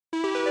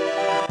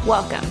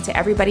Welcome to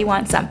Everybody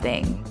Wants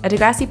Something, a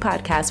Degrassi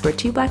podcast where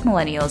two Black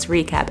millennials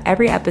recap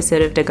every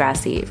episode of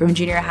Degrassi from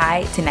junior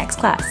high to next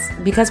class.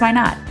 Because why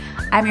not?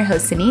 I'm your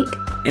host, Sanique.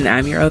 And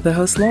I'm your other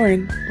host,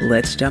 Lauren.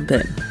 Let's jump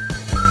in.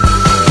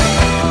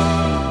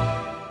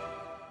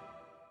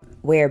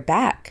 We're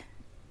back.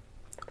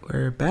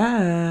 We're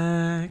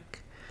back.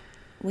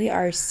 We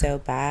are so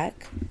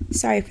back.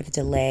 Sorry for the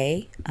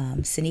delay.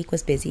 Sanique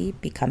was busy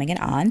becoming an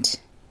aunt.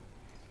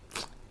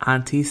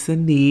 Auntie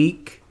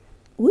Sanique.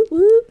 Whoop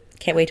whoop.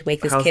 Can't wait to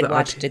wake this How's kid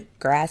watch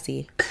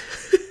Degrassi.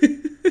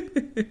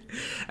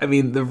 I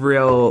mean, the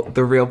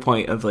real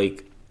point of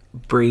like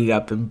bringing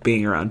up and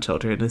being around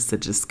children is to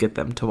just get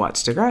them to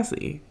watch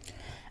Degrassi.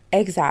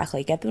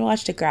 Exactly. Get them to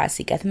watch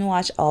Degrassi. Get them to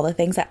watch all the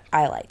things that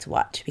I like to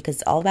watch because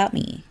it's all about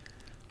me.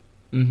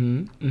 I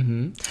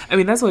mean,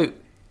 that's why,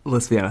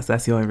 let's be honest,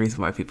 that's the only reason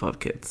why people have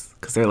kids.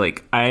 Because they're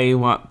like, I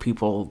want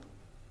people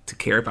to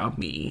care about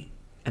me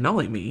and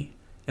only me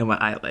and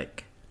what I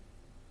like.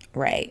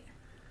 Right.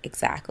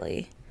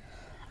 Exactly.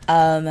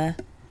 How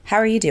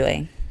are you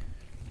doing?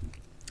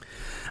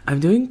 I'm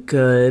doing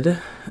good.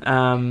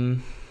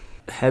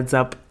 Heads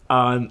up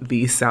on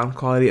the sound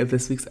quality of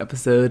this week's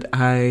episode.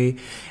 I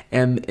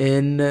am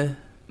in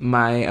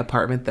my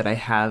apartment that I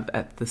have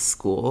at the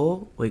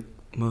school. Like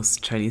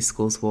most Chinese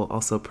schools will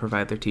also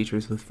provide their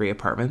teachers with free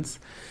apartments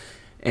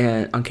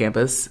and on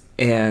campus.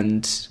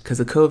 And because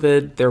of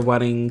COVID, they're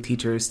wanting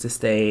teachers to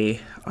stay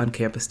on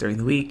campus during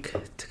the week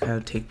to kind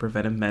of take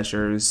preventive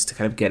measures to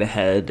kind of get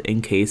ahead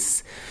in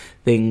case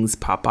things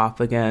pop off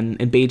again.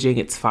 In Beijing,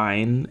 it's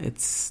fine.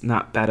 It's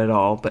not bad at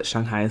all. But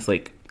Shanghai is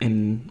like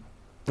in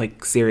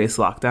like serious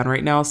lockdown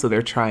right now. So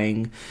they're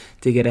trying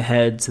to get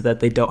ahead so that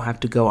they don't have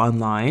to go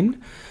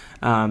online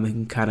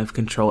and kind of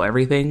control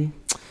everything.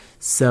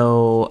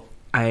 So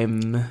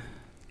I'm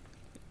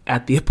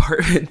at the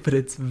apartment, but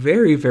it's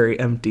very, very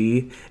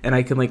empty. And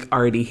I can like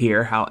already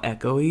hear how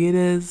echoey it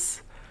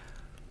is.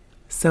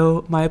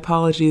 So my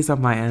apologies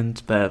on my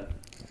end, but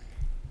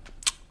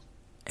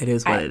it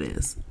is what it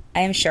is. I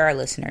am sure our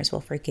listeners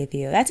will forgive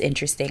you. That's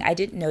interesting. I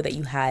didn't know that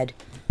you had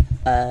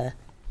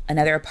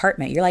another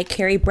apartment. You're like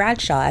Carrie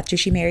Bradshaw after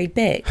she married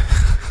Big.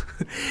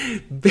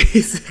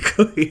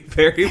 Basically,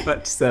 very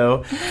much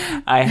so.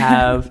 I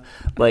have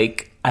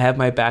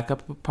my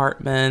backup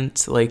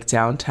apartment, like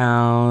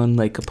downtown,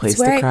 like a place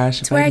to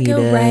crash if I need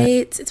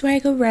it. It's where I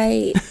go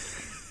right.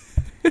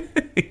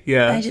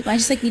 Yeah. I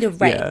just like need to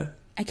write. Yeah.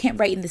 I can't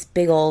write in this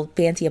big old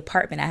fancy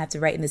apartment. I have to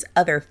write in this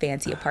other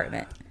fancy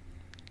apartment.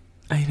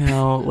 I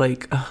know,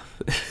 like,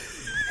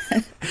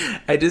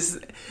 I just,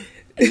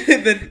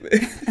 then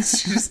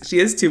she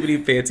has too many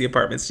fancy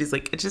apartments. She's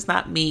like, it's just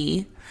not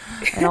me.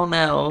 I don't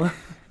know.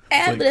 I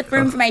have enough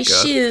room for my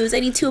shoes.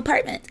 I need 2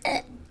 apartments.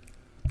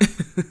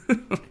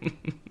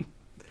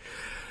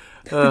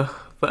 But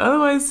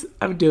otherwise,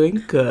 I'm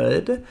doing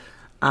good.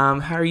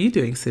 How are you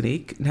doing,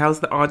 Sanique? And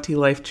how's the auntie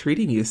life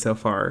treating you so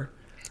far?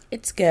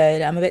 It's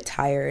good. I'm a bit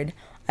tired.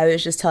 I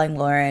was just telling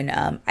Lauren,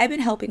 I've been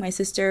helping my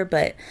sister,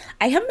 but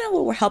I haven't been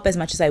able to help as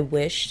much as I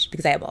wished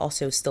because I am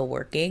also still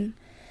working.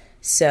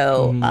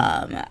 So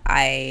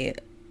I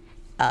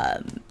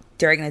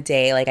during the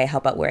day, like I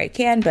help out where I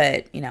can,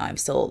 but you know, I'm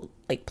still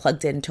like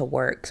plugged into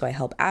work. So I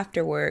help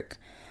after work.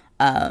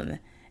 And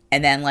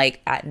then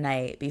like at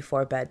night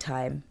before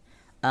bedtime,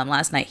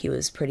 last night he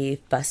was pretty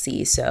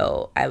fussy.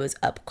 So I was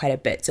up quite a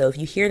bit. So if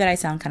you hear that I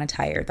sound kind of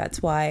tired,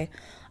 that's why.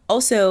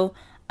 Also,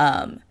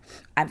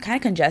 I'm kind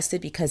of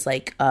congested because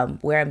like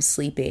where I'm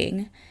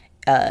sleeping,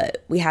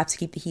 we have to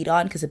keep the heat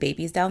on because the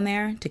baby's down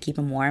there to keep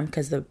him warm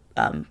because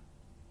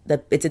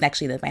it's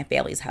actually my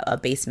family's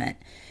basement.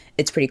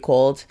 It's pretty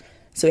cold,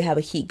 so we have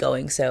a heat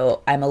going.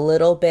 So I'm a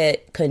little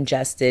bit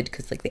congested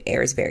because like the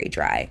air is very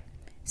dry.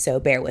 So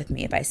bear with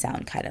me if I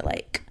sound kind of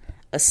like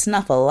a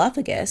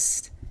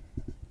snuffleupagus.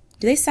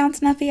 Do they sound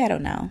snuffy? I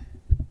don't know.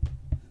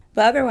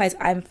 But otherwise,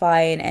 I'm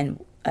fine,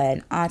 and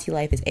Auntie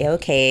Life is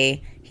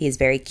a-okay. He is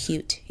very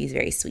cute. He's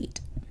very sweet.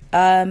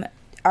 Do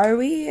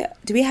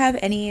we have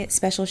any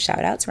special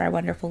shout outs for our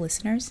wonderful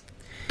listeners?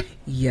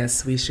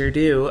 Yes, we sure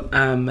do.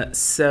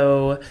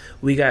 So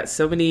we got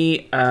so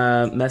many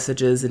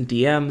messages and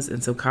DMs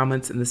and some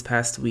comments in this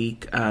past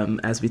week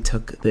as we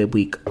took the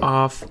week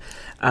off.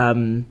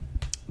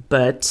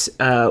 But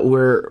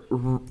we're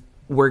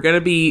going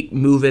to be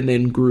moving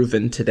and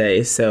grooving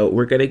today. So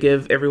we're going to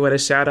give everyone a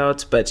shout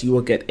out, but you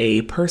will get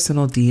a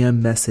personal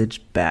DM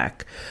message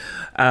back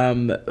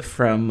from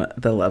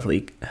the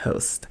lovely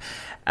host.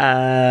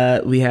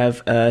 We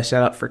have a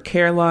shout out for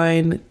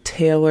Caroline,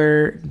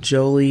 Taylor,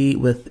 Jolie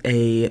with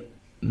a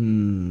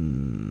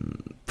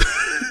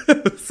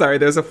sorry,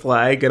 there's a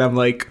flag and I'm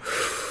like,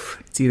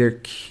 it's either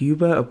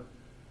Cuba or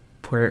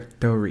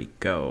Puerto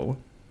Rico.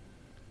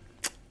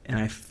 And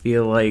I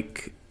feel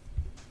like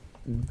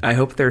I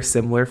hope they're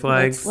similar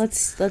flags.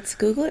 Let's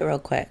Google it real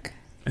quick.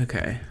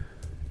 Okay.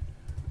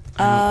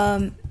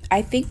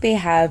 I think they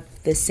have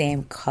the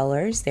same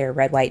colors. They're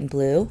red, white, and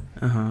blue.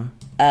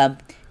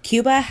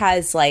 Cuba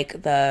has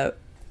like the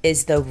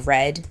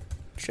red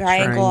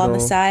triangle on the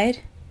side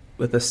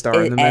with a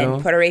star in the middle.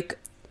 And Puerto Rico.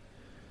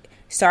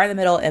 star in the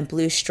middle and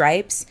blue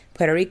stripes.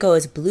 Puerto Rico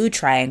is blue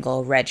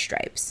triangle, red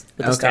stripes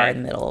with a star in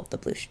the middle of the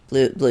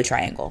blue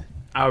triangle.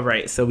 All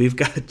right, so we've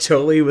got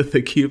Jolie with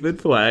the Cuban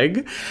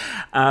flag,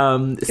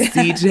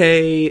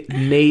 CJ,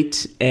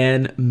 Nate,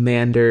 and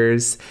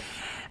Manders.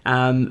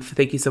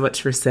 Thank you so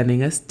much for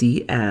sending us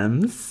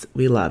DMs.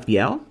 We love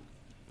you.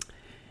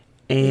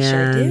 And we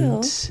sure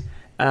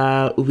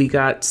do. We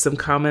got some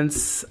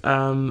comments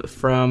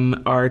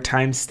from our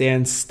Time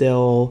Stand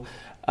Still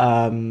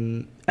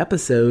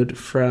episode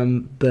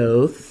from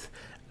both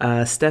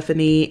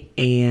Stephanie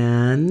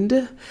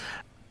and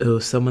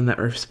someone that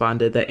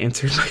responded that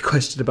answered my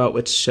question about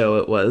which show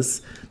it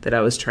was that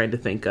I was trying to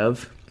think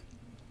of.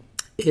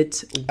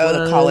 It was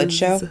the college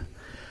show?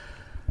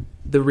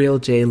 The Real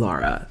J.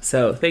 Laura.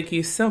 So thank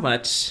you so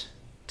much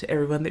to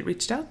everyone that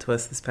reached out to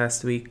us this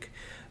past week.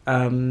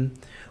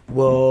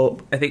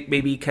 We'll, I think,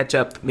 maybe catch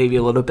up maybe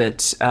a little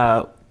bit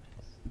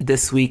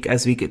this week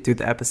as we get through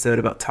the episode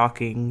about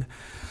talking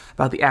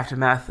about the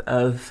aftermath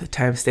of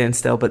Time Stand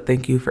Still. But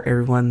thank you for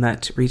everyone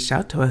that reached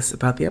out to us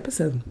about the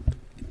episode.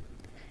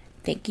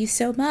 Thank you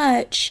so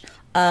much.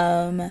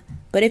 But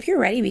if you're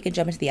ready, we can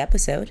jump into the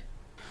episode.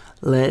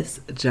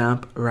 Let's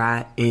jump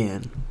right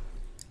in.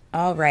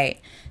 All right.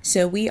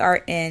 So we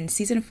are in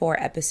season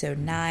 4, episode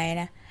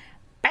 9,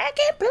 Back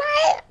in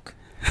Black.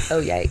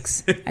 Oh,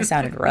 yikes. I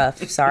sounded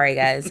rough. Sorry,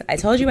 guys. I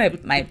told you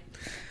my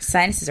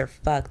sinuses are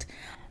fucked.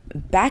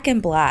 Back in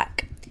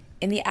Black.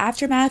 In the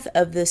aftermath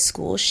of the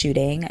school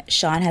shooting,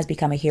 Sean has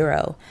become a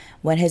hero.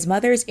 When his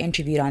mother is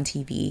interviewed on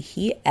TV,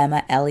 he,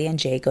 Emma, Ellie, and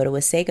Jay go to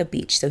Wasaga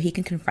Beach so he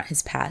can confront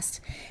his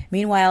past.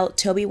 Meanwhile,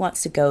 Toby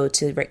wants to go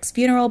to Rick's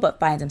funeral but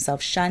finds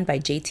himself shunned by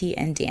JT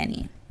and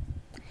Danny.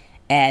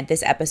 And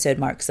this episode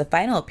marks the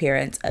final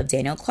appearance of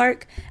Daniel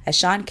Clark as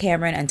Sean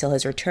Cameron until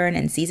his return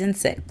in season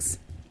 6.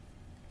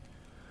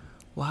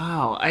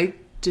 Wow, I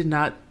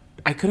couldn't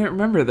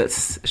remember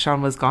that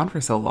Sean was gone for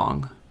so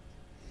long.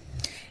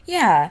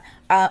 Yeah,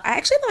 I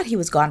actually thought he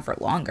was gone for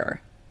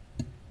longer.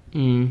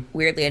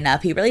 Weirdly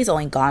enough, he really is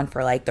only gone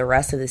for like the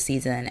rest of the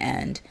season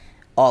and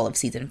all of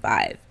season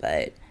 5.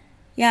 But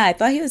yeah, I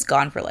thought he was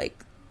gone for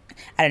like,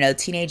 I don't know,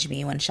 teenage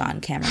me when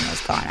Sean Cameron was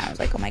gone. I was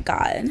like, oh my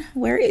God,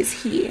 where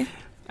is he?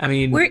 I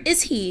mean, where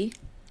is he?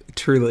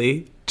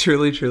 Truly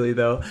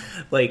though,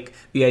 like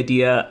the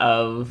idea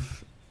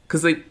of,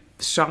 because like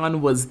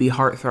Sean was the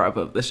heartthrob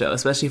of the show,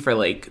 especially for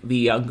like the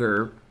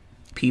younger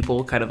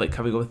people kind of like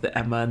coming up with the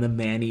Emma and the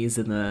Mannies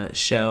in the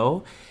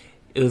show.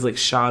 It was like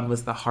Sean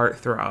was the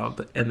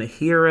heartthrob and the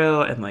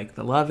hero and like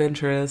the love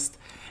interest.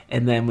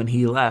 And then when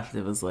he left,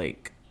 it was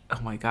like, oh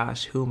my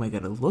gosh, who am I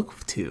going to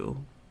look to?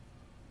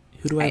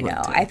 Who do I look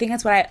to? I think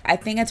that's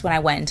when I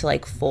went into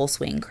like full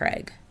swing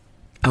Craig.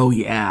 Oh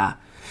yeah.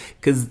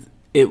 Cause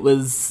it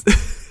was,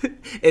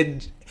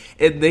 and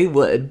they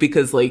would,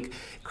 because like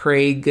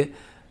Craig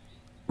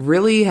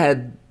really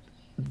had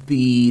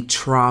the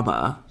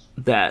trauma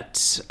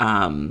that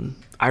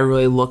I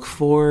really look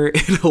for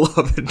in a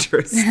love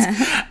interest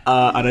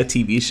on a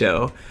TV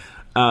show.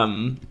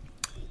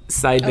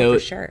 Side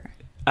note, for sure.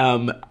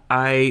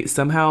 I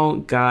somehow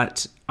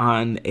got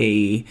on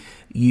a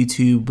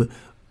YouTube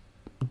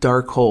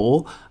dark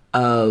hole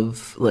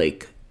of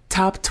like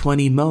top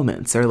 20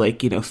 moments, or like,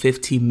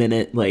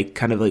 15-minute like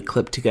kind of like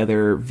clipped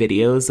together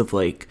videos of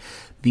like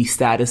the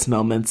saddest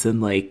moments in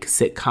like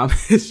sitcom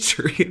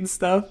history and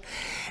stuff.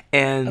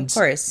 And of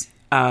course,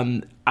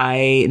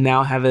 I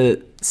now have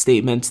a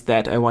statement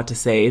that I want to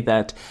say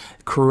that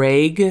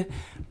Craig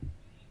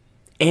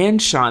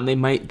and Sean, they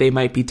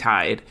might be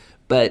tied,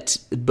 but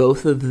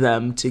both of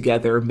them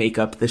together make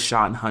up the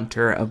Sean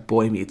Hunter of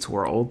Boy Meets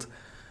World.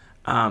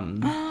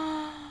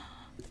 Oh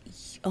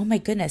my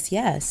goodness,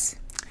 yes.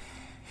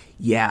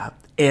 Yeah.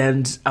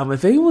 And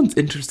if anyone's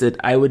interested,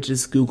 I would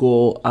just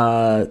Google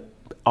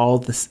all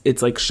this.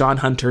 It's like Sean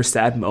Hunter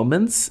sad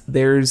moments.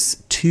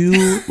 There's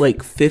 2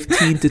 like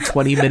 15 to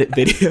 20 minute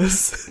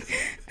videos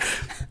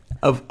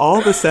of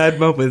all the sad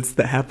moments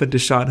that happened to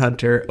Sean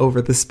Hunter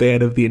over the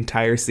span of the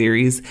entire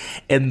series,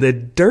 and the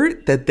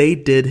dirt that they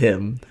did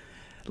him.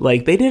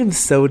 Like, they did him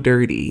so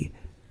dirty.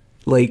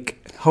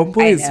 Like,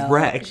 homeboy is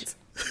wrecked.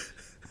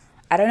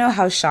 I don't know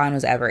how Sean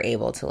was ever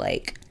able to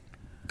like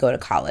go to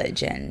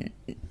college and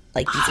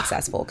like be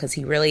successful, because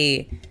he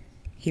really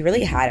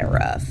had it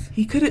rough.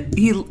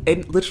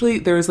 And literally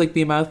there was like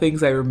the amount of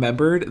things I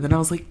remembered, and then I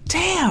was like,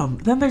 damn,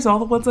 then there's all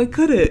the ones I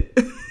couldn't.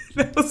 And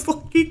I was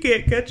like, he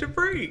can't catch a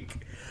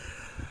break.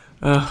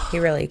 He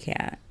really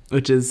can't.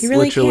 Which is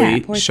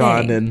literally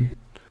Sean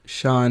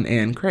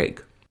and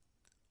Craig.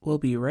 We'll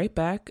be right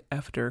back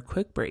after a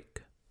quick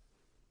break.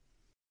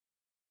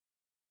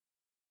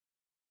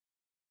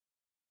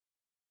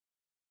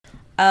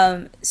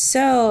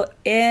 So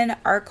in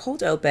our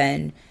cold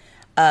open,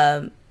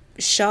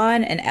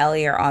 Sean and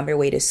Ellie are on their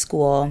way to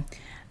school,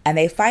 and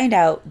they find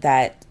out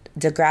that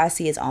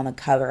Degrassi is on the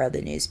cover of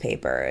the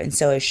newspaper, and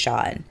so is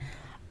Sean.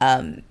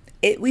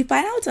 We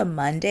find out it's a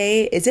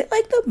Monday. Is it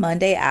like the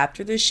Monday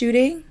after the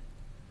shooting?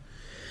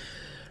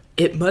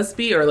 It must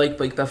be, or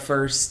like the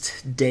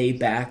first day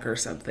back or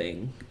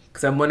something.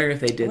 Because I'm wondering if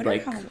they did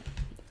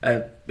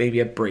maybe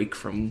a break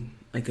from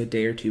like a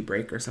day or two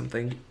break or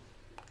something.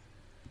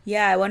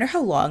 Yeah, I wonder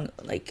how long,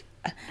 like,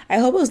 I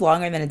hope it was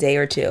longer than a day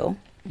or two.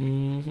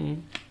 Mm-hmm.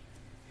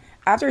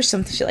 After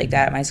some shit like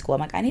that at my school,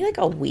 I'm like, I need like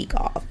a week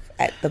off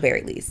at the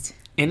very least.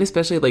 And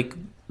especially like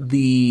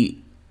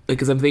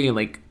because I'm thinking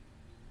like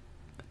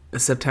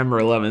September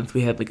 11th,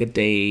 we had like a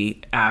day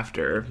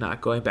after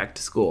not going back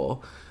to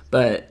school.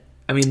 But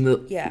I mean,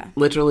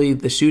 literally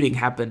the shooting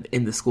happened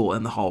in the school,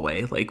 in the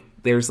hallway. Like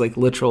there's like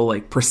literal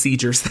like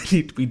procedures that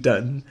need to be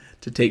done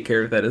to take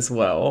care of that as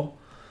well.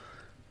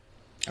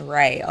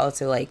 Right.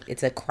 Also, like,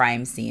 it's a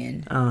crime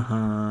scene.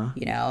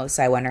 You know,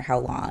 so I wonder how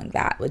long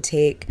that would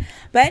take.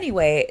 But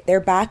anyway, they're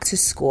back to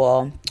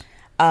school.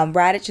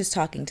 Raditch is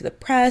talking to the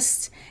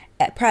press,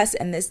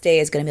 and this day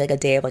is going to be like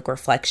a day of like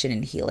reflection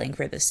and healing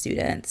for the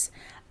students.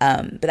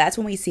 But that's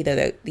when we see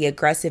the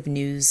aggressive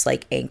news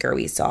like anchor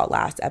we saw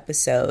last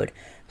episode,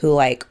 who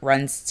like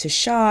runs to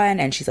Sean,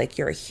 and she's like,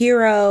 "You're a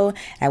hero. And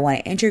I want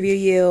to interview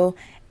you."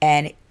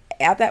 And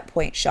at that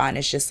point, Sean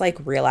is just like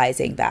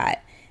realizing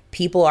that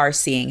people are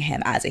seeing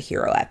him as a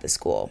hero at the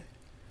school.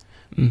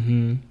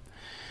 Mm-hmm.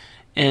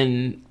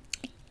 And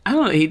I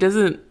don't know, he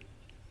doesn't,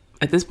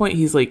 at this point,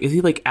 he's like, is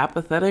he like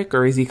apathetic,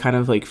 or is he kind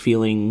of like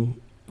feeling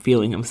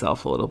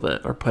himself a little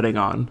bit, or putting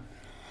on?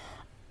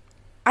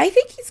 I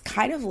think he's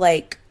kind of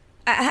like,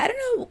 I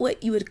don't know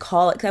what you would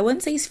call it, because I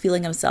wouldn't say he's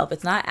feeling himself.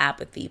 It's not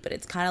apathy, but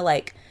it's kind of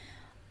like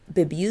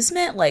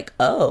bemusement, like,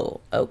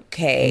 oh,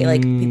 okay,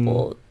 like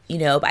people, you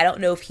know, but I don't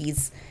know if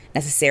he's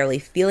necessarily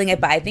feeling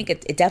it, but I think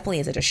it definitely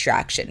is a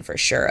distraction for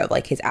sure of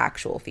like his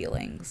actual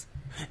feelings.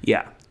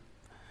 Yeah.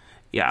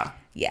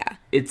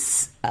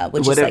 It's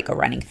which is like a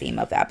running theme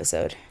of the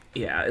episode.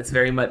 Yeah, it's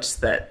very much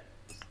that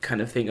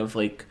kind of thing of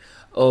like,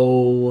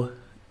 oh,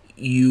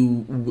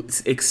 you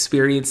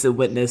experienced and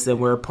witnessed and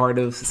were a part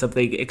of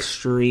something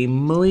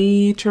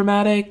extremely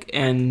traumatic,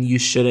 and you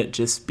shouldn't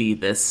just be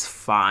this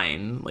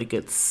fine. Like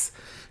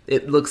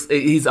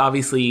he's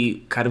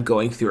obviously kind of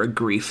going through a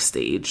grief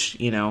stage,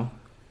 you know?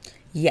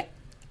 Yeah,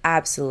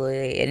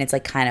 absolutely. And it's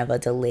like kind of a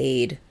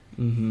delayed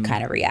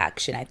kind of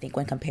reaction, I think,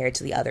 when compared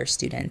to the other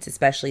students,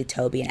 especially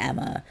Toby and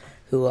Emma,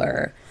 who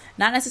are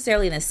not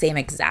necessarily in the same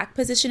exact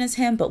position as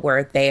him, but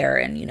were there.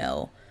 And, you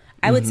know,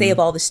 I would say of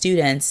all the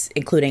students,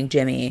 including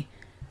Jimmy,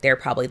 they're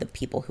probably the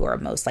people who are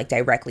most like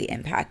directly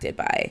impacted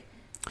by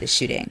the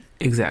shooting.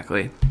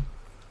 Exactly.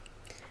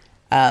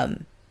 Though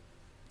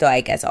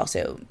I guess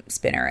also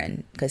Spinner,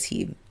 and because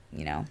he,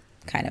 you know,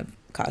 kind of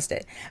caused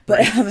it, but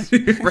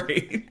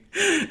right.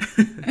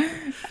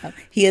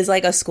 He is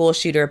like a school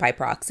shooter by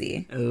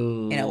proxy.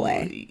 Ooh, in a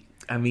way.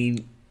 I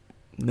mean,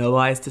 no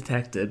lies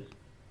detected.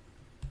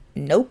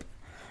 Nope.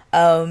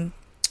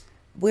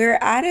 We're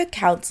at a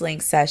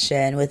counseling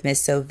session with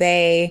Miss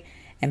Sauvé,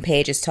 and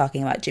Paige is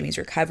talking about Jimmy's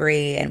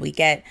recovery, and we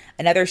get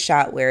another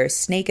shot where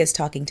Snake is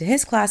talking to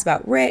his class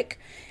about Rick,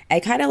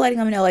 and kind of letting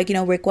them know, like, you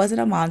know, Rick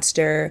wasn't a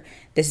monster.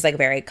 This is like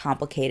very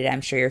complicated. I'm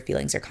sure your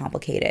feelings are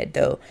complicated.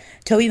 Though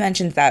Toby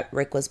mentions that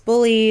Rick was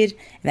bullied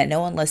and that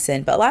no one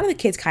listened, but a lot of the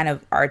kids kind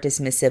of are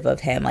dismissive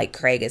of him. Like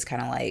Craig is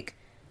kind of like,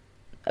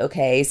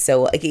 okay,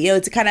 so like, you know,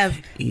 it's kind of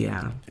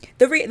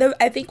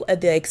I think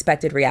the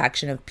expected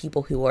reaction of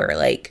people who are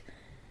like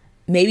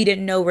maybe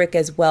didn't know Rick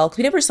as well, because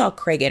we never saw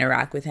Craig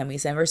interact with him. We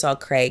never saw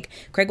Craig.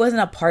 Craig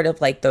wasn't a part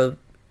of like the,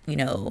 you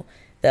know,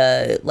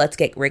 the let's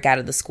get Rick out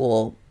of the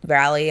school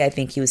rally. I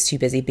think he was too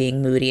busy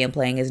being moody and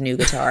playing his new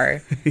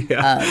guitar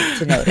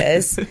to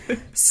notice.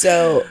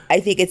 So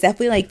I think it's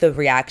definitely like the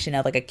reaction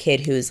of like a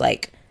kid who's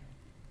like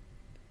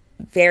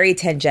very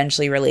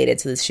tangentially related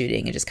to the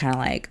shooting and just kind of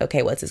like,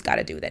 okay, what's this got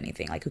to do with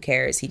anything? Like, who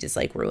cares? He just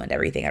like ruined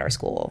everything at our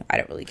school. I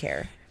don't really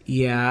care.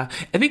 Yeah,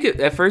 I think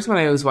at first when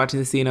I was watching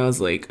the scene, I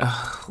was like,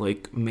 ugh,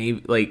 like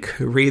maybe like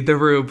read the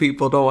room.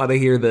 People don't want to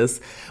hear this,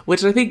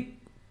 which I think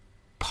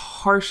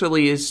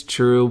partially is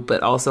true,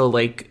 but also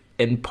like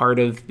in part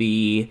of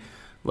the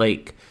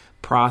like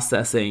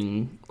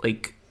processing,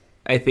 like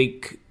I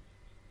think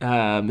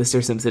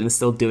Mr. Simpson is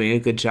still doing a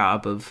good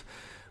job of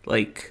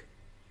like,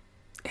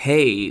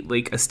 hey,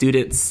 like a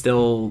student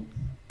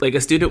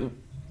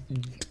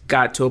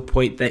got to a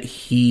point that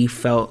he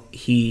felt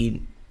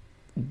he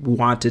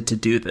wanted to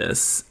do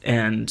this,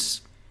 and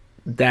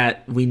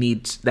that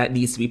needs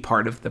to be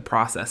part of the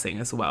processing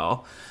as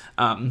well.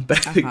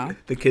 But I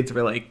think the kids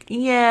were like,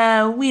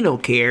 yeah, we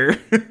don't care.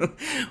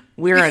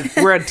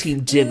 we're on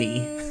Team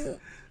Jimmy.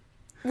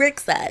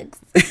 Rick sucks.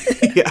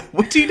 Yeah,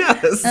 which he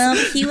does.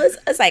 He was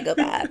a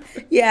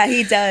psychopath. Yeah,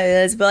 he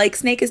does. But like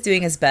Snake is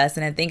doing his best,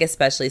 and I think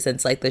especially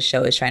since like the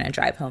show is trying to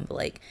drive home the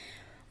like,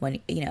 when,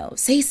 you know,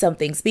 say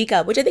something, speak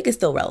up, which I think is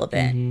still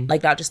relevant.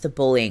 Like not just the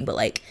bullying, but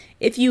like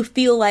if you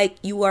feel like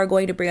you are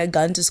going to bring a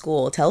gun to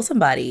school, tell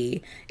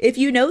somebody. If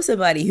you know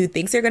somebody who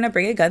thinks they're going to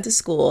bring a gun to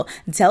school,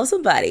 tell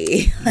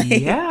somebody. Like,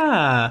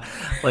 yeah,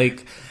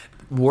 like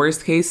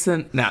worst case,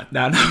 not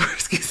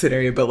worst case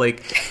scenario, but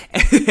like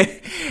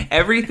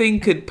everything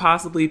could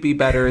possibly be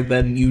better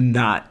than you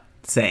not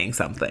saying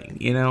something,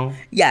 you know?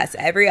 Yes,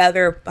 every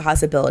other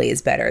possibility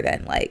is better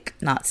than like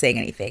not saying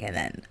anything, and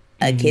then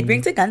a kid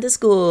brings a gun to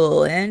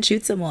school and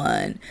shoots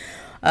someone.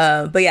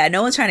 But yeah,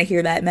 no one's trying to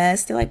hear that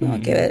mess. They're like, I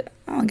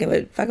don't give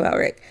a fuck about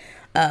Rick.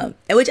 And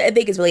which I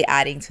think is really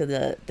adding to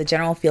the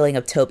general feeling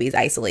of Toby's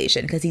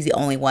isolation, because he's the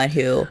only one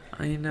who,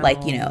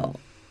 like, you know,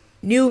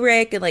 knew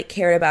Rick and like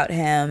cared about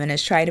him and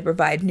is trying to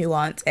provide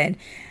nuance. And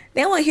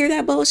they don't want to hear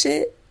that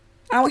bullshit.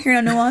 I don't hear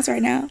no nuance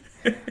right now.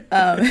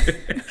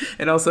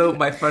 And also,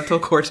 my frontal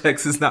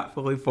cortex is not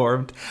fully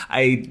formed.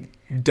 I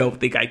don't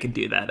think I can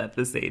do that at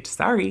this age.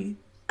 Sorry.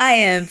 I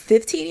am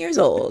 15 years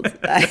old.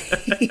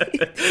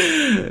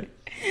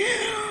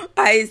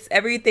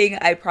 Everything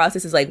I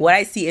process is like what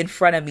I see in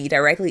front of me,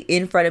 directly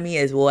in front of me,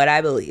 is what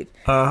I believe.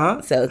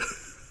 So,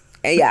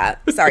 yeah.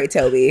 Sorry,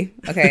 Toby.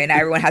 Okay, and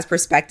everyone has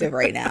perspective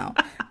right now.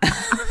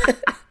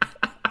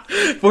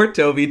 Poor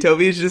Toby.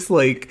 Toby is just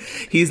like,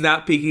 he's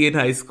not peaking in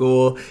high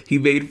school. He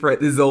made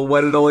his own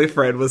one and only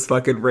friend was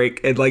fucking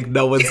Rick, and like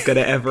no one's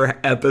gonna ever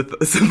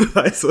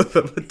sympathize with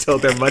him until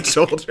they're much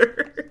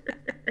older.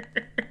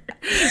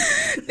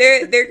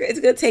 It's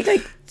gonna take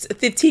like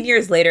 15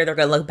 years later. They're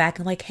gonna look back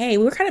and like, hey,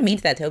 we were kind of mean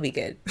to that Toby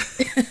kid.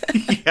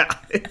 Yeah,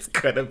 it's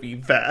gonna be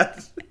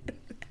bad.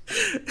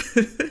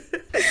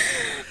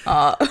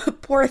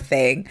 Poor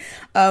thing.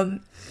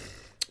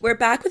 We're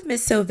back with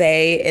Miss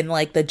Sauvé in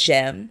like the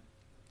gym.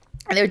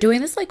 And they're doing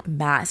this like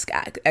mask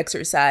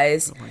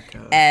exercise. Oh my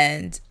God.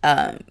 And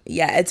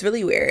yeah, it's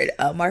really weird.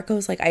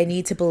 Marco's like, I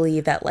need to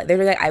believe that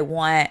they're like,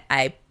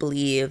 I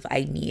believe,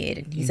 I need.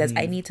 And he says,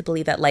 I need to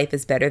believe that life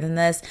is better than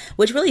this,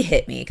 which really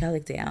hit me. Kind of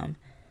like, damn.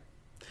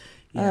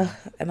 Yeah.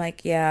 I'm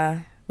like,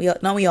 yeah, we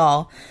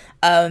all.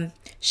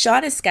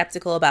 Sean is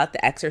skeptical about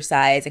the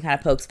exercise and kind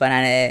of pokes fun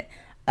at it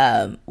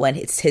when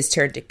it's his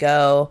turn to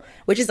go,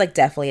 which is like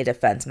definitely a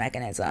defense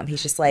mechanism.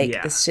 He's just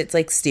like, this shit's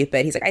like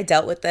stupid. He's like, I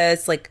dealt with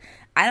this. Like,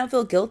 I don't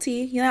feel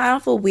guilty. You know, I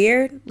don't feel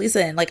weird.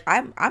 Listen, like,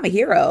 I'm a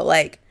hero.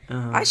 Like,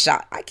 I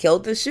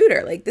killed the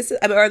shooter. Like,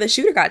 or the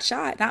shooter got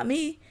shot, not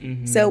me.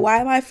 So why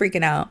am I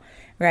freaking out?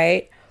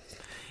 Right.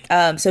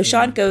 So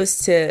Sean goes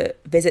to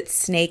visit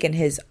Snake in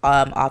his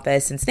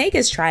office, and Snake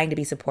is trying to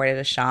be supportive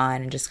of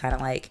Sean and just kind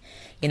of like,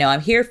 you know,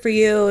 I'm here for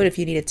you. And if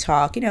you need to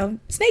talk, you know,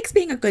 Snake's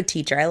being a good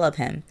teacher. I love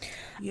him.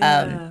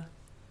 Yeah.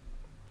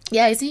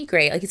 Yeah, he's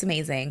great. Like, he's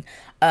amazing.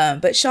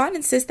 But Sean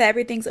insists that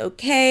everything's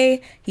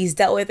okay. He's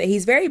dealt with it.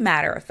 He's very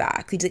matter of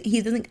fact.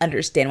 He doesn't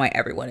understand why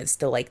everyone is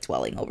still like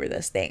dwelling over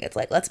this thing. It's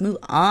like, let's move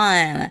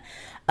on.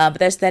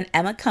 But then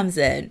Emma comes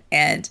in,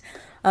 and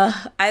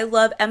I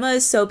love Emma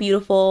is so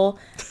beautiful,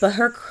 but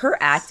her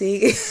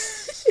acting.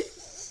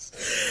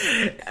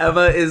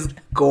 Emma is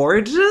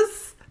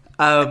gorgeous.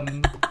 But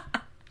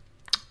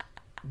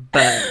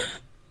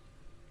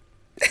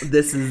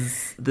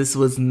this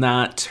was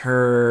not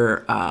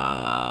her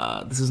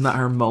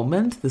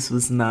moment. This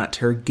was not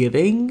her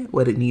giving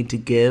what it needed to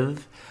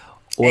give.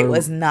 It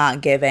was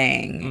not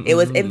giving. It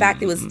was, in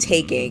fact, it was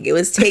taking. It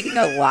was taking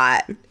a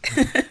lot.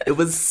 It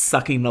was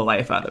sucking the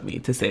life out of me,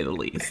 to say the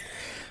least.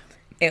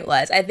 It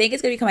was. I think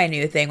it's going to become my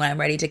new thing when I'm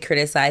ready to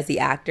criticize the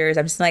actors.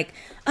 I'm just like,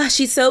 oh,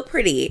 she's so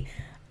pretty.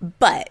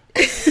 But.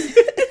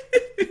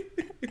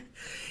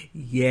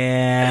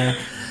 Yeah.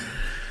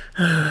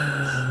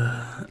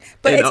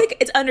 But it's like,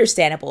 it's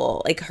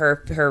understandable, like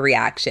her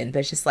reaction. But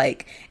it's just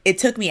like, it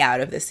took me out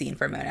of the scene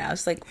for a minute. I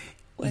was like,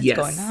 what's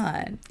going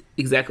on?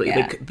 Exactly. Yeah.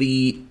 Like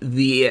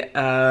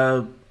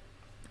the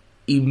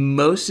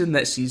emotion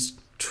that she's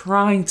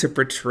trying to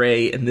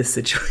portray in this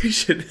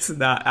situation is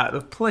not out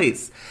of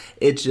place.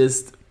 It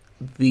just,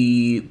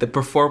 the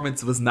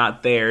performance was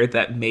not there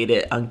that made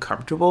it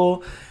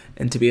uncomfortable.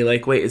 And to be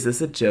like, wait, is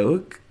this a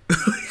joke?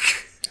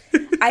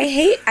 I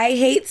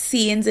hate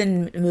scenes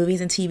in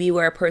movies and TV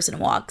where a person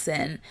walks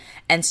in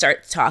and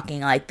starts talking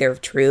like their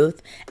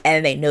truth,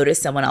 and they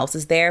notice someone else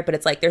is there, but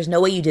it's like, there's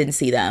no way you didn't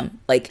see them.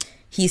 Like,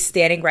 he's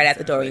standing right at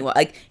the door.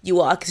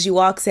 She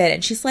walks in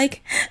and she's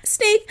like,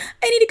 Snake,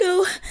 I need to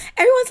go.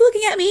 Everyone's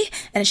looking at me.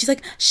 And she's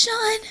like,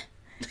 Sean.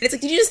 And it's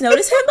like, did you just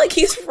notice him? Like,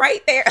 he's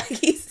right there.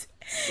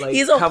 Like,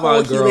 he's a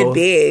whole human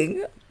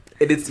being.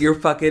 And it's your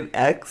fucking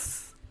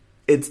ex.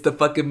 It's the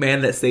fucking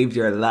man that saved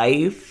your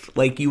life.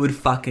 Like, you would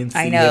fucking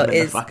see him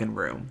in the fucking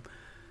room.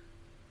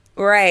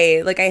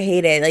 Right. Like, I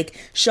hate it. Like,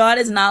 Sean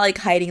is not like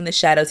hiding in the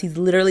shadows. He's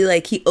literally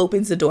like, he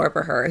opens the door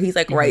for her. He's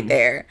like right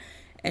there.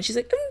 And she's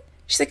like,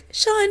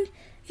 Sean,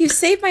 you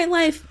saved my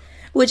life.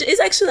 Which is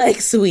actually like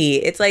sweet.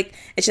 It's like,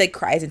 and she like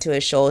cries into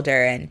his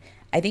shoulder. And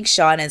I think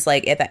Sean is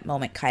like at that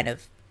moment kind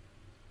of,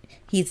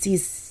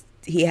 he's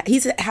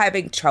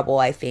having trouble,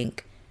 I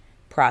think,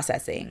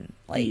 processing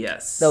like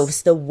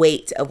the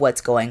weight of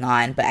what's going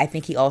on. But I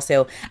think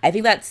I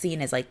think that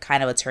scene is like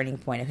kind of a turning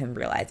point of him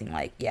realizing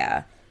like,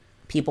 yeah,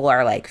 people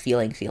are like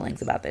feeling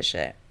feelings about this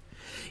shit.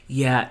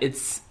 Yeah,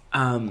 it's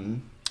I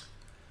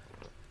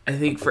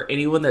think for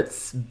anyone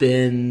that's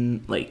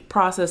been like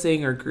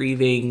processing or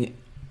grieving,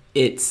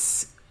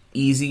 it's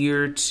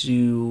easier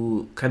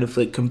to kind of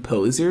like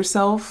compose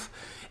yourself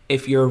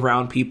if you're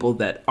around people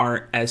that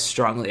aren't as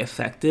strongly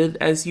affected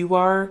as you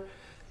are.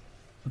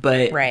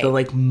 But the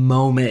like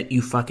moment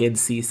you fucking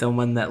see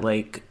someone that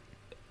like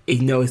he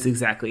knows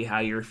exactly how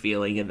you're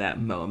feeling in that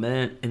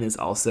moment and is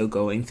also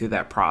going through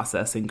that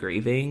process and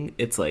grieving.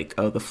 It's like,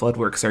 oh, the flood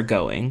works are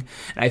going.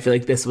 And I feel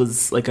like this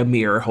was like a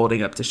mirror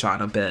holding up to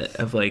Sean a bit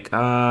of like,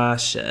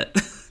 shit.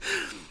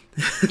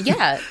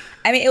 Yeah.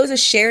 I mean, it was a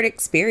shared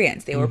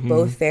experience. They were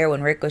both there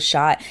when Rick was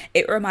shot.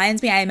 It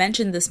reminds me, I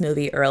mentioned this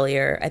movie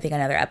earlier, I think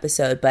another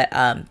episode, but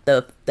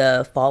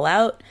the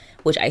Fallout,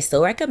 which I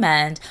still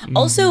recommend.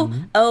 Also,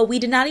 we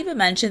did not even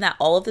mention that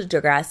all of the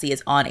Degrassi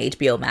is on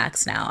HBO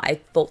Max now.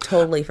 I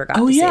totally forgot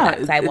to say that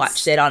because I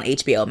watched it on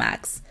HBO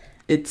Max.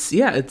 It's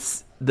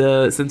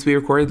since we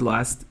recorded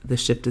last, the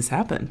shift has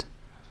happened.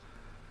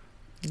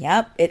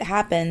 Yep, it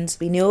happened.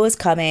 We knew it was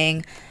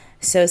coming.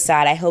 So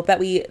sad. I hope that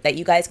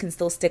you guys can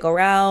still stick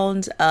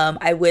around.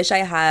 I wish I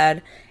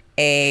had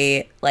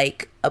a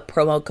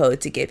promo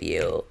code to give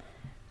you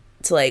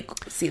to like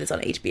see this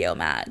on HBO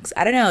Max.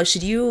 I don't know.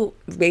 Should you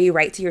maybe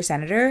write to your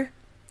senator?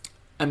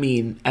 I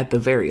mean, at the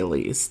very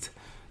least.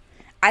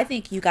 I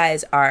think you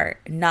guys are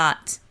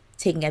not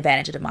taking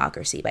advantage of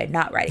democracy by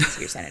not writing to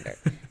your senator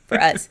for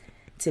us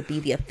to be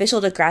the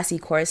official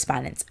Degrassi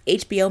correspondents,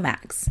 HBO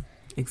Max.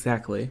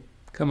 Exactly.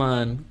 Come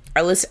on.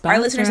 Our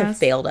listeners have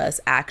failed us,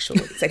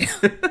 actually.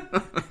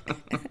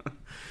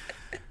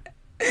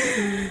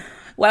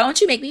 Why won't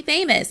you make me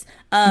famous?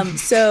 But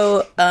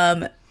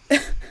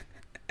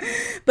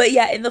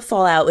yeah, in the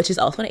Fallout, which is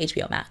also on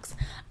HBO Max,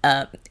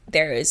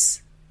 there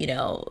is,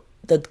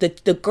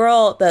 the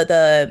girl,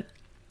 the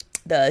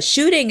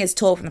shooting is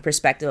told from the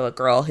perspective of a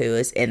girl who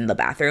is in the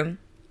bathroom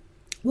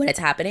when it's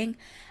happening.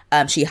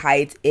 She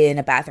hides in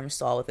a bathroom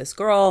stall with this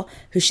girl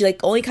who she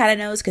only kind of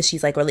knows because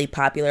she's really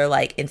popular,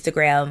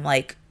 Instagram,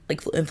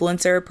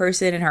 influencer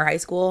person in her high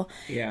school.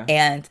 Yeah.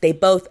 And they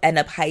both end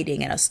up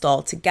hiding in a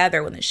stall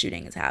together when the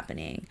shooting is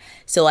happening.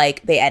 So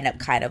they end up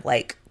kind of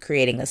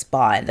creating this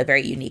bond, a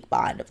very unique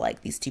bond of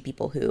these two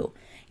people who,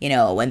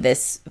 when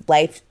this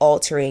life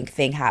altering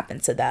thing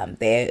happens to them,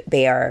 they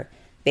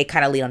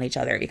kind of lean on each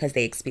other because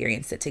they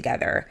experienced it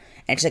together.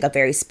 And it's a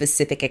very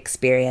specific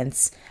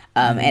experience.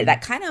 And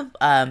that kind of,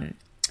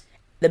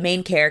 the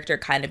main character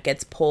kind of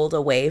gets pulled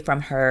away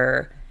from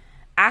her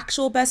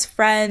actual best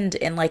friend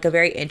in a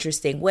very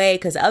interesting way,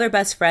 because the other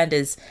best friend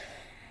is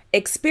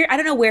I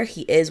don't know where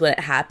he is when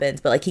it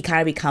happens, but he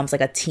kind of becomes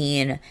a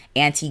teen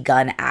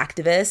anti-gun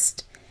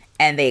activist,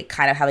 and they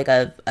kind of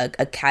have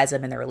a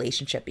chasm in their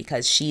relationship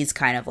because she's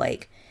kind of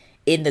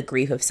in the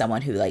grief of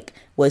someone who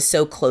was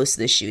so close to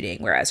the shooting,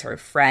 whereas her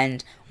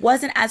friend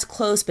wasn't as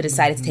close but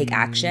decided to take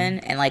action,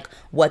 and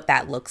what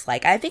that looks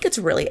like. I think it's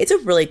a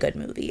really good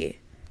movie.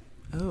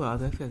 Oh, I'll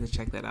definitely have to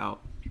check that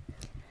out.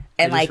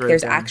 And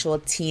there's actual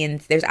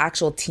teens in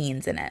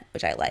it,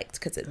 which I liked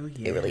because it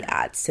really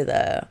adds to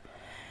the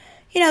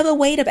the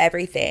weight of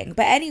everything.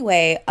 But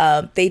anyway,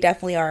 they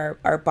definitely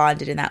are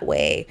bonded in that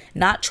way.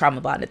 Not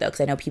trauma bonded though,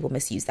 because I know people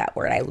misuse that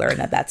word. I learned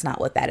that that's not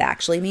what that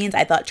actually means.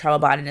 I thought trauma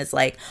bonded is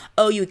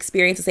oh, you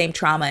experience the same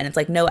trauma, and it's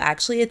no,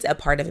 actually it's a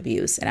part of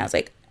abuse. And I was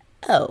like,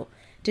 oh,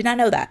 did not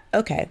know that.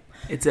 Okay,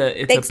 it's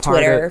thanks a part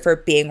Twitter for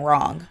being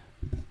wrong.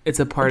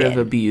 It's a part of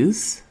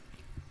abuse.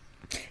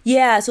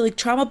 Yeah, so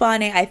trauma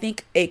bonding, I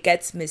think it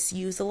gets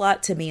misused a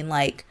lot to mean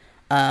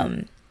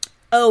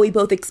oh, we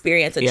both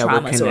experienced a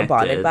trauma, so we're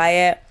bonded by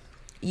it.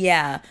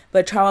 Yeah,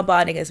 but trauma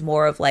bonding is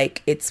more of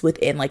it's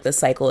within the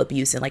cycle of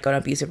abuse and an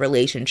abusive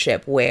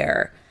relationship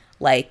where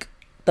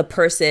the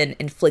person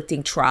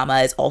inflicting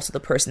trauma is also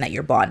the person that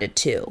you're bonded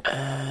to.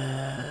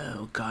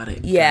 Oh, got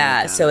it.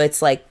 Yeah, so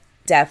it's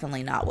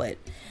definitely not what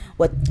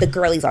the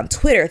girlies on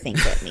Twitter think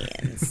it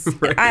means.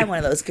 Right. I'm one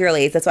of those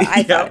girlies. That's what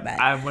I thought it meant.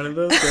 I'm one of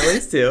those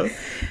girlies too.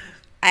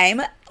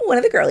 I'm one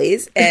of the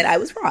girlies, and I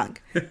was wrong.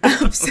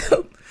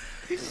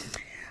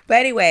 But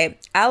anyway,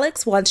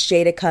 Alex wants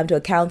Jay to come to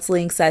a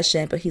counseling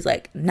session, but he's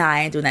nah,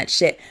 I ain't doing that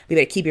shit. We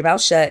better keep your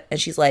mouth shut. And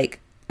she's like,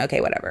 okay,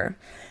 whatever.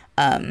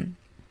 Sean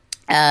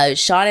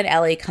and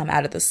Ellie come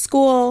out of the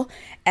school,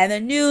 and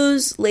the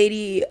news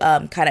lady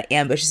kind of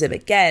ambushes him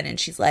again, and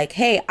she's like,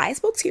 hey, I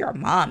spoke to your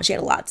mom. She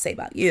had a lot to say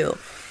about you.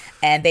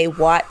 And they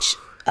watch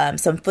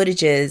some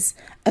footages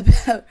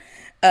about,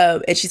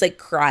 and she's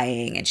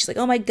crying, and she's like,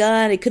 oh my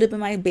God, it could have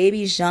been my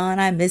baby Sean.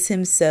 I miss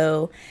him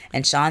so.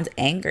 And Sean's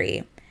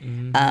angry.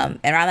 Mm-hmm. And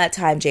around that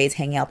time, Jay's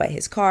hanging out by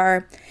his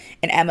car,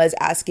 and Emma's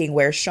asking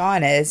where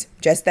Sean is.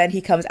 Just then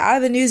he comes out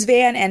of the news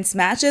van and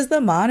smashes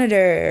the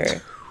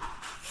monitor.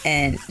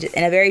 And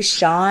in a very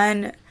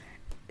Sean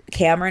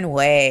Cameron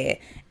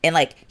way. And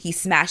he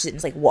smashes it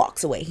and just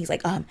walks away. He's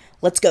like,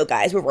 let's go,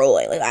 guys, we're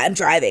rolling. I'm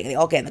driving. They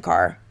all get in the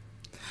car.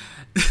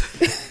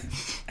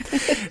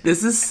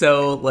 This is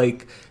so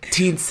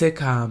teen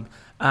sitcom.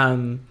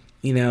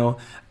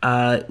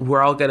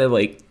 We're all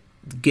gonna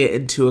get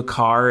into a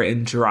car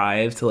and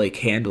drive to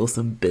handle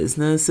some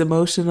business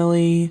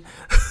emotionally.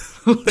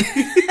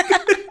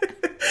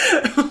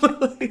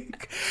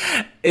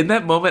 In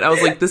that moment I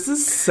was this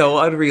is so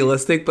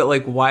unrealistic,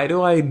 but why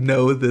do I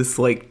know this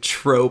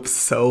trope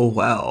so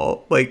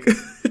well?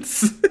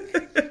 It's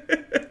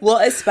well,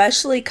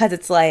 especially because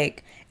it's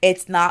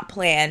It's not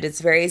planned.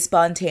 It's very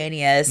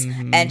spontaneous.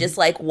 And just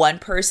like one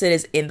person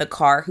is in the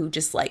car who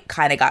just like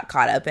kind of got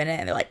caught up in it.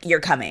 And they're like, you're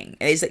coming.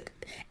 And he's like,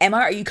 Emma,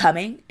 are you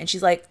coming? And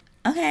she's like,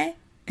 okay.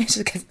 And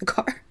she gets in the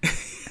car.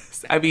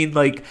 I mean,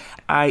 like,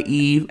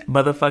 i.e.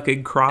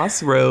 motherfucking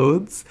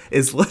Crossroads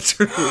is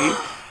literally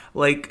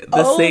like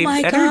the same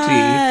energy.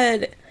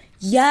 God.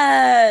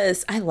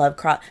 Yes. I love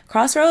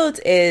Crossroads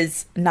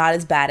is not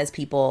as bad as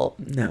people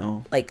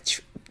like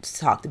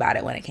talked about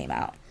it when it came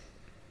out.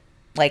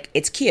 Like,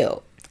 it's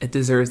cute. It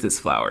deserves its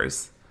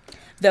flowers.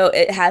 Though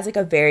it has like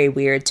a very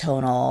weird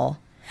tonal.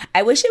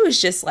 I wish it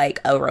was just like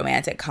a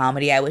romantic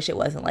comedy. I wish it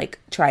wasn't like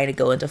trying to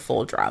go into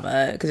full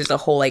drama because there's a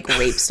whole like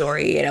rape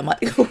story, and I'm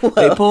like, whoa.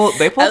 They pulled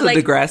the like,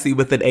 Degrassi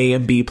with an A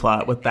and B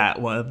plot with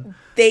that one.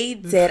 They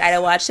did. I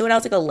watched it when I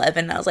was like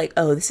 11. And I was like,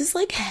 oh, this is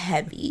like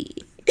heavy.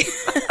 Because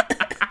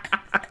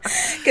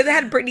it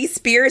had Britney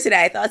Spears in it.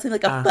 I thought it seemed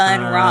like a fun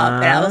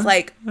romp, and I was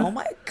like, oh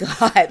my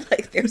god,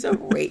 like there's a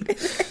rape in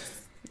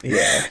this.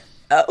 Yeah.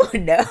 Oh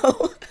no.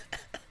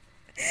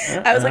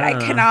 I was like,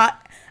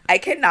 I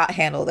cannot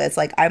handle this.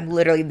 Like, I'm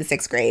literally in the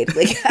 6th grade.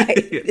 Like,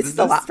 this is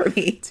a lot for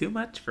me. Too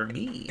much for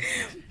me.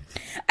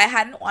 I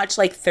hadn't watched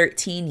like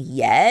 13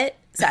 yet,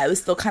 so I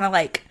was still kind of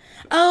like,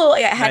 oh,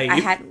 like, I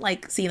hadn't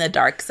like seen the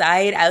dark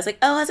side. I was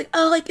like,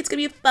 like it's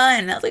gonna be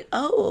fun. And I was like,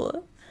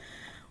 oh,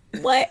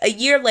 what? A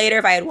year later,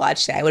 if I had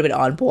watched it, I would have been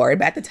on board.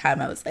 But at the time,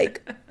 I was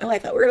like, oh, I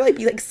thought we were gonna like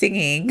be like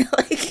singing.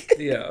 Like,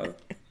 yeah.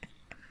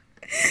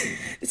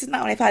 This is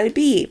not what I thought it'd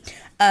be.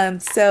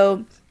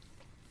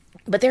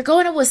 But they're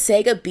going to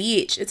Wasaga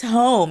Beach. It's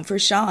home for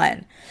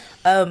Sean.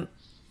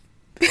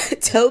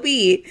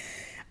 Toby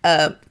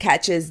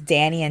catches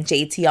Danny and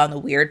JT on the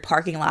weird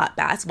parking lot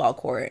basketball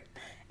court.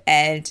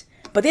 But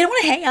they don't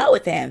want to hang out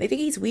with him. They think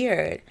he's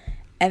weird.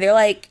 And they're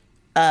like,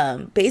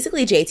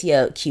 basically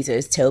JT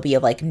accuses Toby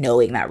of like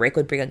knowing that Rick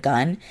would bring a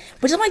gun,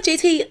 which I'm like,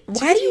 JT,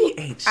 why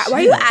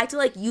are you acting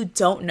like you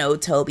don't know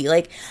Toby?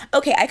 Like,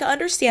 okay, I can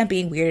understand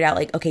being weirded out.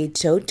 Like, okay,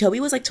 Toby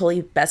was like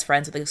totally best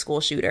friends with like a school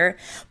shooter,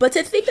 but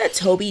to think that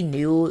Toby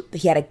knew that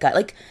he had a gun,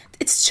 like,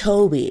 it's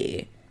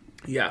Toby.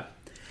 Yeah.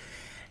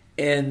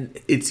 And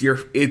it's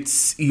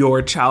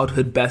your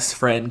childhood best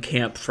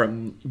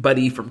friend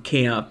buddy from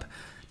camp,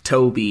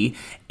 Toby.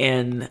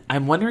 And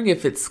I'm wondering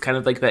if it's kind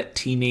of like that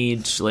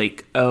teenage,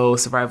 like, oh,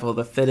 survival of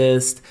the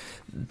fittest.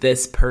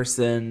 This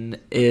person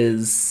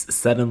is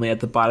suddenly at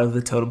the bottom of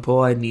the totem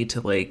pole. I need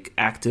to like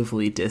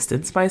actively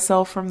distance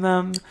myself from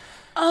them.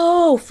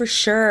 Oh, for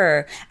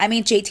sure. I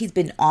mean, JT's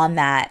been on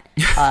that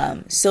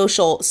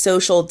social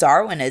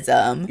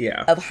Darwinism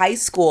of high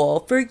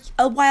school for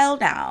a while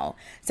now.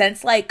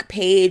 Since like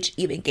Paige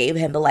even gave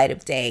him the light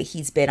of day,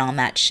 he's been on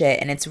that shit,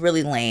 and it's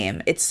really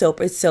lame. It's so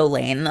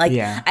lame. Like,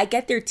 I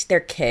get they're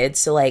kids,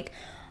 so like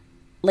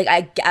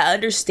I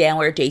understand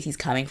where JT's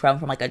coming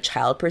from like a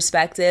child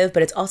perspective,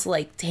 but it's also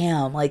like,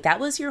 damn, like that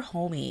was your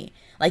homie.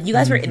 Like, you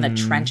guys were in the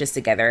trenches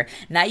together.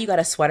 Now you got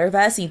a sweater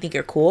vest and you think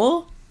you're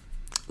cool?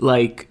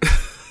 Like,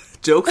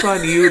 joke's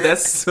on you. That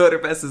sweater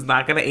vest is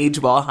not gonna age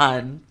well,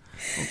 hun.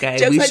 Okay,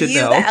 joke's on you.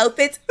 The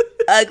outfit's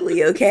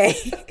ugly. Okay,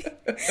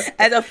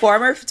 as a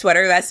former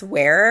sweater vest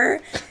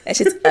wearer, that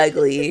shit's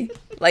ugly.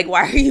 Like,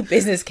 why are you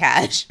business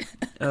cash?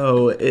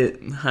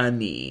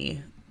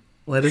 Honey,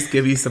 let us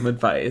give you some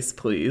advice,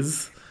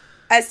 please.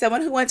 As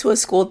someone who went to a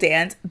school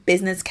dance,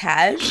 business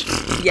cash,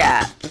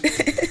 yeah,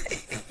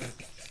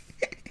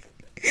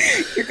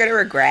 you're gonna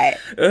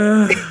regret.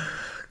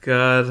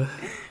 God.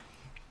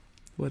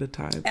 What a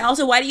time. And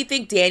also, why do you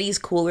think Danny's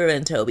cooler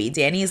than Toby?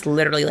 Danny is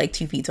literally like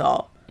 2 feet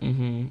tall.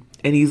 Mm-hmm.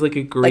 And he's like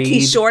a grade... Like,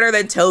 he's shorter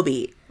than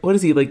Toby. What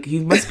is he? Like,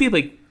 he must be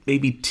like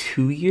maybe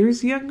 2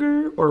 years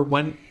younger or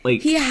one,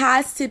 like... He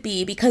has to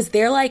be, because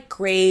they're like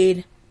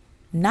grade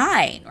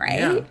 9, right?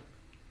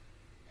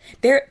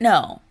 Yeah.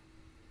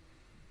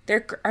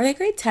 Are they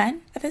grade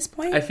 10 at this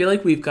point? I feel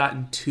like we've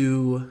gotten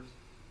 2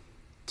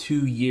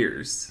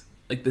 years.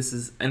 Like, this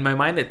is... In my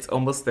mind, it's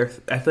almost their...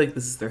 I feel like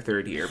this is their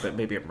 3rd year, but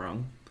maybe I'm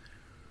wrong.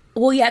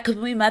 Well, yeah, because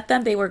when we met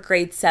them, they were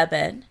grade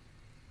 7.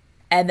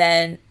 And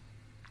then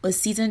was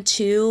season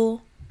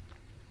 2,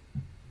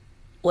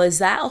 was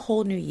that a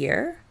whole new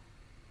year?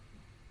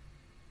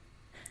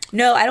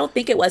 No, I don't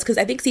think it was, because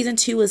I think season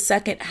 2 was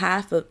second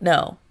half of...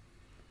 No.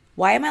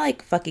 Why am I,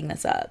 like, fucking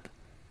this up?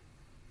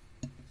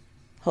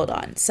 Hold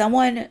on.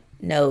 Someone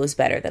knows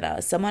better than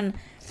us. Someone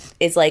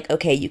is like,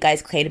 okay, you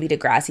guys claim to be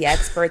Degrassi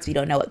experts. We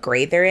don't know what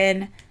grade they're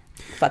in.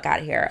 Fuck out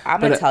of here. I'm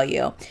going to tell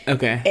you.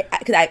 Okay.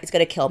 Because it's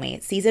going to kill me.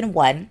 Season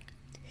 1.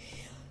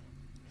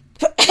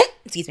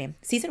 Excuse me.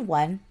 Season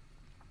 1.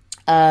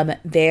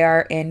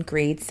 They're in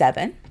grade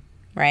 7,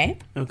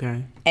 right?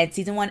 Okay. And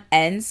season 1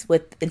 ends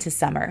into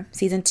summer.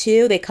 Season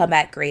 2, they come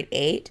back grade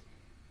 8.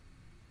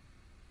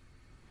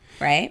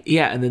 Right?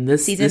 Yeah, and then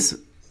this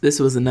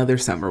was another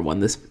summer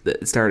one. The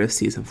start of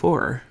season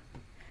 4.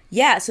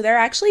 Yeah, so they're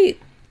actually...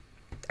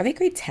 Are they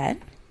grade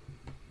 10?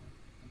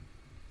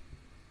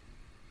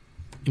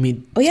 You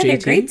mean oh yeah, JT? They're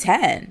grade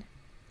 10.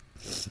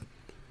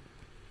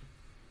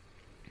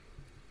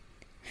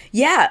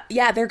 Yeah,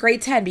 they're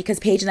grade 10 because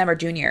Paige and them are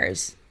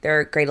juniors.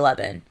 They're grade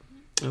 11.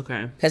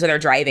 Okay. Because they're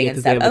driving and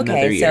stuff.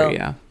 Okay, so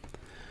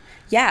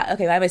yeah.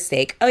 Okay, my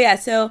mistake. Oh yeah,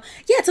 so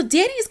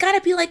Danny's got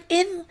to be like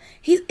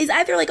he's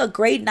either like a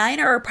grade 9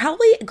 or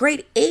probably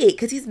grade 8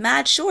 because he's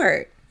mad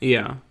short.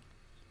 Yeah.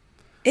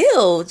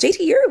 Ew, JT,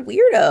 you're a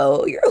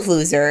weirdo. You're a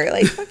loser.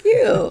 Like, fuck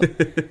you.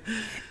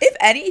 If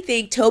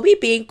anything, Toby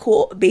being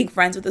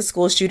friends with the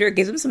school shooter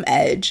gives him some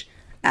edge,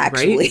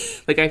 actually.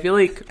 Right? Like, I feel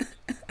like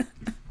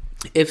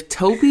if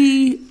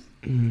Toby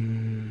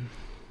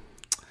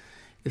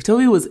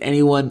was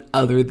anyone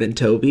other than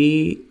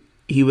Toby,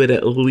 he would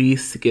at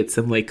least get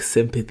some, like,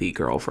 sympathy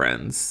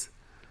girlfriends.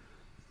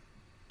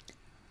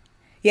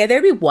 Yeah,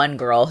 there'd be one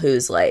girl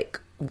who's, like,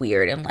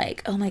 weird and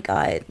like, oh my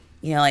God,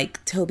 you know,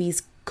 like,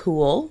 Toby's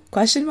cool?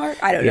 Question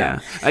mark? I don't know.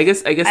 I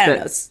guess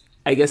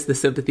the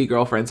sympathy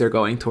girlfriends are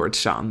going towards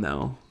Sean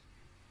though.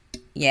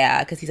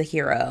 Yeah, because he's a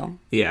hero.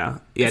 Yeah.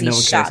 No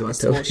one shot the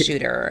school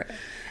shooter.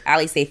 At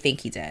least they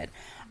think he did.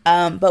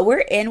 But we're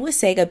in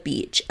Wasaga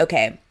Beach.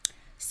 Okay,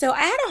 so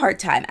I had a hard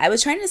time. I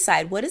was trying to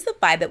decide what is the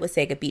vibe that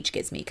Wasaga Beach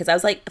gives me, because I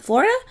was like,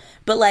 Florida,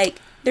 but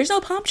like there's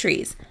no palm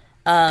trees.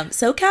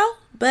 SoCal,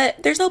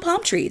 but there's no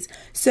palm trees.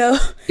 So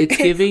it's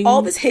giving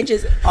all this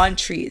hinges on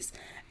trees.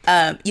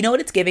 You know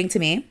what it's giving to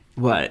me?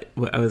 What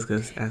I was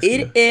gonna ask it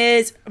you.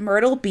 Is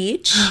Myrtle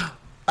Beach.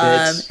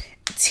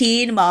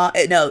 Teen mom,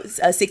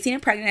 16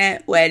 and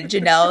pregnant, when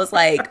Janelle's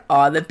like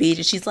on the beach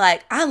and she's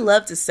like, I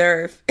love to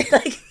surf.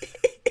 Like,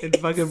 in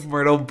fucking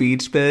Myrtle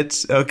Beach,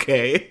 bitch.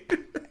 Okay.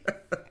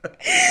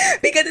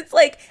 Because it's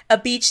like a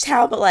beach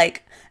town, but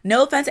like,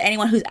 no offense to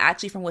anyone who's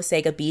actually from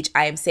Wasaga Beach.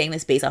 I am saying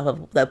this based off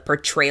of the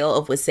portrayal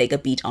of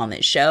Wasaga Beach on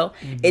this show.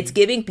 Mm-hmm. It's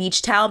giving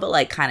beach town, but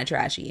like kind of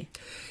trashy.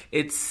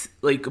 It's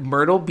like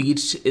Myrtle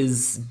Beach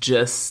is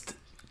just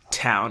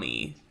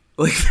towny.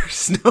 Like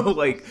there's no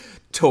like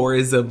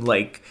tourism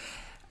like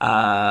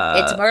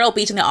it's Myrtle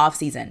Beach in the off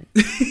season.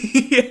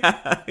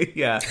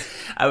 Yeah.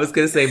 I was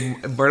gonna say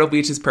Myrtle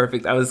Beach is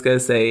perfect. I was gonna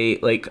say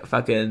like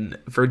fucking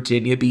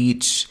Virginia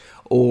Beach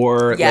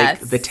or like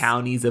the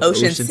townies of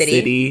Ocean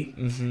City.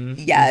 Mm-hmm.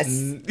 Yes.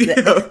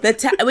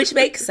 Mm-hmm. Which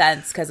makes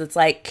sense because it's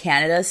like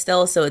Canada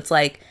still, so it's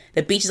like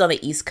the beaches on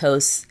the East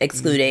Coast,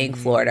 excluding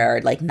Florida,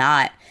 are like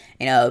not,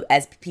 you know,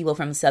 as people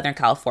from Southern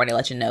California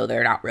let you know,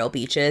 they're not real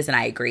beaches, and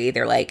I agree.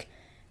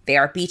 They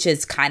are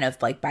beaches kind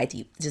of like by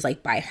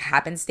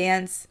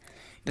happenstance,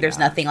 but there's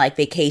nothing like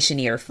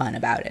vacation-y or fun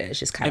about it. It's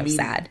just kind of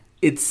sad.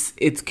 It's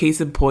case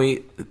in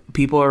point,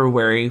 people are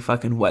wearing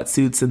fucking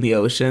wetsuits in the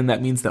ocean.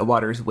 That means that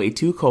water is way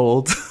too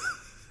cold.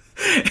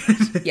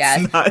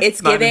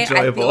 It's giving,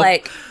 I feel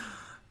like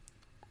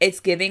it's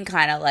giving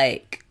kind of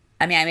like,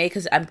 I mean,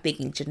 because I'm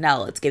thinking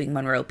Janelle, it's giving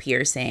Monroe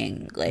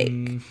piercing, like,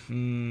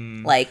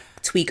 like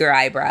tweaker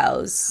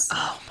eyebrows.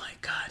 Oh my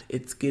God.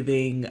 It's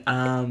giving,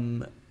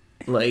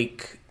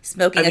 like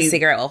smoking a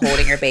cigarette while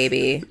holding your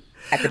baby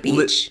at the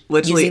beach.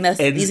 Literally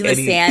using the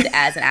sand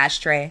as an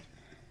ashtray.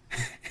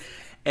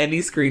 Any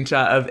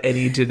screenshot of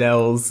any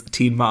Janelle's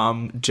teen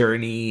mom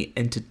journey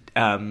into,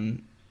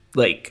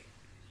 like,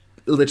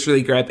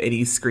 literally grab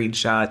any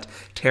screenshot.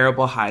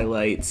 Terrible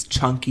highlights,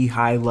 chunky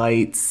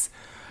highlights,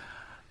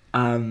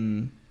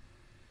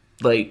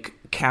 like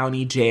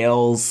county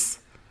jails.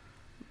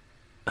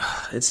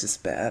 It's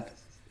just bad.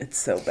 It's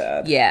so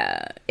bad.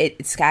 Yeah,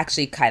 it's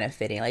actually kind of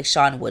fitting. Like,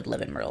 Sean would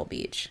live in Myrtle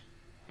Beach.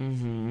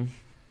 Mm-hmm.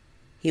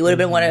 He would have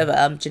been one of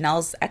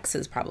Janelle's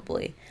exes,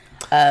 probably.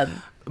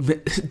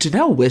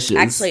 Janelle wishes.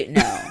 Actually,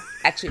 no.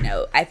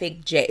 I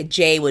think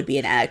Jay would be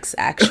an ex,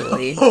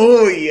 actually.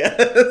 Oh,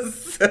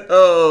 yes.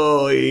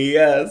 Oh,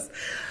 yes.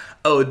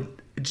 Oh,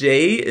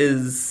 Jay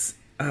is...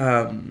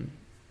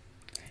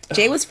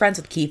 Jay was friends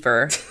with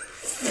Kiefer.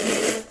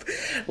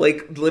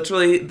 Like,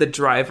 literally, the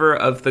driver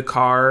of the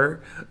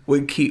car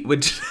when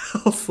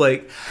Janelle's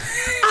like,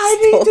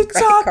 I need to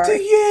talk to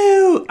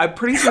you. I'm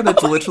pretty sure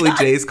that's literally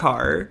Jay's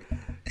car.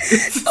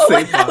 Oh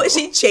my God, when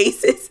she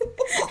chases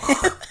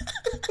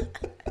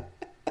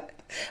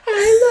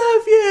I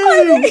love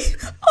you.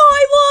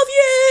 I love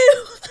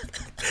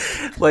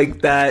you.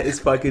 Like, that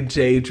is fucking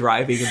Jay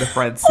driving in the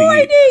front seat.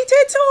 I need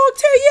to talk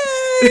to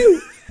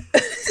you.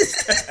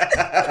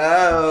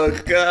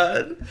 Oh,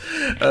 God.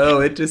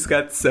 Oh, it just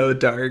got so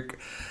dark.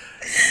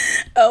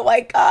 Oh, my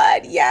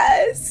God.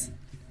 Yes.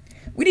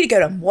 We need to go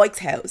to Mike's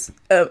house.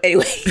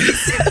 Anyway.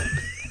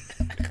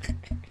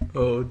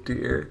 Oh,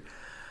 dear.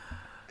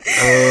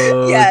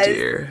 Oh, yes.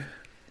 Dear.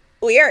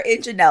 We are in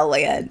Janelle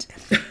land.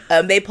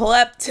 They pull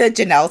up to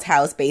Janelle's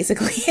house,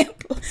 basically.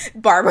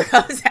 Barbara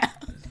comes out.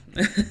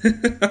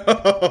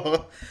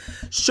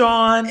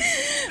 Sean.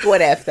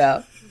 What if,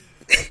 though?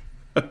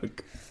 Oh,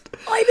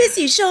 I miss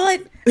you,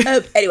 Sean.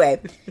 Anyway,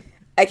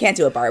 I can't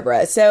do it,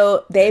 Barbara.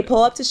 So they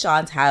pull up to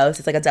Sean's house.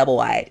 It's like a double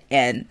wide.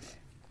 And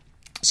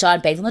Sean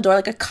bangs on the door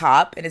like a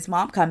cop, and his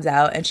mom comes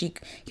out, and he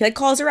like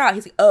calls her out.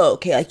 He's like, oh,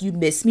 okay, like, you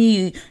miss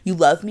me, you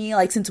love me,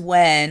 like, since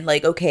when?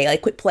 Like, okay,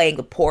 like, quit playing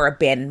the poor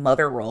abandoned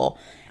mother role.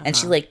 And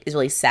she like is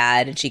really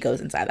sad, and she goes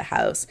inside the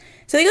house.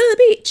 So they go to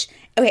the beach.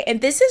 Okay,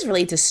 and this is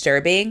really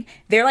disturbing.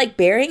 They're like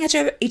burying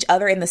each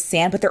other in the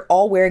sand, but they're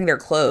all wearing their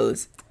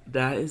clothes.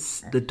 That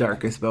is the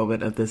darkest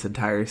moment of this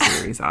entire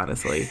series,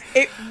 honestly.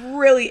 It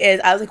really is.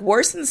 I was like,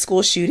 worse than the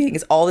school shooting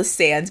is all the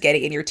sand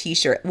getting in your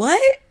t-shirt.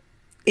 What?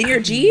 In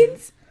your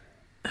jeans?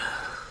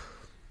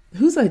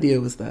 Whose idea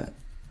was that?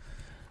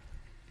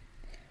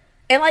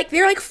 And like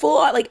they're like full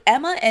on, like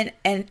Emma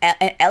and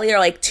Ellie are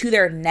like to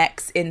their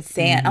necks in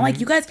sand. I'm like,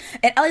 you guys,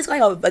 and Ellie's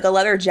got like a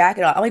leather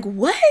jacket on. I'm like,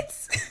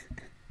 what?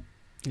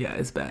 Yeah,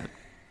 it's bad.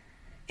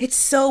 It's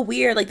so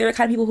weird. Like, they're the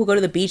kind of people who go to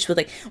the beach with,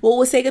 like, well,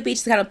 Wasaga Beach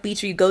is the kind of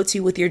beach where you go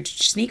to with your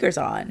sneakers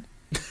on.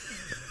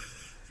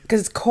 Because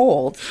it's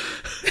cold.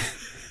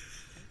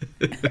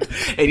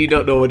 And you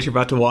don't know what you're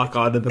about to walk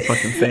on in the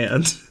fucking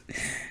sand.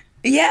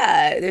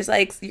 Yeah. There's,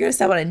 like, you're going to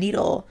step on a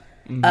needle.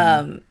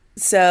 Again,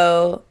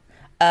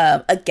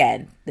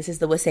 this is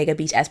the Wasaga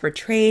Beach as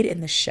portrayed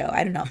in the show.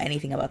 I don't know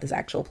anything about this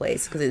actual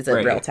place because it's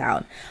a real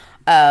town.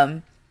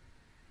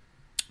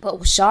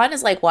 But Sean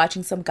is like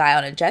watching some guy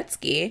on a jet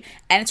ski,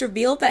 and it's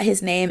revealed that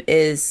his name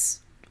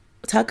is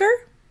Tucker?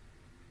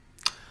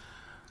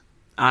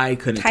 I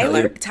couldn't tell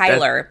you.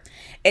 Tyler.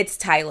 It's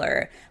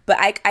Tyler. But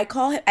I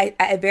call him,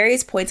 at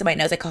various points in my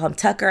notes, I call him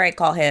Tucker. I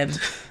call him,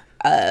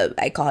 I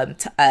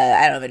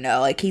don't even know.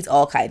 Like, he's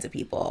all kinds of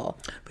people.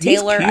 But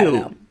Taylor, he's cute. I don't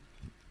know.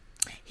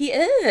 He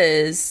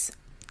is.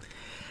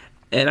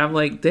 And I'm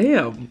like,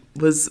 damn.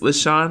 Was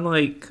Sean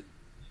like,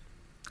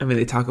 I mean,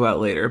 they talk about it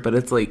later, but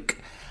it's like,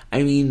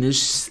 I mean,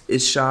 is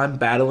Sean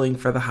battling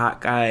for the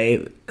hot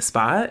guy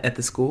spot at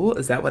the school?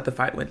 Is that what the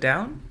fight went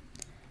down?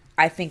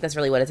 I think that's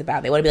really what it's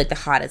about. They want to be like the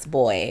hottest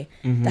boy.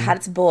 The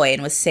hottest boy in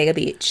Wasaga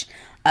Beach.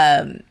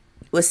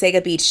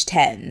 Wasaga Beach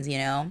 10s, you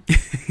know?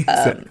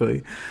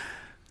 Exactly.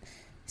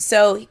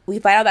 So we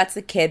find out that's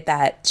the kid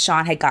that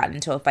Sean had gotten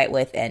into a fight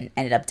with and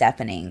ended up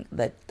deafening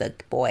the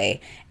boy.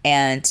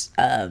 And,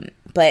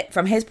 but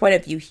from his point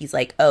of view, he's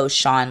like, oh,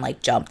 Sean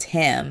like jumped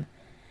him.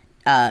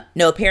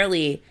 No,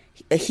 apparently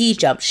he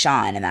jumped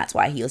Sean, and that's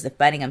why he was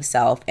defending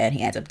himself, and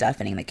he ends up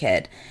deafening the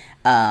kid.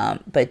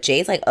 But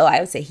Jay's like, oh,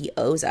 I would say he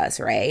owes us,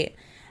 right?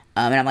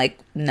 And I'm like,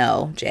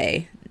 no,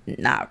 Jay,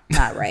 not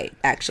right,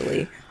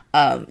 actually.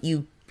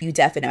 You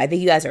deafen him. I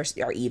think you guys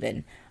are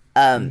even.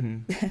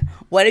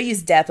 One of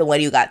you's deaf and one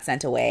of you got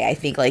sent away. I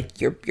think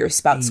like you're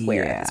spout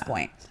square at this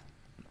point.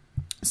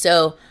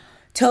 So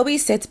Toby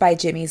sits by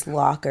Jimmy's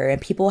locker,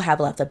 and people have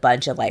left a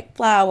bunch of like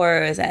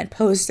flowers and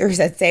posters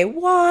that say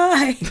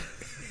why.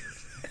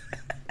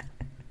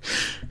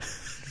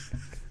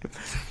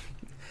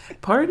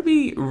 Part of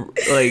me,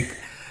 like,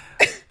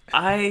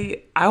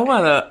 I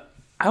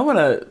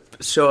wanna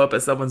show up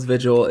at someone's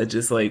vigil and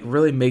just like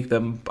really make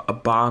them a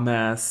bomb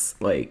ass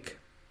like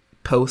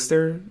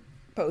poster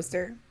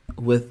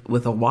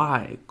with a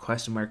why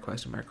question mark.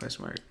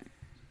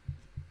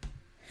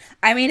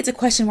 I mean, it's a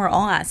question we're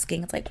all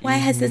asking. It's like, why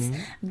has this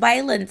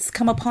violence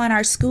come upon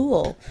our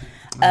school?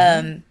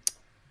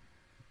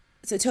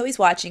 So Toby's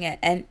watching it,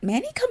 and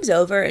Manny comes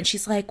over, and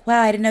she's like,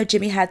 wow, I didn't know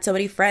Jimmy had so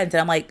many friends. And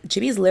I'm like,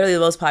 Jimmy's literally the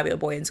most popular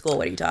boy in school.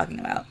 What are you talking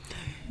about?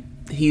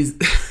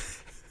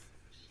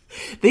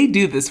 They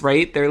do this,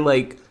 right? They're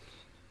like,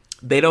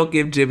 they don't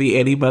give Jimmy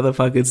any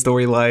motherfucking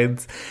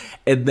storylines.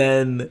 And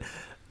then,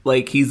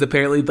 like, he's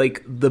apparently,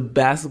 like, the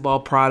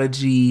basketball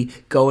prodigy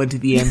going to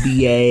the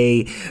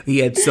NBA. He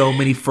had so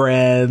many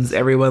friends.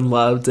 Everyone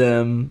loved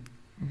him.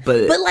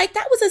 But like,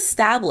 that was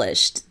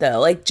established,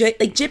 though. Like,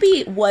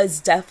 Jimmy was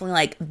definitely,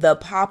 like, the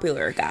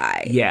popular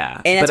guy.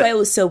 Yeah. And that's why it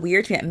was so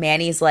weird to me that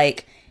Manny's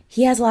like,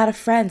 he has a lot of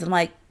friends. I'm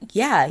like,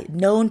 yeah,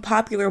 known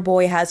popular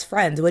boy has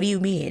friends. What do you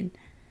mean?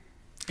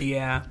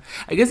 Yeah.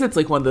 I guess it's,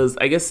 like, one of those,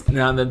 I guess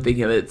now that I'm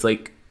thinking of it, it's,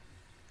 like,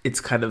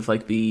 it's kind of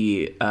like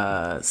the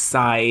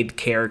side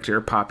character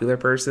popular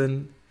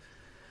person.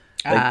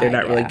 Like, they're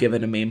not really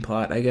given a main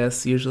plot, I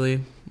guess,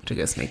 usually. Which I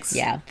guess makes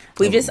I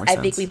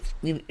sense. think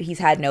he's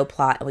had no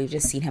plot, and we've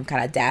just seen him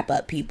kind of dap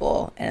up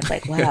people, and it's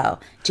like, wow,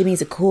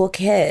 Jimmy's a cool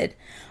kid.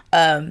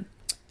 But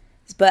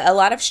a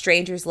lot of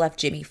strangers left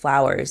Jimmy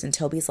flowers, and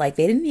Toby's like,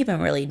 they didn't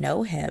even really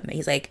know him.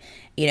 He's like,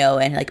 you know,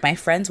 and like my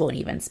friends won't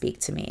even speak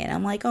to me, and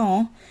I'm like,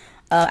 oh.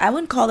 I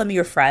wouldn't call them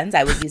your friends.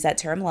 I would use that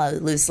term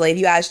loosely. If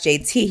you ask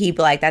JT, he'd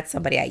be like, that's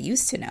somebody I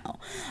used to know.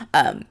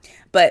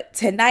 But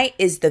tonight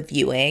is the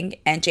viewing,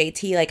 and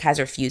JT like has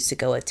refused to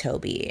go with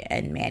Toby,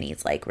 and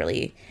Manny's like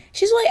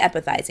she's really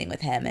empathizing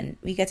with him, and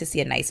we get to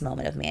see a nice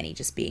moment of Manny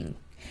just being,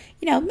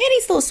 you know,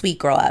 Manny's still a sweet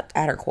girl at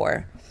her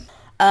core.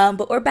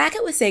 But we're back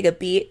at Wasaga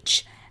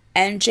Beach,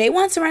 and Jay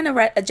wants to run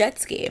a jet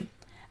ski.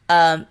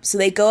 So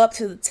they go up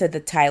to the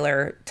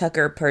Tyler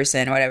Tucker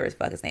person, or whatever the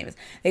fuck his name is.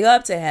 They go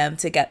up to him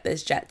to get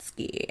this jet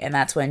ski, and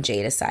that's when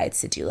Jay decides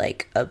to do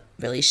like a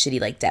really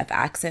shitty like deaf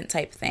accent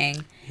type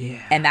thing.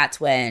 Yeah. And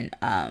that's when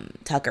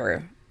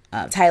Tyler,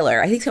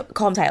 I think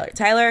call him Tyler.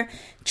 Tyler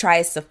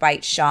tries to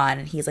fight Sean,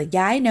 and he's like,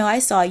 "Yeah, I know, I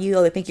saw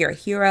you. I think you're a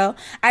hero.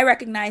 I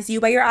recognize you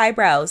by your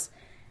eyebrows."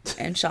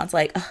 And Sean's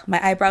like,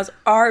 "My eyebrows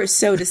are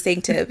so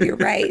distinctive. You're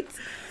right."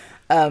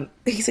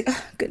 He's like,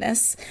 "Oh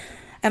goodness,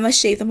 I must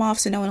shave them off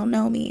so no one will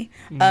know me."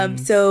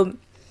 So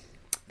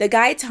the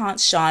guy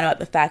taunts Sean about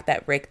the fact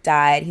that Rick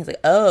died. He's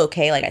like, oh,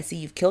 okay, like, I see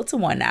you've killed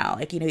someone now.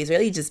 Like, he's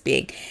really just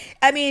being...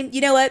 I mean,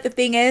 you know what? The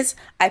thing is,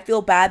 I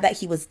feel bad that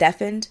he was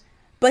deafened,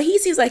 but he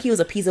seems like he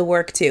was a piece of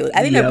work, too.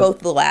 I think they're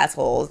both little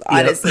assholes,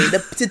 honestly.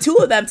 The two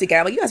of them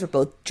together, I'm like, you guys were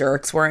both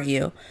jerks, weren't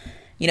you?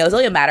 It was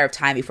only a matter of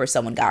time before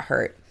someone got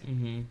hurt.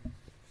 Mm-hmm.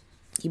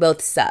 You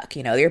both suck,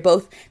 they're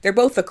both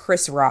the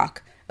Chris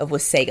Rock of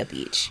Wasaga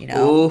Beach,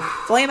 Oof.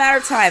 It's only a matter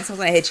of time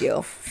someone's gonna hit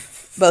you,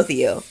 both of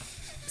you.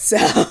 So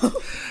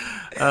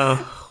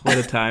oh, what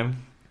a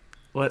time.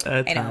 What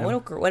a time. I know,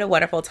 what a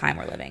wonderful time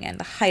we're living in,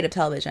 the height of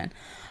television.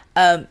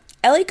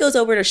 Ellie goes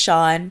over to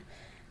Sean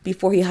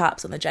before he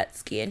hops on the jet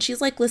ski, and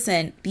she's like,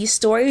 listen, these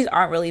stories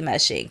aren't really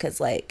meshing, because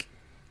like,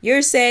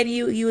 you're saying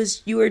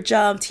you were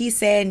jumped, he's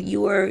saying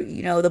you were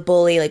the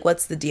bully, like,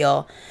 what's the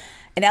deal?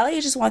 And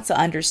Ellie just wants to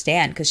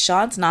understand, because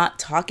Sean's not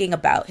talking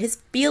about his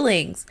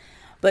feelings.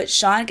 But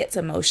Sean gets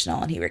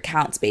emotional, and he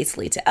recounts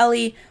basically to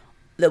Ellie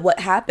what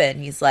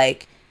happened. He's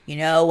like,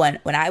 when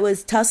I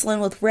was tussling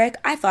with Rick,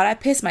 I thought I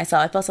pissed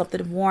myself. I felt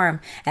something warm,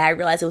 and I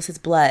realized it was his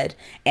blood.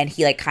 And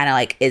he like kind of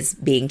like is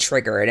being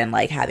triggered and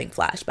like having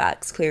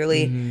flashbacks,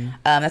 clearly. Mm-hmm.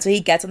 That's why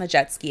he gets on the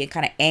jet ski and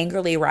kind of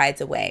angrily rides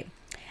away.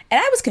 And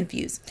I was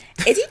confused.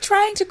 Is he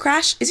trying to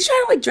crash? Is he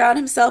trying to like drown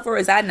himself, or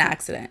is that an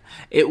accident?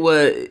 It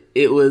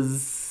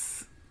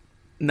was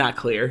not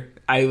clear.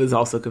 I was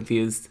also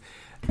confused.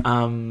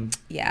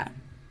 Yeah.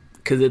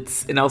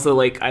 Because and also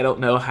like, I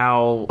don't know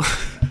how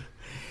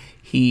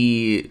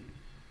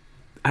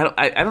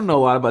I don't know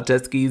a lot about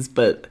jet skis,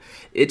 but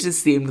it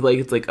just seemed like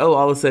it's like, oh,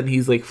 all of a sudden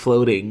he's like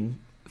floating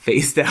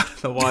face down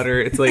in the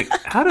water. It's like,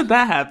 how did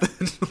that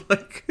happen?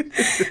 Like,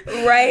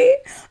 right?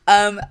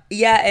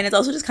 Yeah, and it's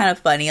also just kind of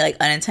funny, like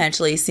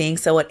unintentionally seeing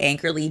someone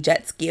angrily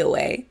jet ski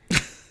away.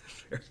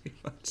 Very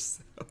much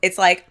so. It's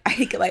like, I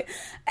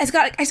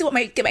still want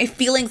to get my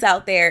feelings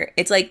out there.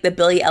 It's like the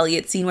Billy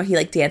Elliot scene where he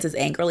like dances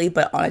angrily,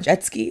 but on a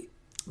jet ski.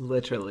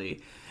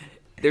 Literally.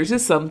 There's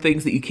just some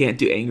things that you can't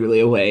do angrily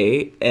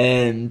away.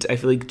 And I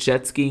feel like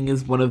jet skiing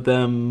is one of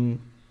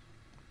them.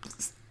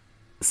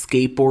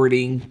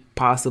 Skateboarding,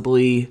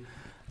 possibly.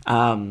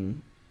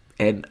 And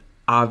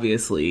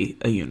obviously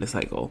a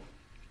unicycle.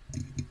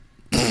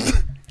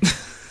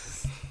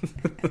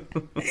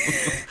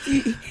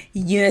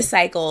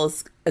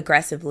 Unicycles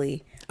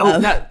aggressively.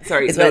 Oh,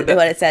 sorry. Is what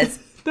it says.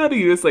 Not a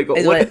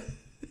unicycle.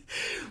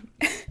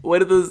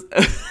 What are those?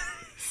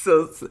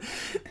 So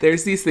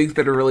there's these things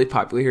that are really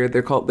popular here.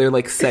 They're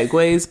like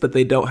segways, but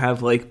they don't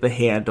have like the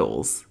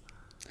handles.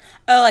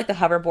 Oh, like the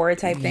hoverboard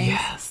type thing?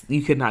 Yes.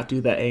 You cannot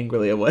do that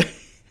angrily away.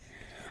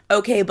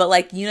 Okay, but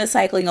like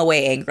unicycling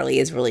away angrily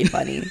is really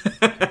funny.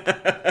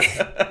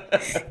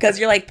 Because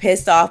you're like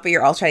pissed off, but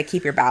you're also trying to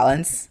keep your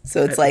balance.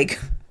 So it's like...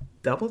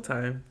 double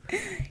time.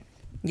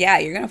 Yeah,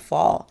 you're going to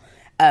fall.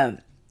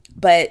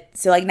 But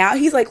so like now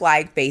he's like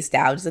lying face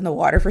down just in the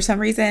water for some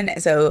reason.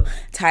 So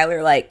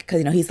Tyler, like,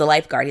 because he's the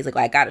lifeguard, he's like,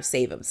 well, I gotta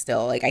save him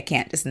still. Like, I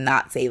can't just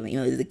not save him,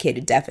 even though he's a kid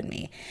who deafened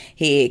me.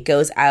 He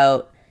goes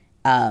out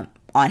on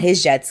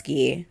his jet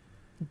ski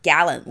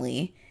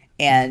gallantly,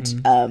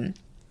 and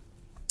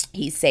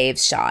he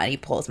saves Sean. He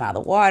pulls him out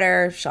of the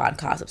water. Sean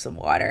coughs up some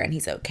water, and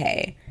he's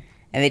okay.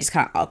 And they just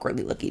kind of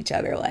awkwardly look at each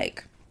other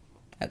like,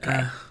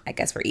 okay, I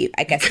guess we're even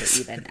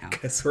now.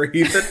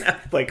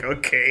 Like,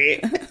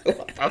 okay.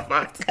 What the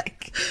fuck?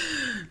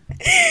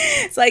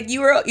 It's like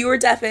you were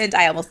deafened.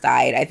 I almost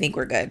died. I think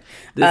we're good.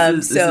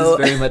 This is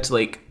very much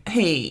like,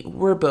 hey,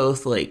 we're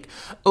both like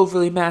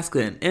overly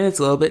masculine, and it's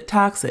a little bit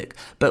toxic,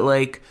 but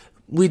like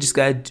we just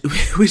gotta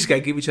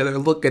give each other a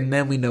look, and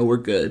then we know we're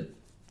good.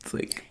 It's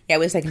like, yeah,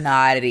 we just like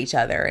nod at each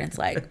other, and it's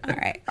like, all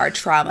right, our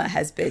trauma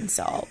has been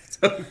solved.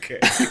 Okay,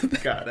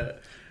 got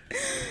it.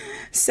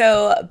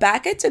 So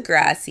back at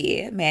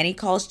Degrassi, Manny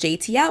calls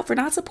JT out for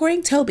not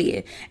supporting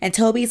Toby. And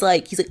Toby's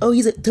like, oh,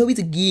 Toby's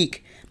a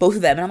geek. Both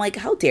of them. And I'm like,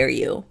 how dare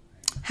you?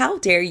 How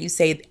dare you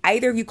say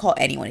either of you call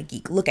anyone a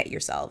geek? Look at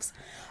yourselves.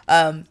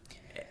 And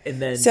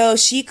then... So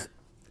she...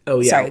 Oh,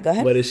 yeah. Sorry, go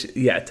ahead. What is she...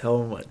 Yeah,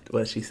 tell him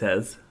what she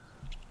says.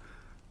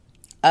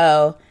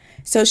 Oh,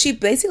 so she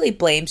basically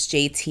blames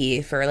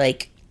JT for,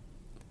 like,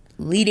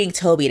 leading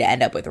Toby to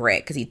end up with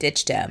Rick because he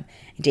ditched him.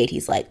 And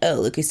JT's like, oh,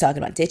 look who's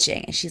talking about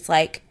ditching. And she's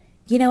like...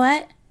 You know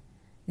what?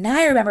 Now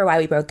I remember why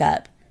we broke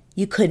up.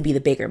 You couldn't be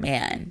the bigger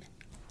man.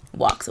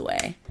 Walks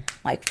away. I'm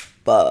like,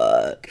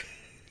 fuck.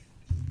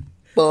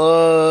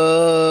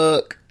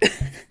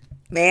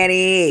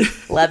 Manny.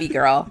 Love you,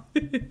 girl.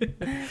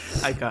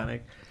 Iconic.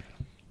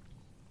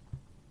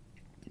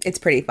 It's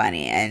pretty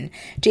funny. And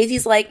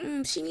Jay-Z's like,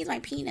 she needs my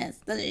penis,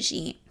 doesn't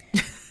she?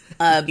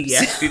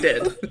 Yes, she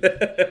did.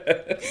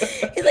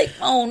 He's like,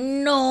 oh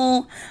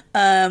no.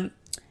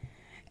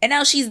 And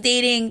now she's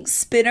dating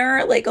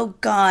Spinner. Like, oh,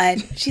 God.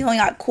 She's only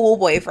got cool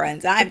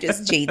boyfriends. I'm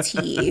just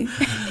JT.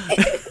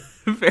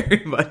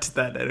 Very much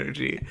that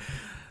energy.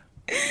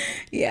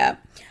 Yeah.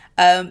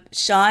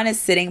 Sean is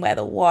sitting by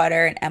the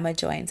water, and Emma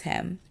joins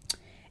him.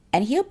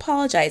 And he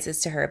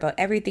apologizes to her about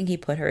everything he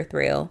put her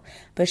through.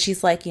 But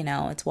she's like,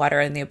 it's water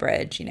under the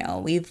bridge.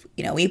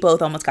 We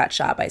both almost got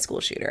shot by a school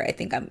shooter. I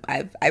think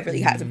I've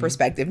really had some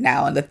perspective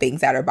now on the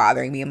things that are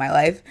bothering me in my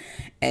life.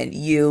 And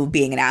you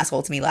being an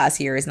asshole to me last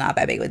year is not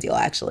that big of a deal,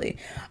 actually.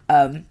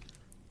 And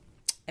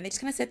they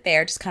just kind of sit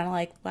there, just kind of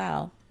like,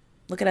 wow,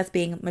 look at us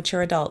being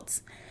mature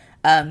adults.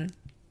 The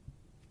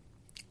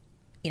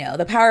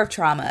power of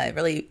trauma, it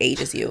really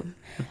ages you.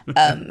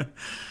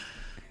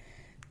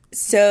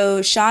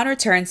 So Sean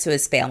returns to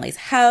his family's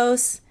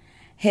house.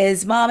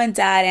 His mom and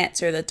dad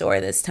answer the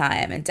door this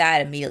time. And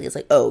dad immediately is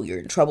like, oh, you're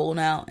in trouble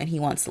now? And he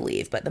wants to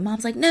leave. But the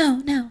mom's like,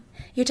 no,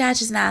 your dad's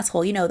just an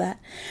asshole. You know that.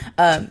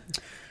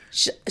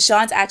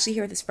 Sean's actually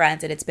here with his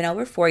friends. And it's been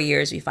over 4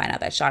 years. We find out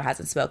that Sean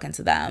hasn't spoken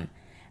to them.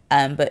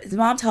 But his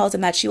mom tells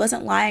him that she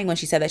wasn't lying when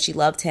she said that she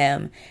loved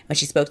him when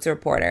she spoke to the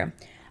reporter.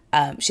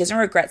 She doesn't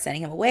regret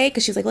sending him away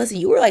because she's like, listen,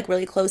 you were like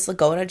really close to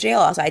going to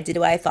jail. So I did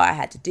what I thought I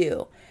had to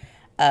do.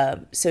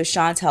 So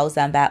Sean tells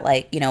them that,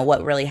 like,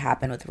 what really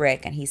happened with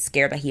Rick, and he's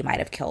scared that he might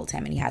have killed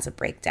him, and he has a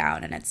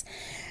breakdown, and it's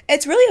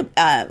really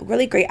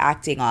really great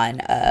acting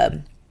on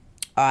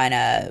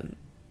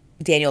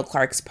Daniel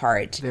Clark's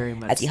part. Very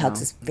much as he hugs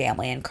so. his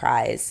family and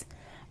cries.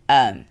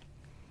 But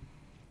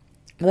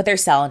they're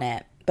selling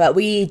it. But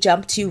we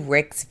jump to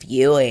Rick's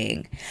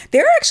viewing.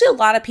 There are actually a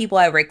lot of people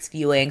at Rick's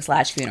viewing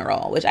 /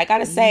 funeral, which I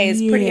gotta say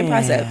is pretty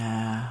impressive.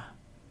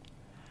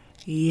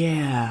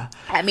 Yeah.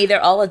 I mean,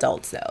 they're all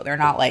adults, though. They're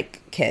not,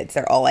 like, kids.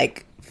 They're all,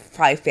 like,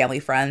 probably family,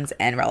 friends,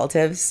 and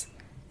relatives.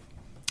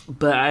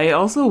 But I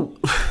also,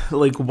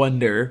 like,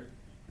 wonder...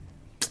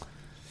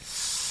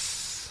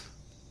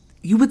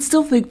 You would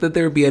still think that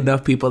there would be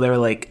enough people that are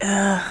like,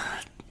 I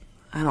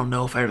don't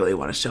know if I really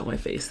want to show my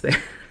face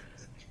there.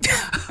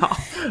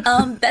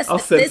 I'll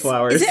send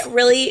flowers.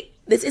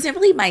 This isn't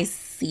really my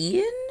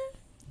scene,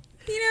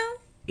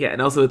 Yeah,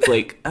 and also it's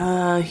like,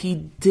 he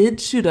did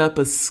shoot up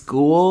a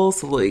school,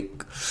 so,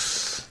 like,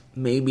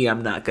 maybe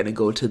I'm not going to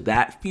go to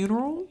that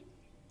funeral,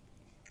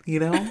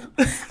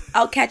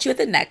 I'll catch you at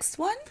the next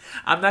one.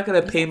 I'm not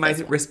going to pay my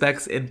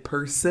respects in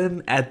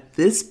person at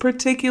this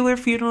particular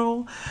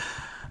funeral.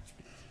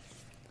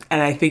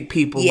 And I think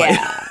people might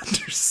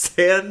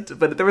understand,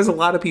 but there was a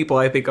lot of people.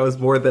 I think I was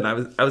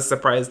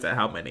surprised at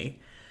how many.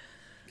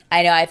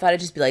 I know. I thought it'd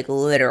just be like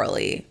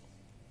literally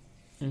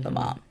the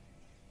mom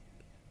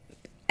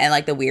and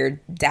like the weird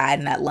dad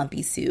in that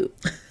lumpy suit.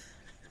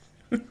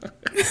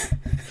 It's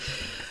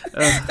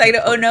like,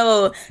 oh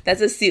no,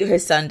 that's a suit her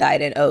son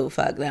died in. Oh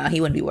fuck, no,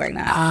 he wouldn't be wearing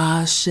that.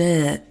 Ah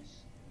shit.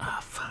 Oh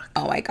fuck.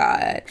 Oh my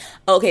god.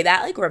 Okay,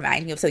 that like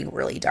reminds me of something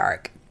really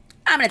dark.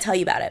 I'm gonna tell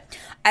you about it.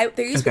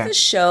 There used to be this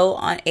show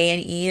on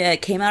A&E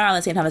that came out around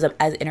the same time as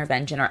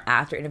Intervention, or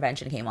after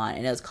Intervention came on,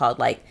 and it was called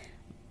like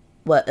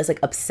it's like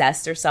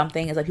Obsessed or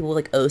something. It's like people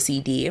with like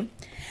OCD.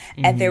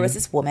 And there was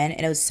this woman,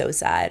 and it was so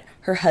sad.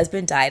 Her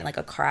husband died in like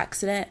a car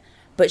accident,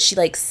 but she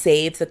like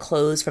saved the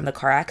clothes from the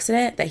car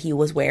accident that he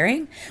was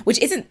wearing, which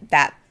isn't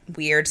that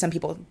weird. Some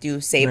people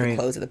do save the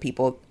clothes of the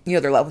people,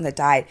 their loved ones that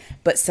died,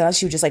 but sometimes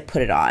she would just like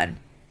put it on.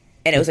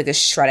 And it was like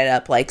this shredded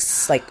up like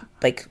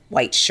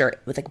white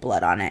shirt with like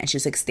blood on it, and she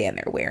was like stand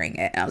there wearing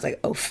it, and I was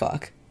like, oh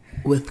fuck.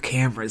 With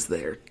cameras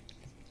there.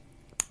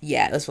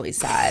 Yeah, it was really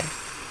sad.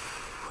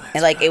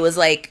 And like it was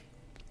like,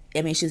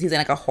 I mean, he's in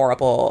like a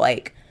horrible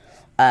like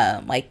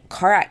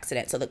car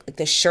accident, so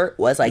the shirt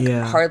was like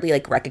hardly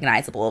like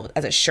recognizable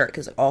as a shirt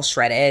because it was all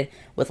shredded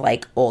with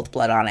like old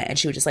blood on it, and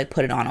she would just like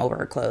put it on over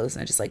her clothes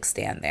and just like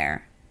stand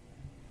there.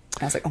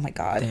 And I was like, oh my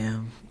god.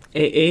 Damn.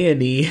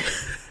 A&E.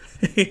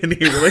 And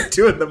he really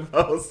doing the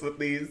most with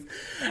these.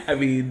 I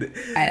mean,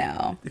 I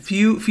know.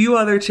 Few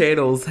other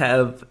channels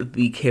have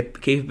the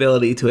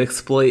capability to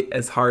exploit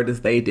as hard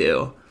as they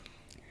do.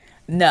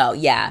 No,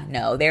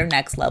 they're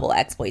next level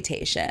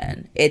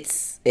exploitation.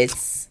 It's.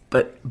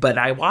 But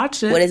I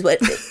watch it. What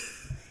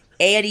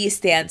A&E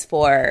stands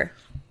for?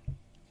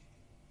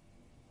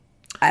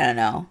 I don't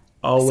know.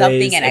 Always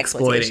something in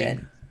exploiting.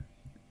 Exploitation.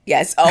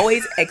 Yes,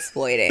 always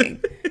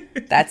exploiting.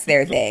 That's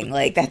their thing.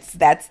 Like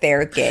that's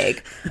their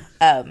gig.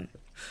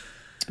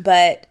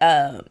 But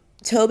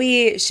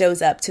Toby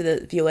shows up to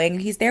the viewing.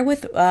 He's there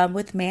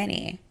with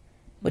Manny,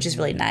 which is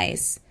really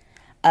nice.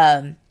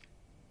 The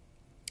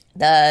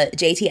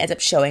JT ends up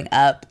showing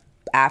up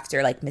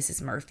after like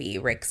Mrs.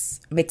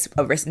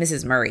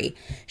 Murray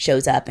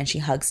shows up, and she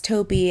hugs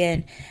Toby,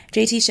 and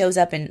JT shows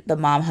up, and the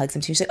mom hugs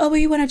him too. She's like, "Oh, were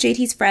you one of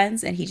JT's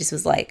friends?" And he just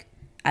was like,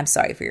 "I'm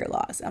sorry for your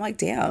loss." I'm like,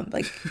 "Damn,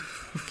 like,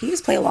 can you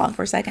just play along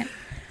for a second?"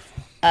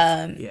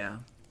 Yeah.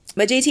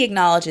 But JT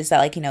acknowledges that,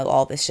 like,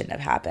 all this shouldn't have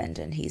happened,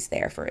 and he's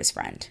there for his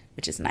friend,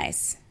 which is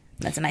nice.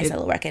 That's a nice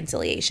little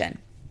reconciliation.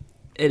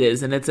 It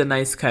is, and it's a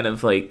nice kind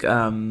of like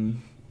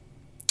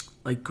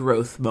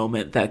growth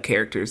moment that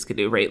characters can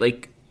do, right?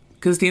 Like,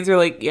 because teens are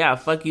like, yeah,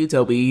 fuck you,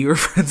 Toby, you were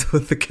friends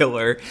with the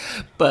killer,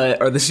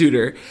 or the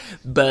shooter,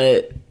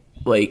 but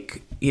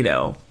like,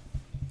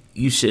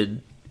 you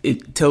should.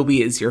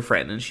 Toby is your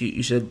friend, and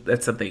you should.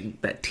 That's something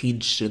that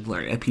teens should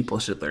learn, and people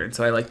should learn.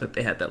 So I like that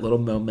they had that little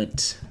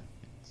moment.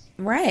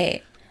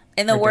 Right.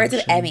 In the words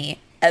of Emma,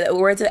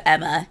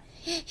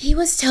 He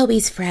was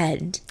Toby's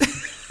friend.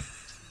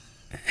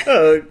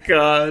 Oh,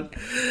 God.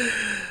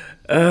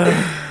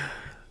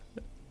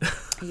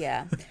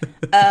 Yeah.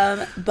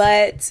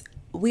 But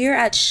we're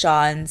at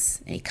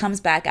Sean's, and he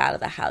comes back out of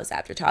the house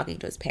after talking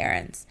to his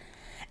parents.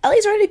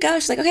 Ellie's ready to go.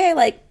 She's like, okay,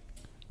 like,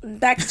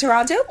 back to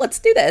Toronto? Let's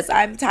do this.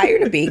 I'm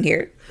tired of being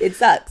here. It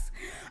sucks.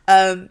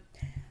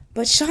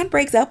 But Sean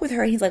breaks up with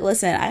her, and he's like,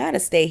 listen, I gotta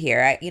stay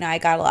here. I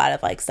got a lot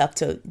of, like, stuff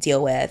to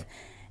deal with.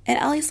 And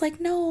Ellie's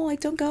like, no, like,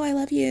 don't go. I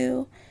love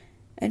you.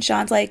 And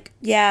Sean's like,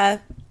 yeah,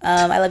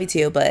 I love you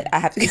too, but I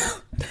have to go.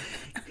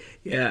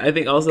 Yeah, I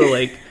think also,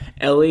 like,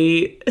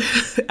 Ellie's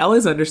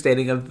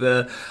understanding of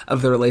the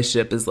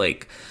relationship is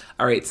like,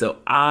 all right, so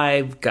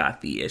I've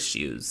got the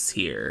issues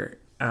here.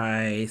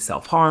 I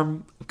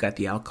self-harm. I've got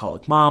the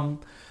alcoholic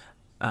mom.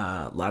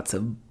 Lots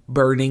of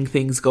burning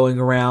things going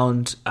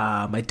around.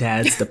 My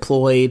dad's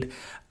deployed.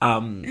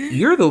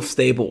 You're the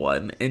stable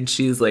one. And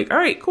she's like, all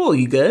right, cool.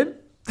 You good?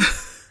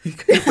 You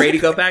ready to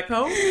go back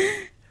home?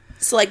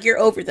 So, like, you're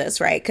over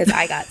this, right? Because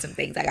I got some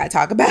things I got to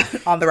talk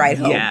about on the ride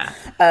home.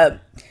 Yeah.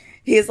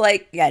 He's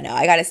like, yeah, no,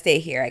 I got to stay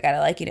here. I got to,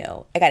 like,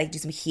 I got to do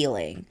some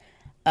healing.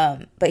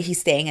 But he's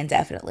staying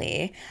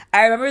indefinitely.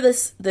 I remember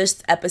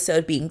this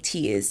episode being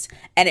teased,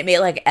 and it made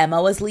like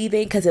Emma was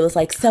leaving because it was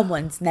like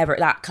someone's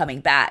not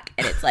coming back,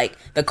 and it's like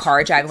the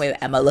car driving away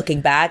with Emma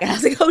looking back, and I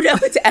was like, oh no,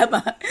 it's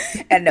Emma,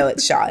 and no,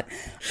 it's Sean,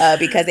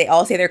 because they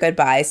all say their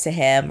goodbyes to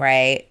him,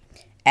 right?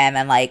 And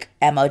then like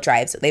Emma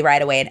they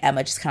ride away, and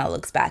Emma just kind of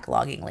looks back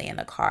longingly in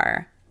the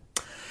car,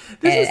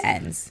 it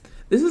ends.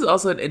 This is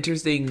also an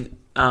interesting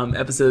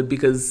episode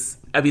because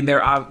I mean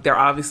they're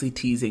obviously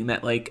teasing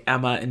that like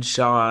Emma and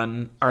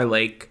Sean are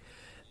like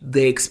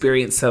they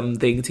experience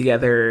something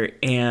together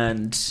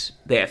and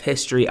they have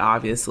history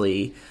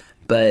obviously,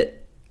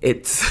 but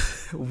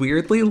it's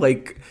weirdly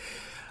like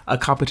a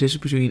competition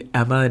between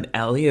Emma and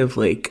Ellie of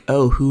like,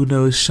 oh, who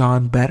knows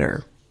Sean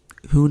better?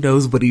 Who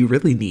knows what he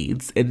really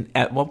needs? And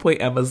at one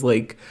point Emma's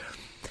like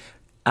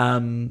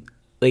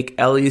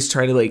Ellie's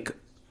trying to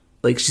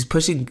like she's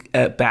pushing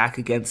back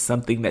against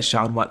something that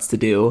Sean wants to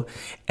do.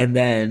 And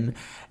then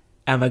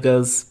Emma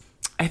goes,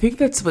 I think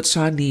that's what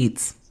Sean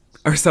needs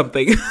or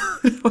something.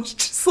 I was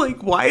just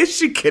like, why is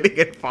she getting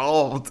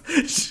involved?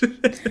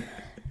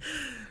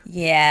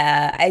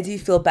 Yeah, I do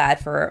feel bad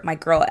for my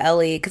girl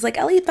Ellie because like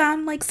Ellie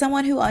found like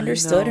someone who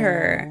understood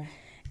her,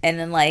 and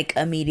then like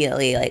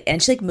immediately like,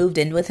 and she like moved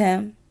in with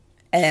him,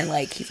 and then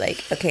like he's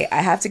like, okay,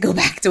 I have to go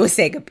back to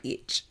Wasaga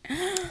Beach.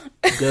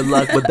 Good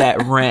luck with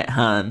that rent,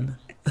 hun.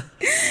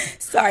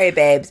 Sorry,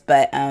 babes,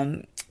 but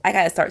I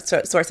gotta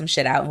sort some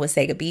shit out in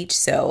Wasaga Beach.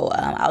 So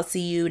I'll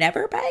see you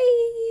never.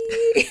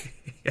 Bye.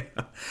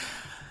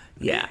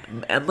 Yeah,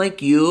 and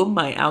like you,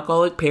 my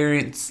alcoholic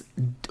parents.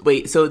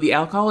 Wait, so the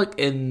alcoholic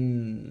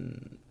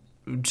in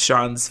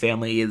Sean's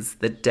family is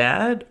the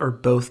dad or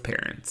both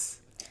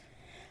parents?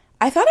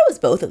 I thought it was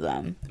both of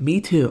them.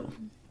 Me too.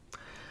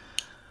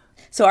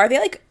 So are they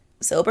like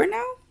sober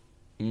now?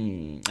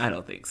 I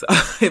don't think so.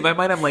 In my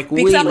mind, I'm like,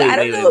 wait. I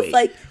don't know if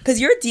like because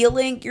you're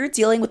dealing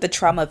with the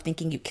trauma of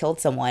thinking you killed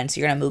someone, so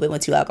you're gonna move in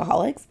with two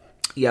alcoholics.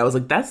 Yeah, I was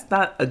like, that's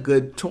not a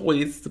good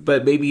choice.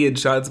 But maybe in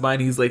Sean's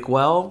mind, he's like,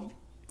 well,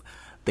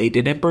 they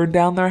didn't burn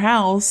down their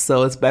house,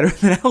 so it's better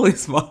than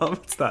Ellie's mom.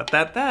 It's not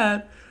that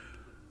bad.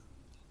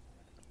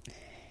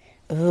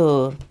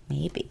 Ooh,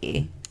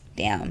 maybe.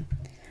 Damn.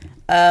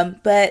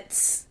 But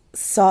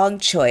song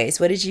choice,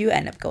 what did you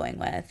end up going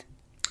with?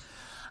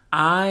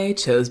 I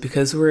chose,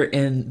 because we're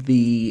in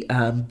the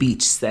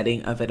beach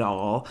setting of it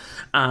all,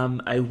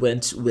 I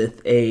went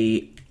with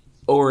a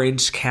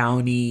Orange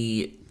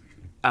County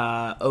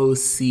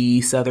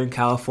OC Southern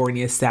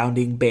California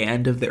sounding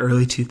band of the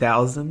early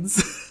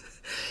 2000s.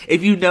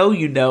 If you know,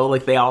 you know,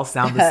 like they all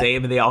sound the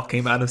same and they all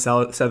came out of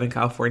Southern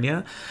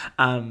California.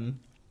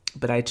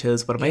 But I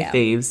chose one of my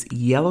faves,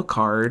 Yellow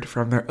Card,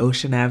 from their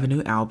Ocean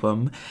Avenue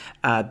album,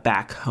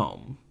 Back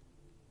Home,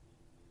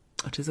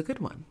 which is a good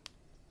one.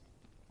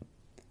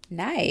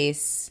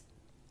 Nice.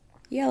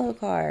 Yellow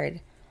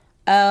Card.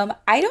 I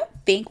don't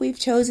think we've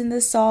chosen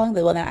this song,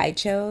 the one that I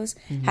chose.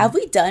 Mm-hmm. Have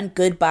we done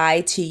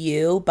Goodbye to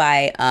You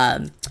by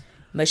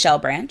Michelle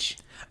Branch?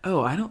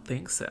 Oh, I don't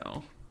think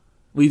so.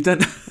 We've done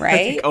right? I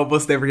think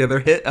almost every other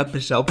hit of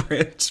Michelle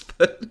Branch,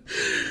 but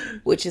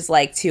which is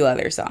like two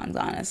other songs,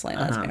 honestly.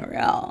 Let's be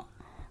real.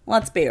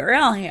 Let's be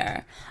real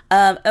here.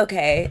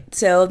 Okay,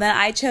 so then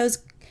I chose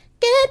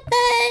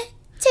Goodbye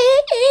to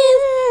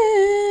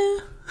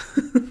You.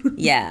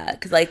 Yeah,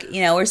 because like,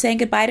 you know, we're saying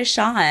goodbye to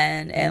Sean,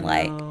 and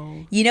like,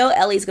 you know,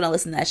 Ellie's gonna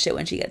listen to that shit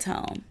when she gets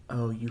home.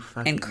 Oh, you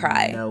fucking and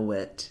cry. Know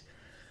it.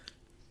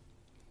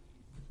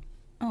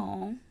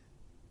 Oh,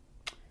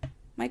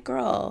 my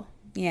girl.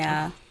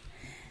 Yeah,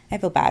 I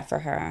feel bad for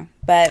her,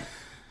 but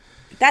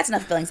that's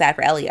enough feeling sad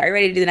for Ellie. Are you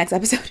ready to do the next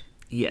episode?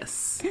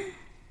 Yes.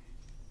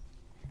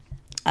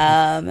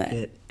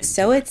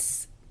 So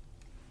it's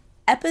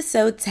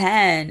episode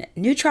 10,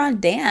 Neutron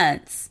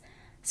Dance.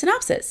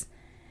 Synopsis.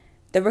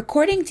 The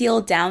recording deal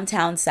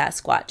downtown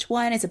Sasquatch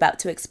 1 is about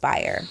to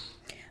expire,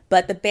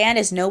 but the band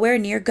is nowhere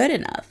near good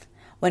enough.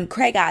 When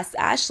Craig asks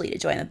Ashley to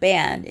join the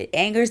band, it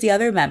angers the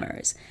other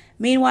members.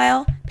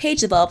 Meanwhile,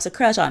 Paige develops a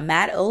crush on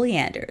Matt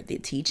Oleander, the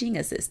teaching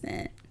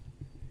assistant.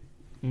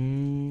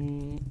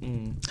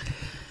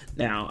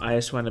 Now, I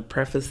just want to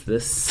preface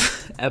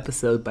this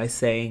episode by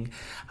saying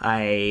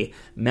I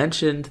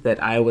mentioned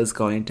that I was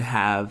going to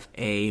have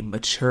a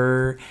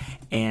mature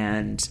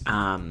and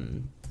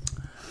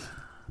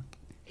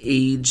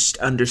aged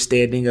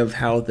understanding of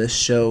how this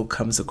show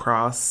comes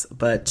across,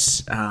 but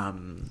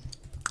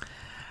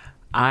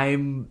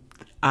Mr.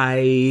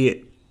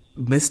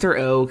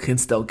 O can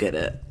still get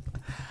it.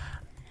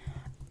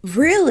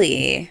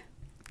 Really?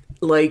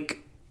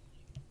 Like,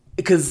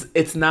 because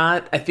it's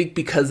not, I think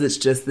because it's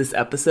just this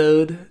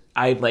episode,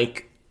 I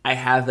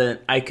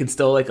can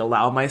still like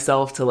allow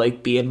myself to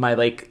like be in my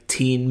like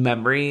teen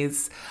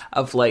memories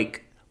of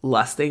like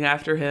lusting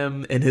after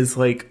him and his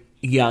like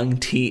young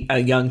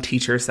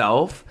teacher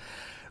self.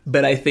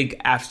 But I think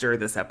after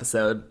this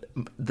episode,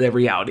 the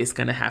reality is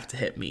going to have to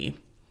hit me.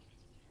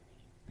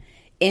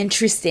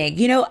 Interesting.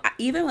 You know,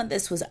 even when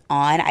this was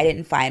on, I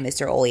didn't find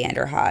Mr.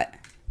 Oleander hot.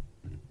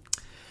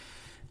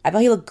 I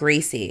thought he looked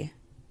greasy.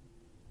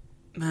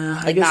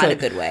 I guess not in a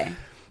good way.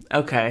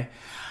 Okay.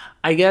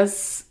 I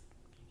guess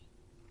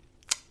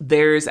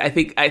I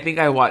think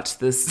I watched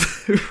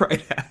this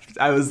right after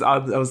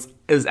it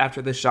was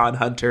after the Sean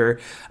Hunter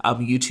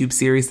YouTube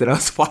series that I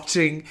was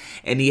watching,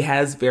 and he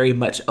has very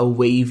much a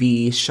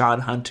wavy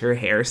Sean Hunter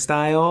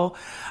hairstyle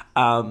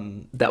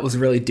that was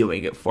really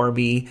doing it for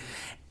me.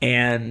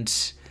 And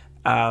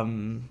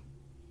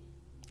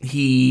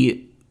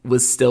he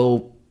was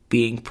still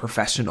being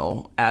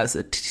professional as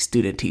a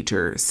student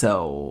teacher,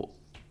 so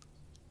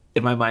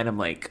in my mind I'm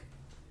like,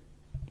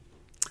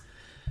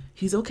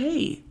 he's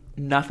okay,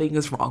 nothing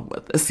is wrong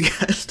with this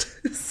yet.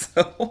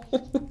 So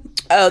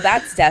oh,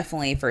 that's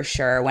definitely for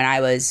sure. When I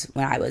was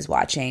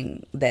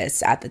watching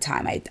this at the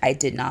time, I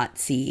did not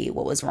see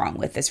what was wrong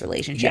with this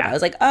relationship. I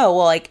was like, oh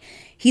well, like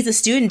he's a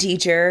student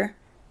teacher,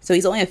 so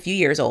he's only a few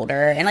years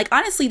older, and like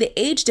honestly the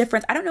age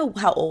difference, I don't know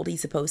how old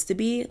he's supposed to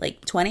be,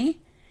 like 20,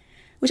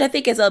 which I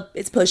think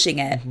it's pushing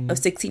it. A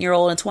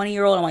 16-year-old and a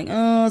 20-year-old. I'm like,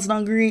 oh, it's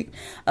not great.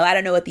 I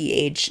don't know what the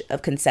age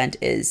of consent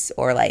is,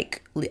 or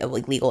like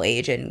legal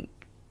age in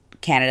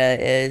Canada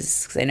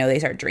is, because I know they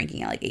start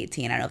drinking at like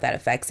 18. I don't know if that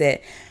affects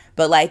it,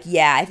 but like,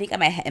 yeah, I think in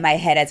my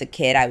head as a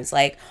kid, I was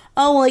like,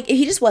 oh, well, like if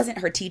he just wasn't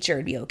her teacher,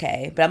 it'd be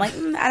okay. But I'm like,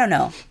 I don't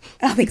know.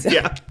 I don't think so.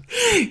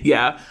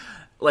 Yeah.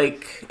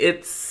 Like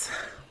it's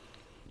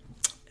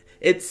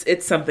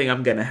something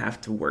I'm gonna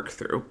have to work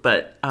through.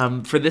 But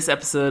for this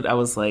episode, I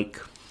was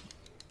like,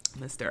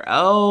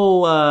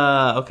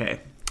 okay.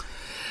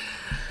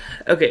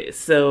 Okay,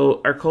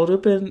 so our cold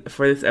open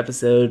for this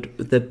episode,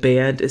 the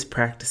band is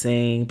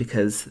practicing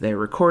because their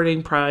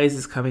recording prize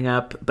is coming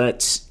up,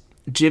 but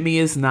Jimmy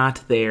is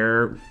not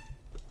there,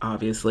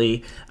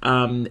 obviously,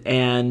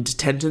 and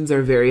tensions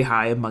are very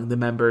high among the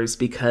members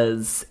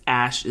because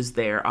Ash is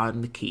there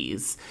on the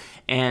keys.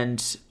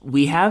 And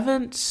we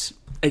haven't,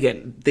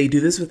 again, they do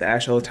this with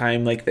Ash all the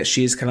time, like that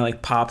she's kind of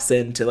like pops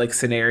into like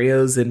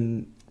scenarios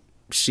and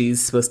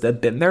she's supposed to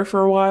have been there for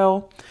a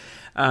while.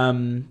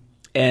 And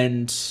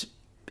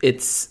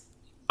it's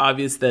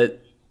obvious that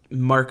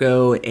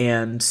Marco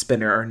and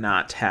Spinner are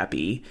not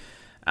happy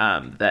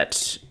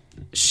that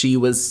she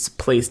was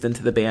placed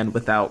into the band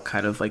without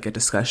kind of like a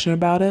discussion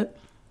about it.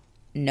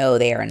 No,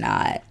 they are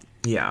not.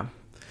 Yeah.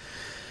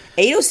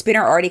 And you know,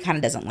 Spinner already kind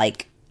of doesn't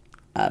like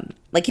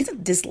he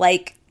doesn't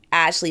dislike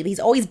Ashley, but he's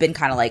always been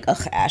kind of like,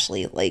 ugh,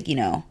 Ashley, like, you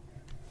know.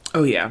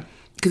 Oh, yeah.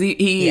 Because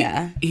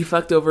he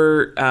fucked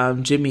over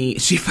Jimmy.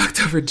 She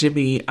fucked over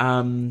Jimmy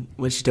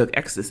when she took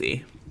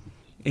ecstasy.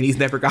 And he's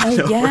never gotten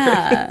over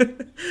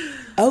it.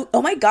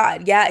 Oh my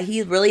God. Yeah,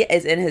 he really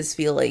is in his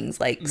feelings,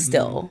 like,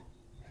 still.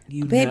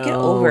 Babe, get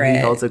over it.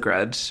 He holds a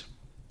grudge.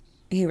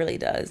 He really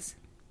does.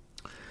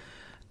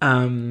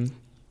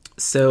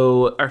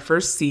 So our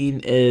first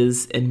scene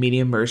is in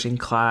media immersion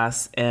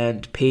class,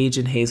 and Paige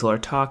and Hazel are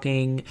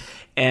talking,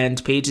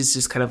 and Paige is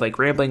just kind of like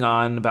rambling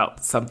on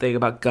about something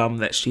about gum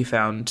that she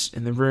found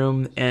in the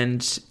room,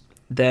 and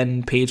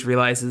then Paige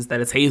realizes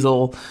that it's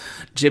Hazel,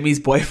 Jimmy's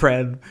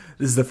boyfriend.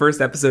 This is the first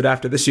episode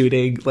after the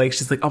shooting. Like,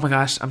 she's like, oh my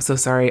gosh, I'm so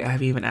sorry. I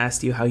haven't even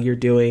asked you how you're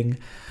doing.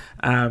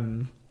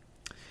 Because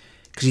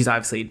she's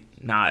obviously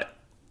not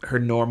her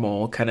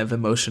normal kind of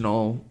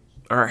emotional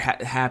or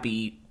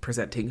happy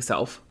presenting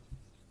self.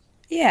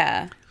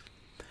 Yeah.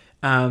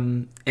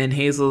 And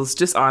Hazel's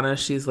just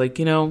honest. She's like,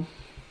 you know,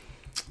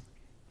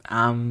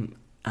 I'm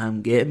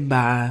getting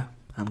by.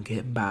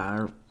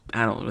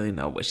 I don't really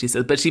know what she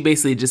says, but she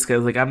basically just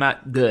goes like, I'm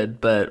not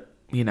good, but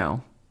you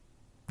know,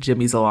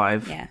 Jimmy's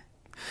alive. Yeah.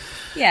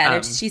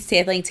 Yeah. She's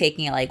definitely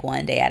taking it like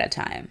one day at a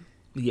time.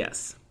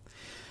 Yes.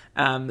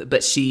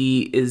 But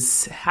she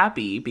is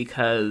happy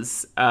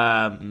because,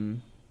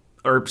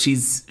 or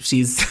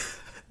she's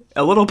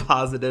a little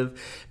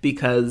positive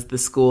because the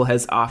school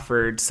has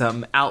offered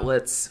some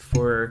outlets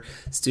for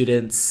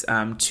students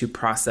to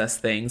process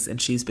things,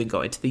 and she's been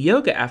going to the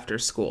yoga after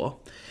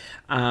school.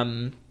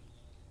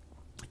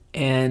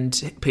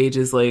 And Paige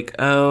is like,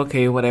 oh,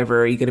 okay,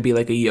 whatever. Are you going to be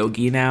like a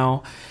yogi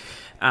now?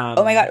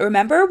 Oh my God.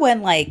 Remember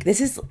when like, this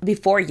is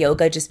before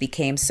yoga just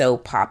became so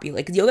popular.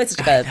 Like yoga is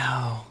like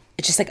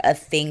it's just like a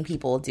thing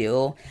people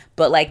do.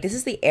 But like, this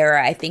is the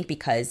era, I think,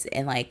 because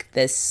in like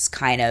this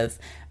kind of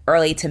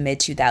early to mid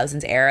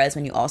 2000s eras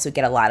when you also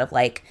get a lot of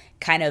like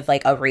kind of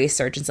like a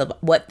resurgence of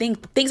what things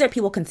that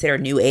people consider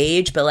new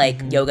age, but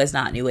like yoga's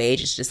not new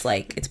age. It's just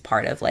like it's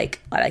part of like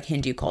a lot of like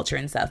Hindu culture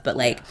and stuff. But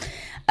like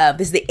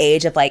this is the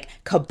age of like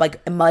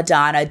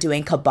Madonna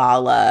doing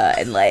Kabbalah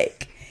and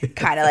like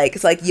kind of like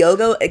it's like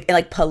yoga and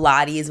like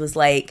Pilates was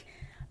like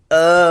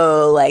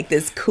like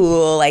this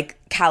cool like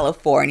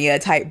California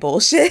type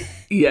bullshit.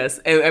 Yes,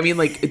 I mean,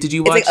 like, did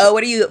you watch? It's like,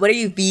 what are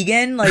you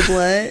vegan? Like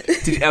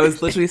what? I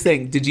was literally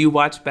saying, did you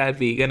watch Bad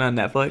Vegan on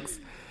Netflix?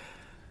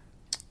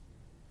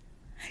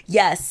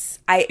 Yes,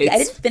 I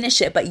didn't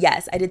finish it, but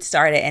yes, I did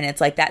start it, and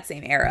it's like that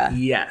same era.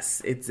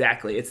 Yes,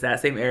 exactly. It's that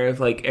same era of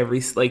like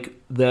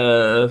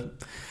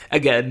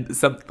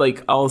some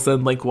like all of a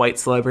sudden like white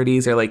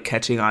celebrities are like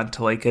catching on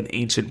to like an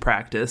ancient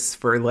practice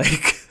for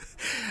like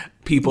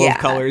people of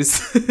colors,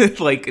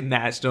 like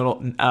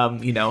national,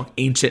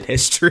 ancient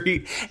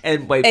history,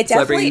 and white it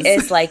celebrities.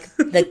 Definitely is like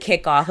the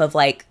kickoff of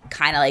like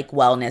kind of like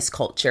wellness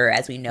culture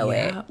as we know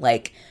it.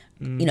 Like,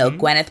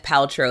 Gwyneth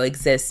Paltrow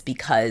exists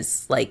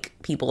because like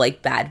people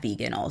like Bad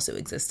Vegan also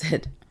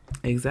existed.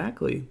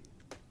 Exactly.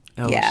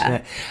 Oh,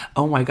 shit.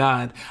 Oh my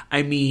God.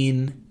 I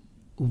mean,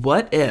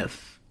 what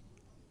if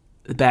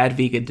Bad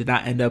Vegan did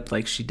not end up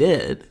like she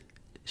did?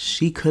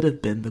 She could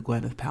have been the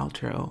Gwyneth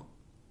Paltrow.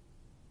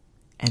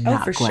 And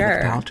not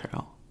Gwyneth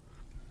Paltrow.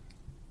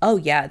 Oh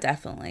yeah,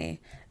 definitely.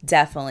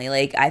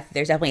 Like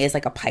there definitely is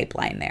like a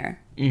pipeline there.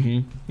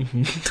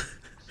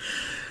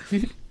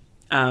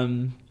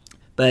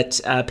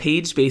 But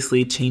Paige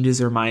basically changes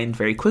her mind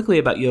very quickly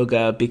about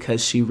yoga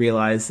because she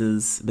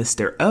realizes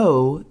Mr.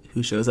 O,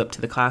 who shows up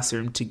to the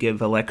classroom to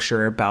give a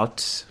lecture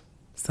about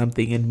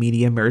something in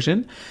media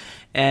immersion,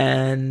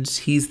 and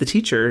he's the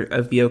teacher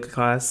of the yoga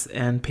class,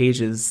 and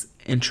Paige is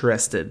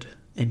interested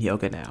in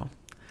yoga now.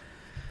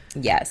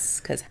 Yes,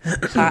 because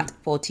hot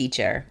full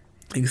teacher.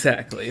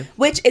 Exactly.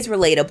 Which is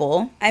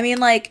relatable. I mean,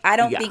 like, I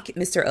don't think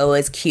Mr. O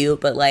is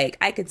cute, but like,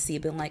 I could see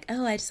being like,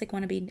 oh, I just like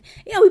want to be,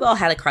 we've all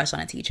had a crush on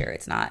a teacher.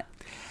 It's not,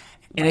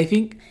 and I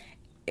think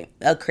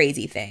a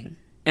crazy thing.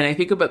 And I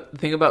think about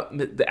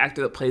the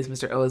actor that plays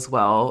Mr. O as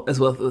well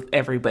with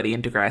everybody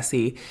in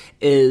Degrassi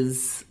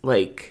is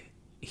like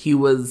he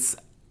was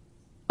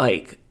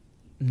like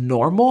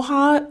normal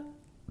hot.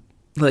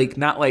 Like,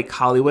 not like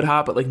Hollywood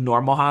hot, but like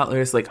normal hot.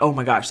 Where it's like, oh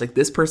my gosh, like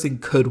this person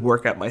could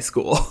work at my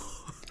school.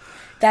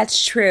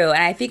 That's true.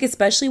 And I think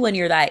especially when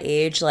you're that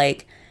age,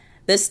 like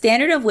the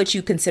standard of which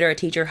you consider a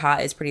teacher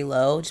hot is pretty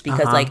low just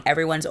because like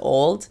everyone's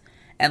old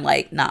and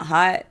like not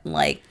hot.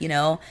 Like,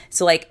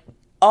 so like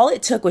all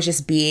it took was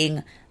just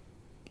being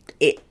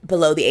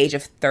below the age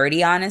of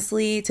 30,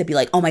 honestly, to be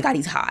like, oh my God,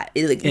 he's hot.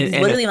 He's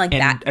literally like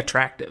that.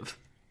 Attractive.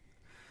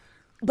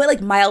 But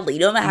like mildly, you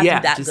don't have to be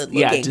that good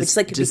looking. Which is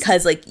like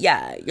because like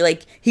you're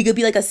like he could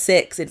be like a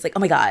 6. And it's like, oh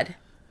my God,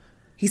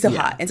 he's so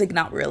hot. And it's like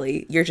not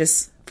really. You're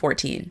just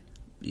 14.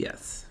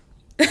 Yes,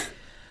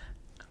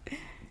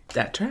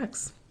 that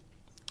tracks.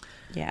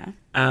 Yeah.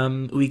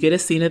 We get a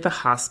scene at the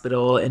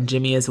hospital, and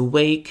Jimmy is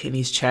awake, and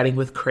he's chatting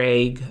with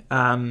Craig.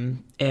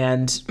 And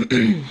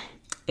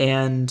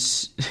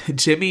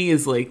Jimmy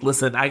is like,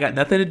 listen, I got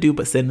nothing to do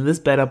but sit in this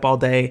bed up all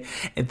day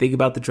and think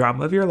about the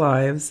drama of your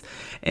lives.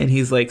 And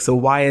he's like, so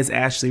why is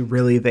Ashley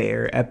really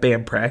there at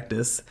band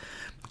practice?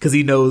 Because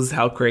he knows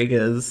how Craig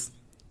is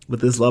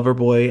with his lover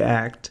boy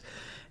act.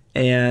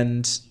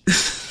 And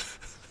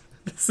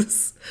this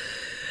is,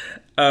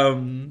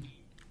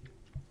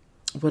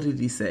 what did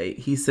he say?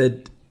 He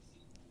said,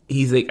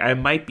 he's like, I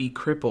might be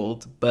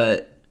crippled,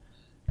 but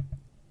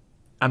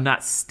I'm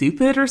not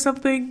stupid or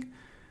something.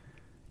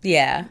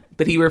 Yeah.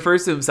 But he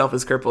refers to himself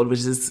as crippled,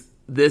 which is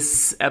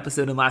this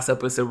episode and last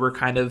episode, we're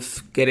kind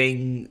of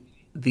getting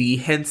the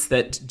hints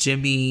that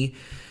Jimmy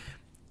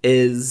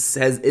is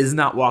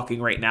not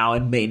walking right now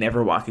and may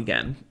never walk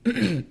again.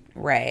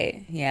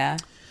 Right. Yeah.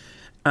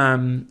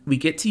 We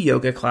get to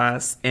yoga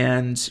class,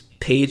 and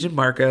Paige and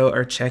Marco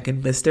are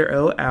checking Mr.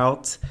 O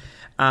out,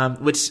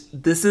 which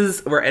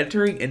we're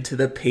entering into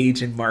the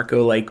Paige and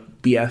Marco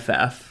like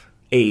BFF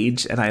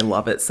age, and I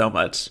love it so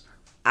much.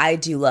 I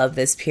do love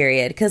this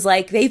period because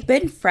like they've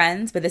been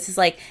friends, but this is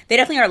like they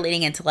definitely are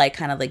leaning into like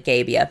kind of like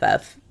gay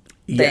BFF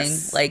thing.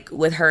 Yes. Like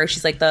with her,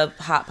 she's like the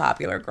hot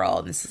popular girl,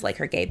 and this is like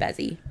her gay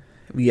Bezzy.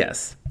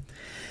 Yes.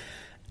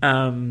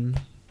 Oh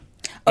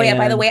yeah.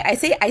 By the way, I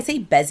say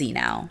Bezzy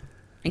now,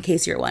 in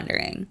case you're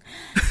wondering.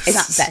 It's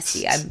not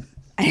Bessie.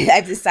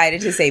 I've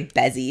decided to say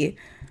Bezzy.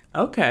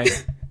 Okay.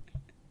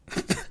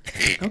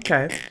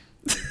 Okay.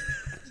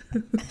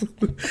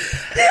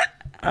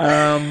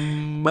 All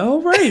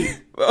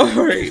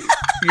right.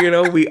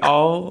 We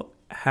all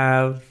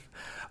have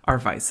our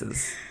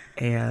vices,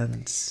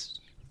 and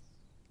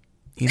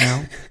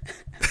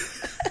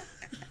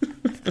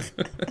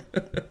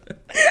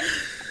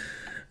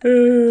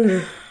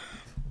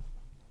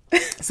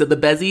so So the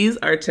Bezies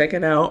are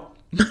checking out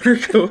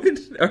Marco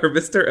or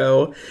Mr.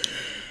 O,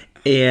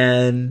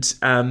 and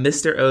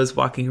Mr. O is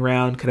walking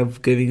around, kind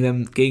of getting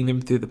them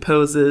through the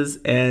poses,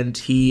 and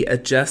he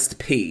adjusts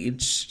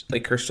Paige,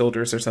 like her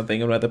shoulders or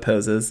something in one of the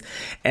poses,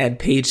 and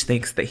Paige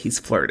thinks that he's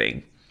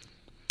flirting.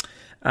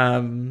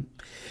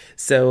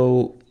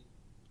 So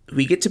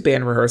we get to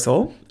band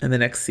rehearsal in the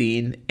next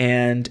scene,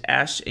 and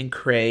Ash and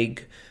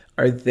Craig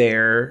are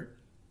there,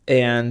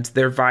 and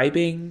they're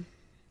vibing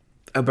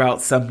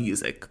about some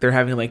music. They're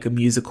having like a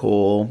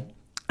musical.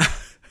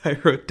 I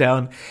wrote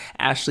down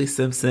Ashley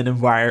Simpson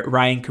and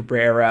Ryan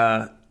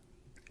Cabrera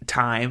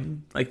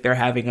time. Like they're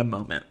having a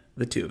moment,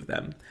 the two of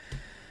them.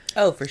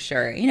 Oh, for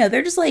sure. You know,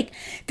 they're like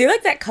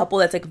that couple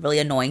that's like really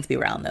annoying to be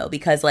around though,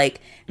 because like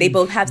they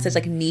both have such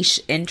like niche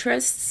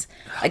interests.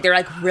 Like they're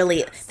like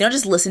really, they don't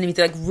just listen to me.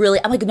 They're like really,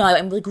 I'm like, no,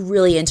 I'm like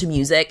really into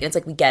music. And it's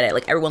like, we get it.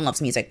 Like everyone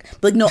loves music.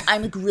 But like, no,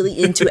 I'm like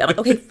really into it. I'm like,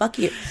 okay, fuck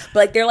you. But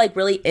like, they're like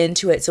really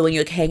into it. So when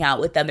you like hang out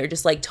with them, they're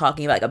just like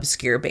talking about like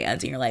obscure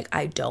bands. And you're like,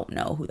 I don't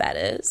know who that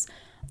is.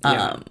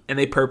 Yeah. And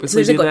they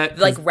purposely do that.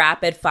 Like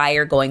rapid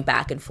fire going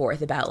back and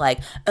forth about like,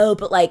 oh,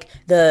 but like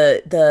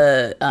the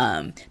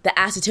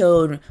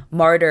Acetone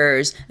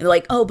Martyrs, and they're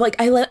like, oh, but like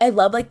I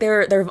love like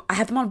they're I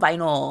have them on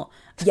vinyl.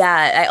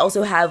 Yeah, I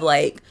also have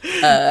like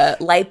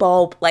light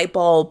bulb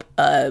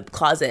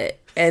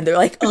closet, and they're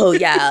like, oh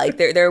yeah, like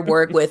their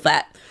work with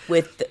that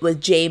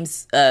with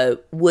James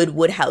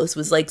Woodhouse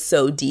was like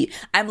so deep.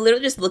 I'm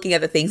literally just looking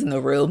at the things in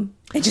the room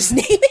and just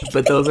naming.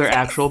 But those are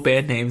actual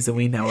band names, and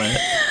we know it.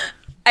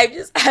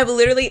 I'm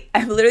literally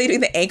doing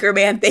the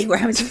Anchorman thing where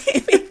I'm just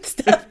naming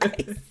stuff I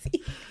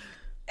see.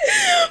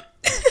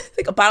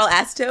 Like a bottle of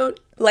acetone,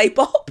 light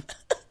bulb.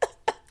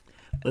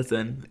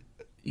 Listen,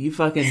 you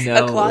fucking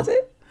know. A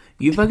closet?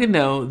 You fucking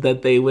know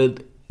that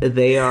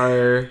they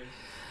are.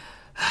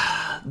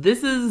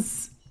 This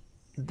is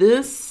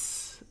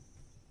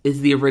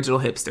the original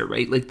hipster,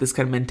 right? Like this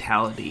kind of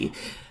mentality.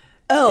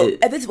 Oh,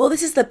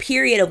 this is the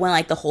period of when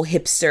like the whole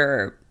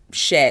hipster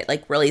shit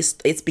like really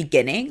it's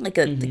beginning, like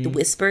like the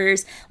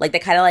whispers, like the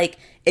kind of like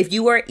if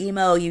you were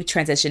emo you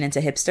transition into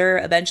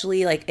hipster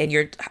eventually, like in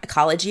your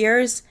college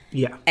years.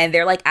 Yeah. And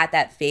they're like at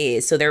that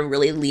phase, so they're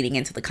really leading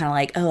into the kind of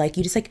like, oh, like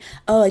you just like,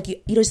 oh, like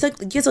you just like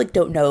you just like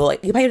don't know,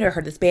 like you might have never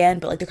heard this band,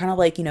 but like they're kind of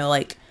like, you know,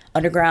 like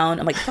underground.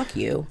 I'm like, fuck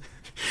you.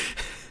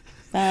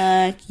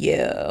 Fuck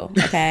you.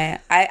 Okay.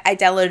 I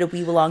downloaded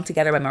We Belong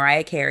Together by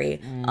Mariah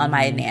Carey on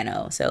my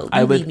Nano, so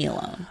leave me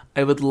alone.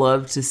 I would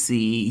love to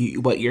see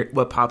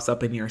what pops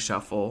up in your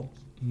shuffle,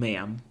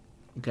 ma'am.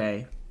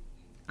 Okay.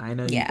 I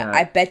know you got.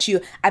 I bet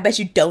you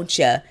Don't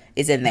Ya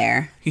is in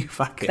there. You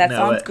fucking that know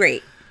sounds it.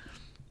 great.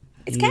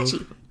 It's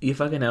catchy. You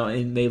fucking know,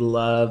 and they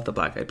love the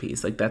Black Eyed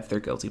Peas. Like that's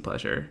their guilty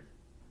pleasure.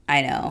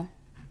 I know.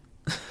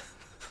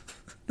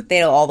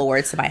 They know all the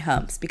words to my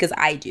humps because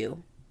I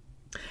do.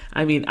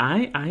 I mean,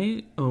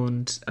 I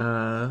owned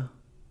their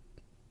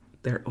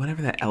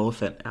whatever that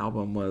Elephant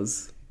album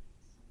was.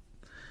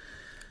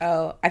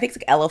 Oh, I think it's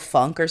like Ella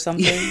Funk or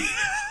something.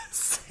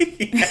 Yes. Is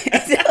it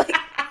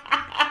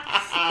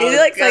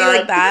like something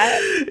like that?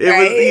 It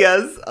right? was,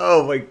 yes.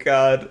 Oh my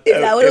god. Is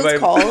that what it was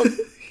called?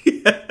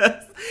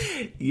 Yes.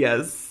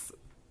 Yes.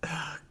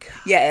 Oh,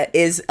 god. Yeah, it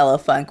is Ella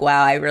Funk.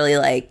 Wow, I really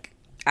like.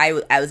 I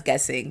was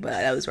guessing, but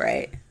I was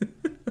right.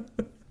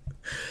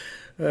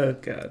 Oh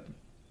god.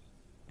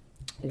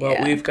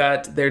 Well, we've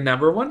got their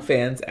number one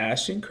fans,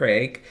 Ash and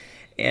Craig,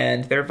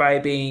 and they're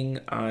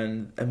vibing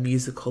on a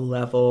musical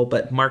level,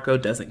 but Marco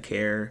doesn't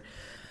care.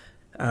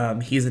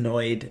 He's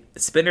annoyed.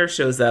 Spinner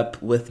shows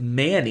up with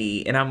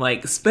Manny, and I'm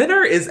like,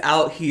 Spinner is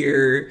out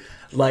here,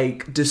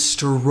 like,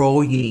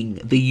 destroying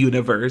the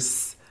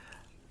universe.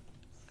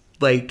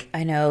 Like,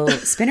 I know.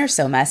 Spinner's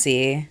so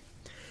messy.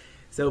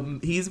 So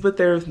he's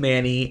with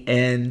Manny,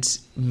 and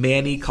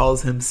Manny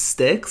calls him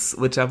Sticks,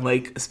 which I'm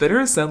like,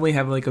 Spinner is suddenly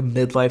having like a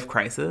midlife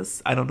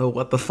crisis. I don't know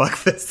what the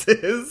fuck this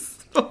is.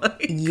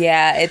 Like,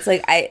 yeah, it's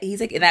like he's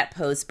like in that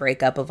post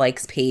breakup of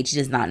like Paige. He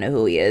does not know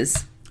who he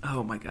is.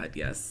 Oh my god,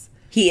 yes.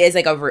 He is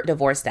like a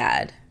divorced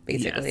dad,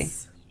 basically.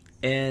 Yes.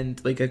 And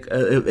like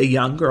a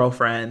young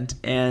girlfriend,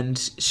 and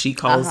she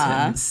calls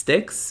him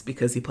Sticks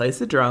because he plays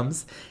the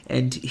drums,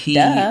 and he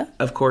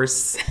of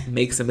course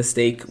makes a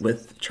mistake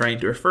with trying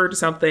to refer to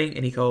something,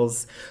 and he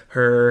calls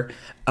her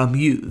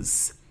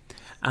Amuse.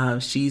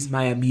 She's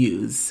my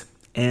Amuse,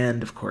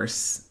 and of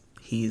course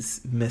he's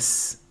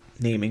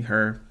misnaming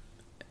her,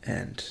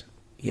 and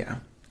yeah,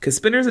 because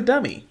Spinner's a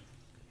dummy.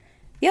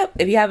 Yep.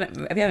 If you haven't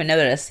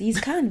noticed,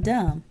 he's kind of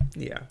dumb.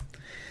 Yeah.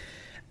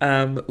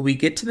 We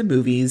get to the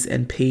movies,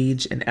 and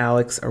Paige and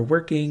Alex are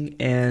working,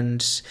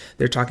 and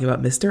they're talking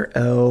about Mr.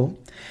 O.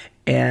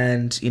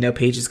 And, you know,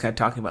 Paige is kind of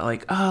talking about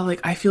like, oh,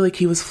 like, I feel like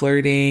he was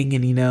flirting,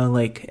 and, you know,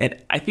 like, and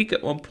I think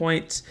at one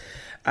point,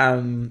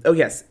 oh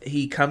yes,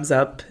 he comes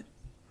up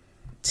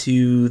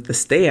to the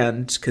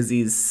stand because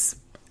he's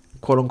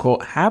quote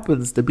unquote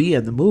happens to be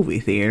in the movie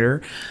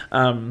theater.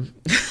 And,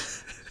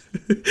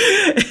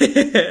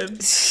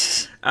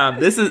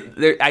 this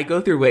is I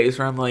go through waves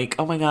where I'm like,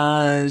 oh my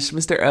gosh,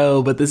 Mr.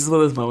 O, but this is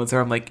one of those moments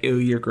where I'm like, ew,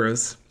 you're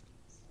gross.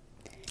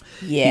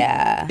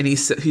 Yeah. And he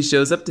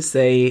shows up to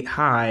say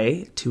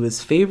hi to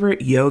his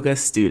favorite yoga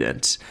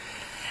student.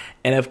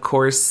 And of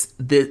course,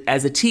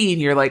 as a teen,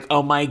 you're like,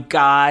 oh my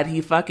God,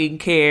 he fucking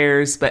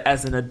cares. But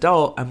as an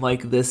adult, I'm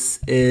like, this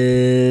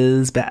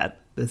is bad.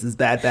 This is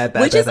bad.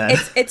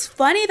 It's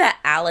funny that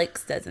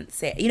Alex doesn't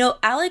say it. You know,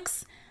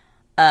 Alex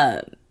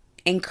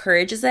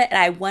encourages it. And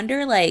I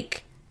wonder,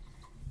 like,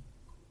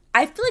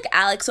 I feel like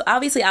Alex, so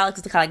obviously Alex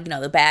is the kind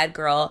of, the bad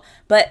girl.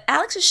 But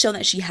Alex has shown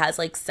that she has,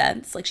 like,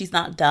 sense. Like, she's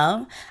not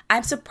dumb.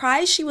 I'm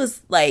surprised she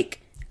was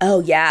like,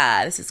 oh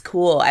yeah, this is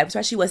cool. I'm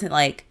surprised she wasn't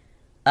like,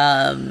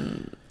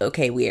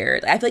 okay,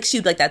 weird. I feel like she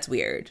would be like, that's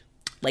weird.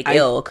 Like,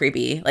 ew,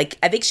 creepy. Like,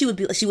 I think she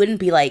wouldn't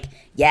be like,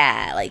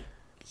 yeah, like,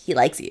 he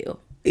likes you,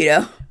 you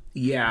know?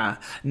 Yeah.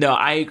 No,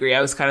 I agree.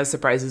 I was kind of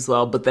surprised as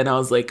well. But then I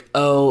was like,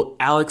 oh,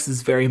 Alex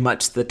is very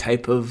much the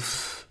type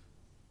of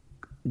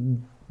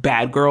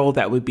bad girl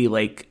that would be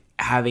like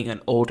having an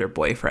older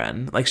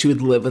boyfriend. Like, she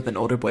would live with an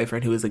older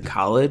boyfriend who was in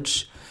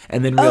college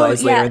and then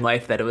realize later in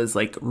life that it was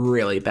like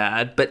really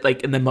bad. But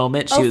like in the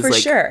moment she was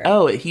like, sure.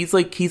 Oh, he's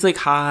like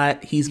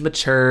hot. He's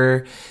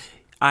mature.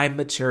 I'm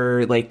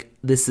mature. Like,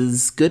 this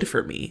is good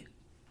for me.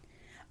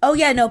 Oh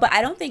yeah. No, but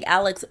I don't think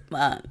Alex,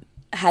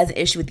 has an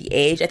issue with the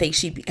age. I think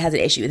she has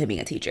an issue with him being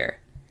a teacher.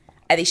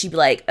 I think she'd be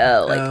like,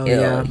 oh, like, ew,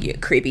 yeah, you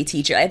creepy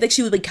teacher. I think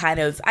she would be kind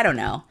of, I don't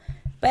know.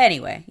 But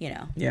anyway,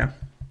 Yeah.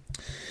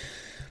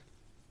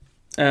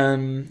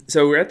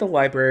 So we're at the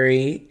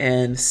library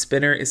and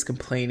Spinner is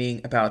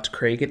complaining about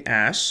Craig and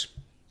Ash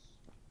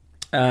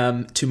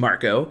to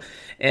Marco.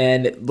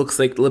 And it looks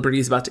like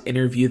Liberty's about to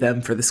interview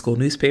them for the school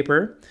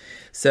newspaper.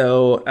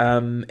 So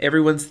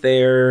everyone's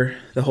there,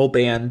 the whole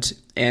band,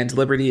 and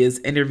Liberty is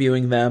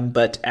interviewing them,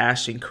 but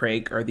Ash and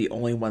Craig are the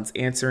only ones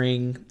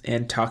answering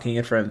and talking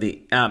in front of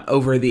the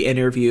over the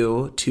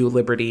interview to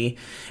Liberty.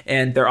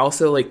 And they're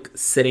also like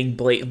sitting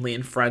blatantly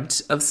in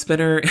front of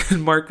Spinner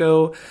and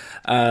Marco,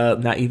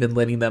 not even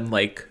letting them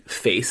like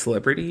face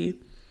Liberty.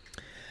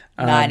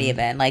 Not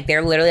even. Like,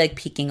 they're literally like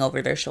peeking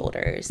over their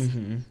shoulders.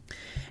 Mm-hmm.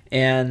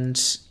 And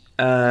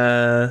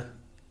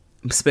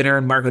Spinner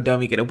and Marco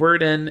don't get a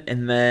word in,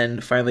 and then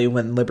finally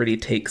when Liberty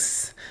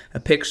takes a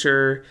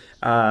picture,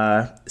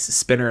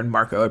 Spinner and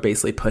Marco are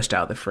basically pushed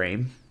out of the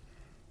frame.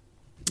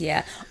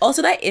 Yeah.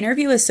 Also, that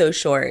interview is so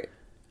short.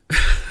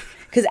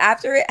 Because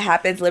after it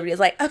happens, Liberty is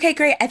like, okay,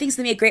 great, I think it's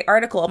going to be a great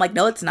article. I'm like,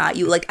 no, it's not.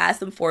 You, like,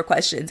 asked them 4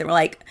 questions, and we're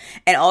like,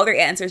 and all their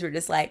answers were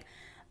just like,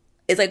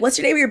 it's like, what's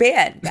your name of your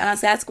band? Down on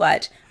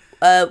Sasquatch.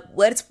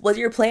 What are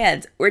your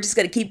plans? We're just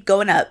going to keep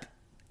going up.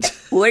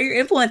 What are your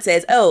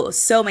influences? Oh,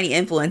 so many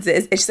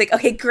influences. It's just like,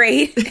 okay,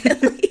 great.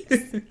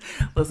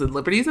 Listen,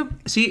 Liberty's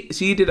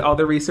she did all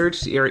the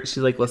research. She's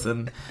like,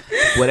 listen,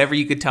 whatever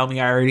you could tell me,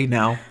 I already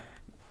know.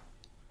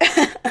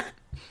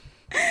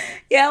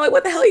 Yeah, I'm like,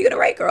 what the hell are you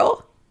gonna write,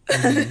 girl?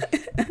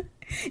 Mm-hmm.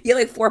 You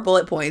have like 4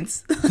 bullet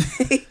points.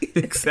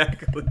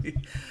 Exactly.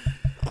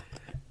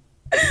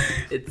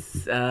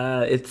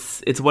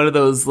 It's one of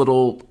those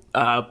little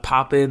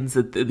pop-ins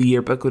that the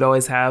yearbook would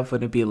always have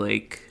when it'd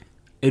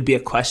be a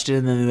question,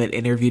 and then they would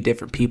interview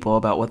different people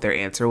about what their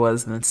answer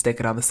was, and then stick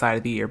it on the side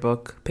of the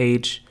yearbook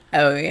page.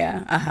 Oh,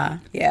 yeah. Uh-huh.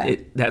 Yeah.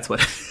 That's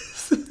what it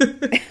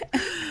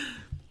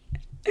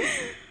is.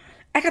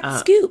 I got the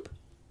scoop.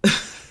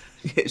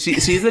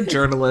 She's a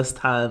journalist,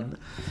 hun.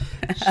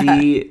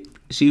 She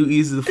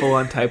uses a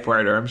full-on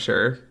typewriter, I'm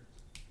sure.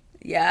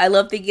 Yeah, I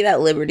love thinking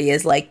that Liberty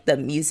is like the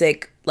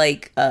music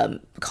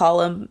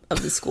column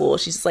of the school.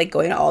 She's just like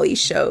going to all these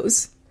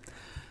shows.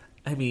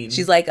 I mean,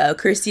 she's like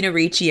Christina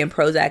Ricci and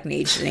Prozac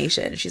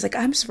Nation. She's like,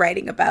 I'm just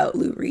writing about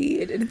Lou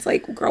Reed. And it's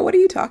like, girl, what are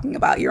you talking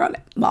about? You're on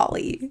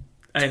Molly.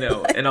 I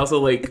know. And also,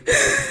 like,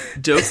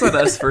 jokes on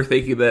us for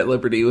thinking that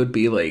Liberty would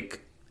be,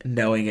 like,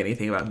 knowing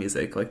anything about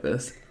music like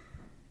this.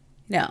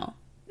 No,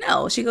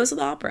 she goes to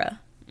the opera.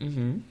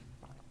 Mm-hmm.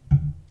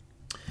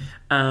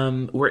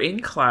 We're in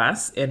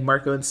class, and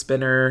Marco and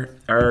Spinner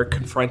are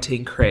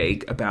confronting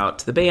Craig about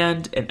the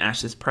band and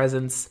Ash's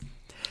presence.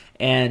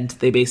 And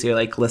they basically are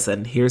like,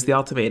 listen, here's the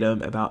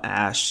ultimatum about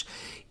Ash.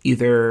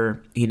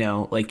 Either,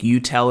 like, you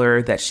tell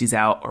her that she's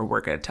out, or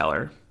we're going to tell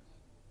her.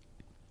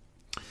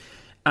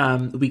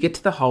 We get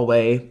to the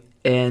hallway,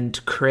 and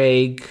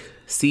Craig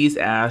sees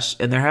Ash,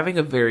 and they're having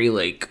a very,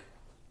 like,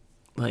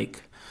 in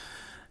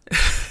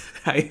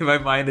my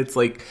mind, it's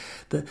like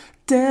the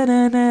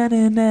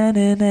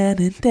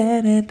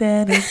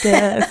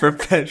from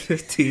Pen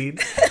 15.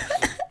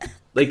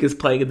 Like, is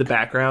playing in the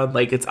background.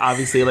 Like, it's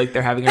obviously like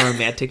they're having a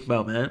romantic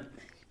moment.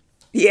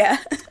 Yeah.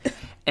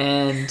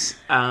 And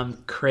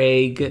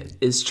Craig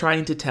is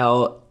trying to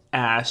tell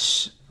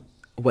Ash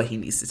what he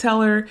needs to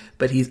tell her,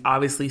 but he's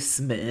obviously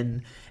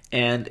smitten.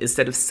 And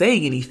instead of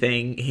saying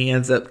anything, he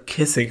ends up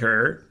kissing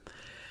her.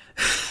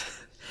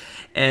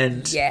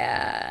 And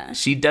yeah,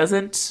 she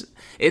doesn't.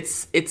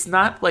 It's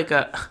not like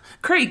a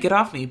Craig, get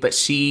off me, but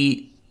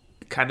she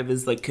kind of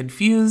is like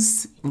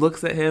confused,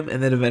 looks at him,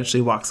 and then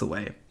eventually walks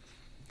away.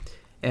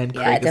 And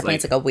Craig definitely,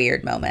 it's like a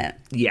weird moment.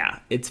 Yeah,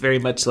 it's very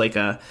much like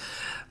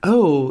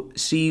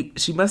she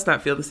must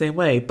not feel the same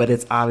way, but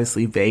it's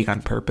obviously vague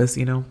on purpose,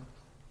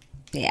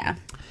 Yeah.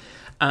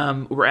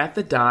 We're at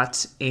the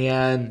dot,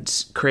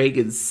 and Craig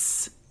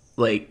is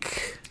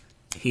like,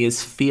 he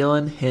is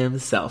feeling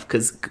himself,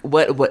 because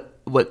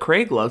what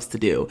Craig loves to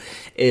do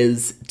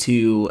is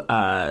to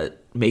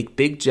make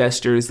big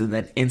gestures and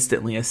then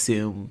instantly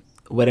assume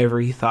whatever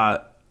he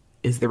thought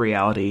is the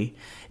reality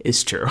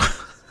is true.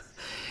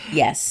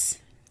 Yes.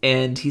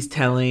 And he's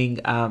telling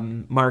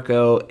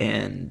Marco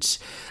and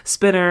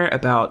Spinner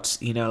about,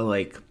 you know,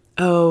 like,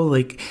 oh,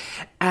 like,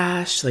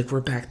 Ash, like,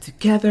 we're back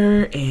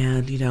together,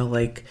 and, you know,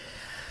 like,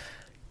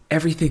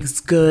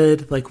 everything's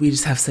good, like, we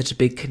just have such a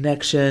big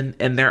connection.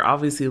 And they're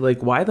obviously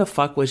like, why the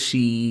fuck was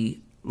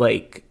she,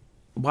 like,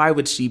 why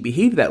would she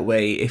behave that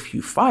way if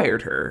you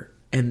fired her?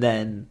 And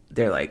then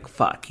they're like,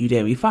 fuck, you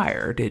didn't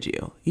fire her, did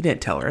you? You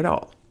didn't tell her at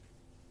all.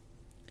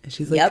 And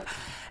she's like, yep.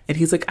 And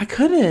he's like, I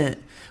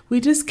couldn't.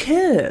 We just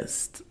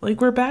kissed.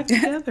 Like, we're back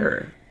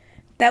together.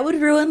 That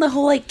would ruin the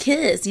whole, like,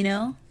 kiss, you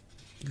know?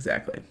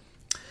 Exactly.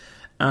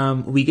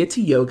 We get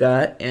to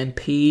yoga, and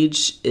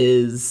Paige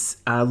is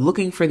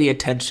looking for the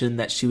attention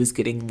that she was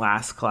getting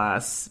last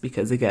class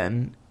because,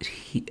 again,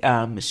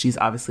 she's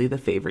obviously the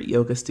favorite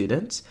yoga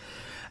student.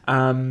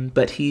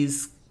 But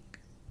he's,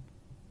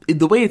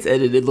 the way it's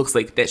edited, it looks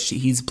like that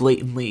he's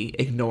blatantly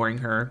ignoring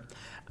her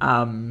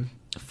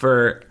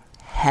for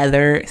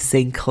Heather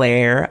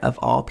Sinclair, of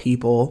all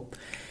people.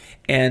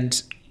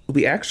 And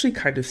we actually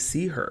kind of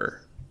see her.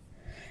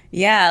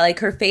 Yeah, like,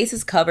 her face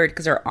is covered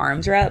because her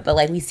arms are up, but,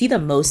 like, we see the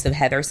most of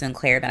Heather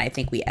Sinclair than I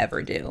think we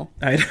ever do.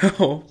 I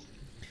know.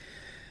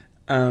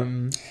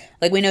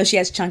 Like, we know she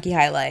has chunky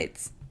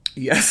highlights.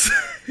 Yes.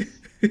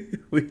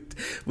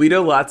 we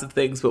know lots of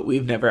things, but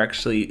we've never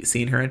actually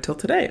seen her until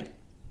today.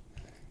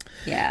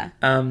 Yeah.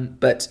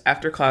 But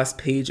after class,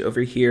 Paige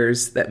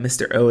overhears that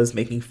Mr. O is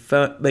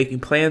making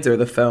plans over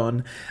the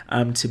phone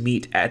to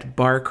meet at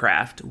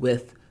Barcraft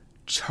with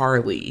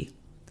Charlie.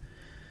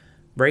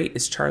 Right?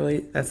 Is Charlie,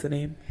 that's the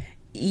name?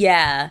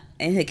 Yeah.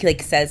 And it,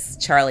 like, says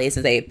Charlie,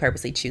 so they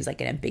purposely choose, like,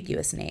 an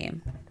ambiguous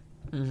name.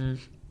 Mm-hmm.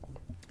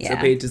 Yeah. So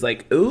Paige is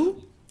like,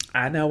 ooh,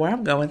 I know where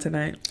I'm going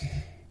tonight.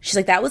 She's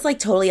like, that was, like,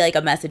 totally, like,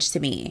 a message to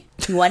me.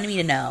 He wanted me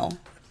to know.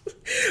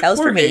 That was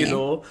Poor for me.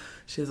 Hazel.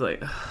 She's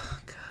like, oh,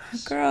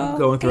 gosh. Girl. I'm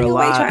going through a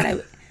lot.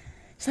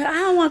 She's like, I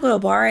don't want to go to a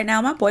bar right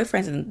now. My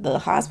boyfriend's in the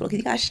hospital because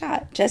he got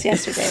shot just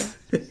yesterday.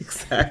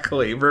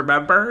 Exactly.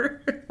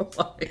 Remember?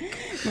 Remember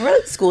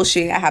the school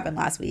shooting that happened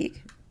last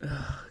week?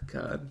 Oh,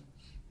 God.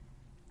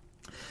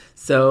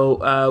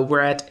 So we're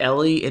at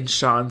Ellie and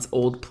Sean's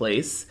old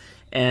place,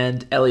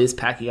 and Ellie is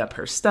packing up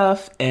her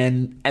stuff,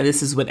 and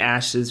this is when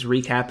Ash is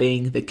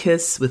recapping the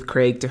kiss with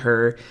Craig to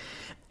her,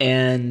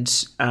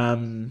 and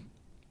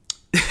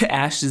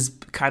Ash is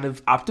kind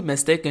of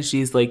optimistic, and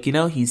she's like, you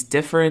know, he's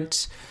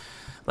different,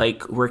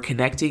 like, we're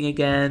connecting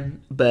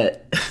again,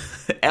 but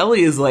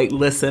Ellie is like,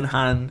 listen,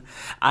 hon,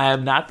 I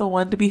am not the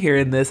one to be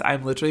hearing this.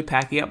 I'm literally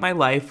packing up my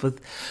life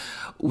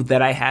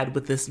that I had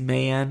with this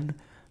man,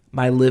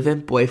 my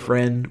live-in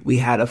boyfriend. We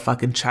had a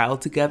fucking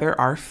child together,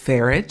 our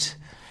ferret,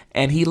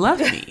 and he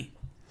left me.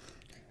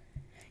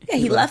 Yeah,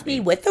 he left me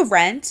with the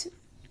rent.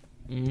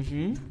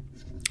 Mm-hmm.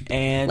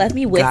 And left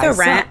me with the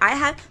rent. I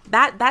had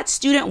that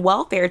student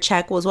welfare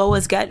check was what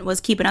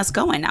was keeping us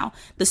going. Now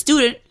the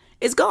student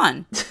is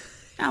gone.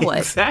 Now what?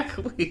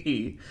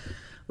 Exactly.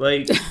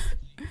 Like,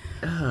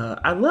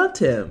 I loved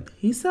him.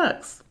 He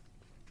sucks.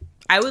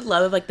 I would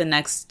love if, like, the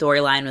next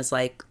storyline was,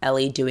 like,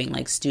 Ellie doing,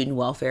 like, student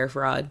welfare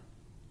fraud.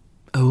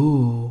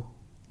 Oh.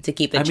 To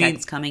keep the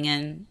checks coming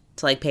in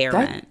to, like, pay her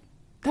rent.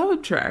 That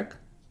would track.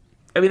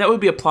 I mean, that would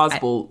be a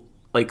plausible,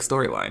 like,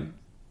 storyline.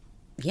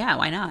 Yeah,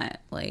 why not?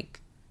 Like,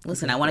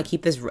 listen, I want to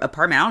keep this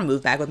apartment. I want to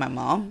move back with my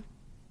mom.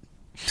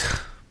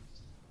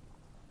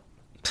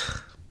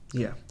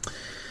 Yeah.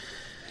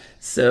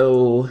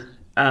 So,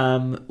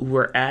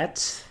 we're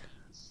at,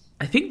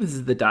 I think this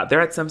is the dot.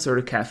 They're at some sort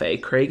of cafe.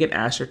 Craig and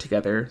Ash are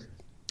together.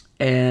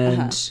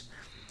 And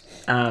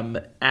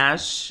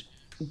Ash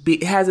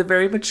has a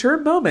very mature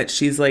moment.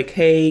 She's like,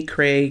 hey,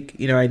 Craig,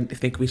 you know, I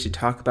think we should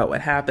talk about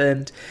what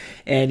happened.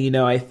 And, you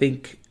know, I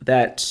think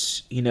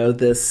that, you know,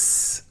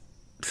 this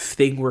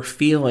thing we're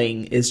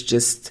feeling is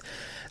just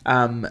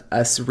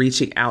us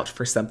reaching out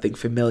for something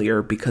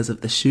familiar because of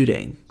the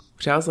shooting.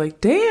 Which I was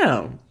like,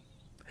 damn.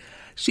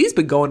 She's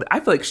been going, I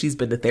feel like she's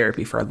been to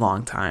therapy for a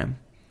long time.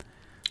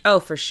 Oh,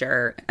 for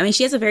sure. I mean,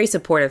 she has a very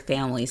supportive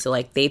family. So,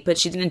 like,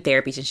 she's been in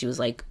therapy since she was,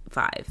 like,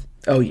 5.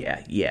 Oh,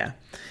 yeah, yeah.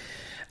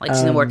 Like,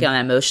 she's been working on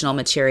emotional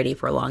maturity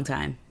for a long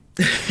time.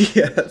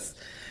 Yes.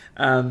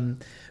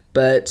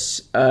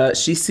 But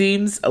she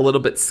seems a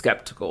little bit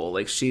skeptical.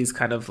 Like, she's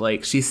kind of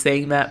like, she's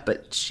saying that,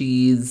 but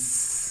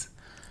she's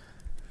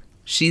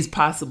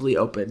possibly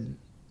open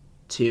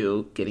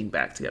to getting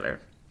back together.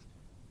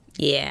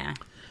 Yeah.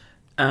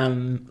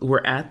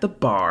 We're at the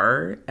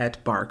bar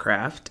at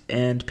Barcraft,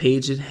 and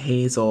Paige and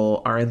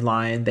Hazel are in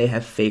line. They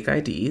have fake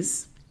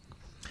IDs.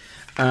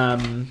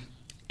 And,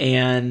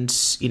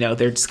 you know,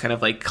 they're just kind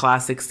of like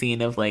classic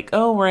scene of like,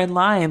 oh, we're in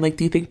line. Like,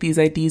 do you think these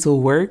IDs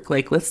will work?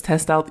 Like, let's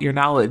test out your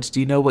knowledge.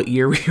 Do you know what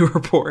year we were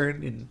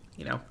born? And,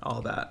 you know,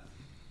 all that.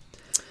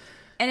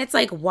 And it's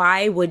like,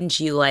 why wouldn't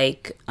you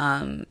like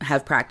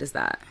have practiced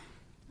that?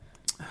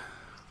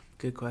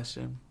 Good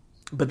question.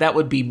 But that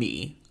would be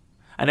me.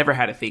 I never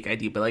had a fake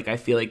ID, but like I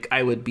feel like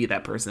I would be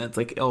that person that's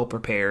like ill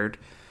prepared.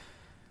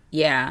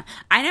 Yeah.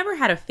 I never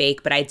had a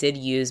fake, but I did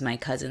use my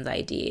cousin's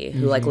ID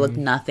who like looked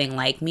nothing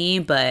like me,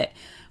 but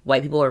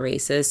white people were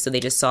racist, so they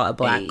just saw a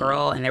black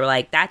girl and they were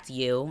like, that's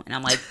you. And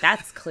I'm like,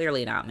 that's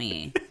clearly not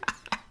me.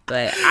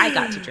 But I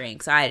got to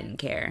drink, so I didn't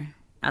care.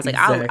 I was like,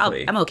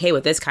 I'm okay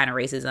with this kind of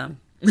racism.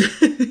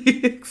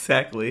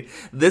 Exactly.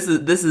 This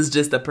is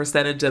just a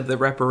percentage of the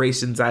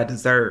reparations I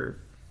deserve.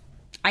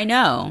 I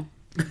know.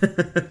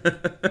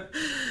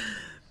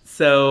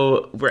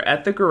 So we're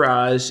at the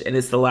garage, and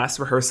it's the last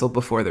rehearsal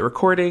before the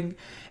recording.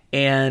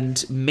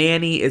 And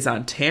Manny is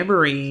on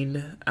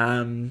tambourine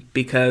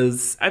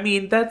because, I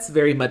mean, that's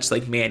very much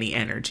like Manny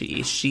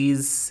energy.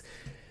 She's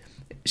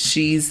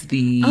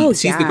the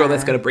girl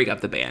that's going to break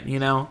up the band, you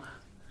know?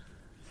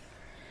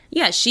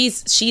 Yeah,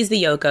 she's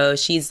the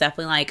Yoko. She's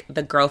definitely like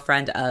the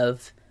girlfriend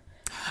of,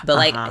 but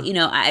like, you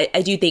know,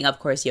 I do think, of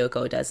course,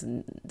 Yoko does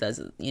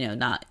you know,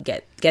 not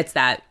gets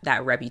that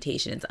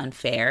reputation. It's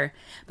unfair,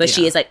 but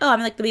she is like, oh, I'm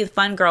like to be the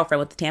fun girlfriend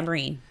with the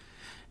tambourine.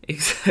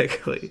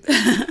 Exactly.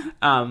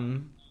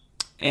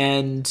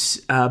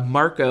 And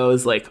Marco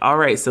is like, all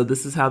right, so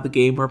this is how the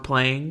game we're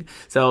playing.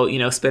 So, you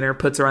know, Spinner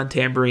puts her on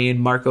tambourine.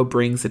 Marco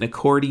brings an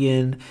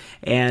accordion.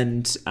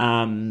 And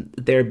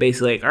they're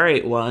basically like, all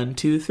right, 1,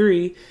 2,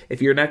 3.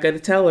 If you're not going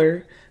to tell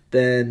her,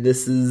 then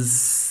this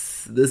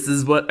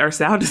is what our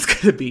sound is going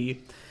to be.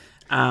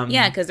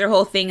 Yeah, because their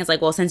whole thing is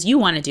like, well, since you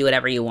want to do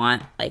whatever you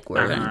want, like,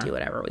 we're going to do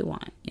whatever we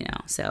want, you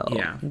know? So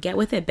get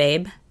with it,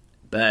 babe.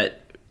 But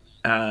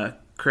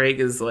Craig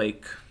is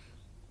like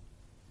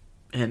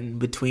in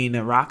between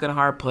a rock and a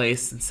hard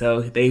place, and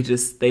so they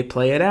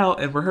play it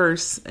out and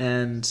rehearse,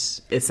 and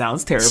it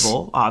sounds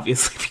terrible,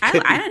 obviously.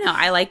 I don't know,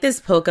 I like this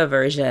polka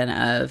version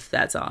of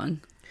that song.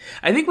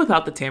 I think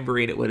without the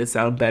tambourine it would have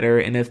sounded better,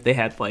 and if they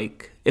had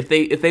like if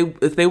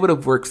they would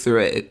have worked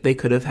through it, they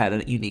could have had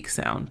a unique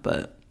sound.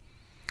 But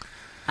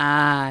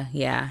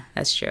yeah,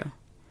 that's true.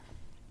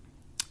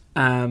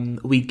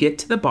 We get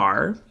to the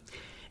bar,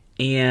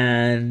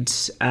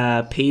 and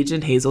Paige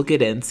and Hazel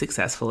get in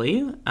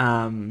successfully.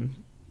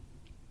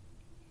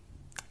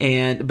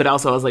 But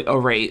also I was like, oh,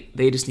 right,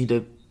 they just need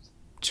to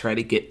try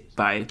to get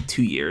by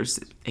 2 years,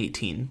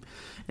 18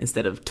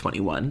 instead of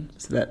 21.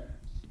 So that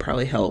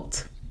probably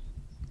helped.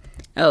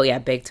 Oh, yeah,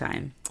 big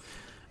time.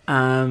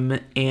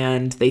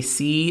 And they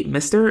see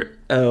Mr.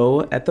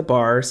 O at the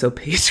bar. So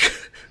Paige,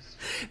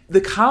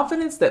 the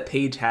confidence that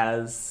Paige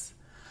has,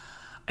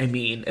 I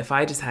mean, if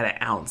I just had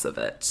an ounce of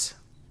it.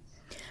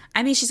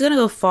 I mean, she's going to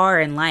go far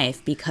in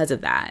life because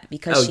of that.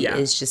 Because she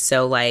is just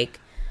so like,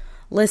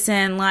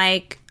 listen,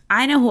 like,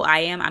 I know who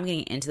I am. I'm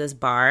getting into this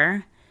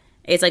bar.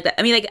 It's like that.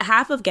 I mean, like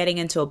half of getting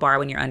into a bar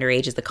when you're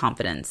underage is the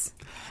confidence.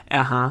 You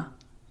know?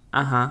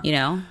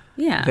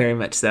 Yeah. Very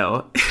much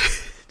so.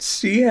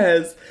 She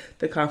has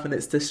the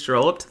confidence to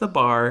stroll up to the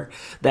bar.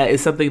 That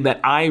is something that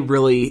I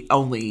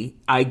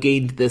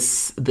gained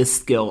this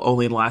skill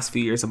only in the last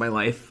few years of my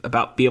life,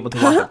 about being able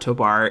to walk up to a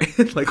bar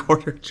and like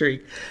order a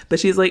drink. But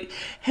she's like,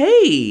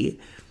 hey,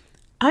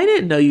 I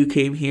didn't know you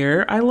came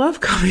here. I love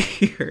coming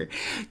here.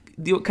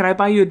 Can I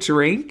buy you a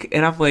drink?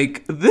 And I'm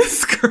like,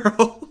 this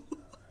girl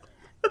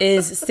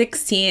is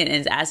 16 and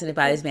is asking to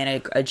buy this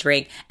man a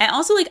drink. And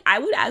also, like, I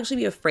would actually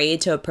be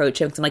afraid to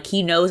approach him because I'm like,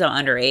 he knows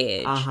I'm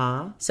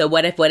underage. So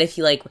what if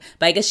he like,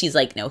 but I guess she's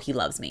like, no, he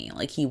loves me.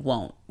 Like, he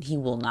will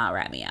not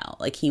rat me out.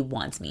 Like, he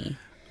wants me.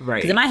 Right.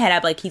 Because in my head,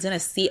 I'm like, he's going to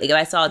see, like, if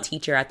I saw a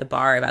teacher at the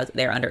bar, if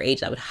they're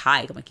underage, I would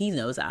hide. I'm like, he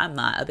knows that I'm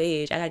not of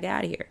age. I got to get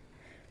out of here.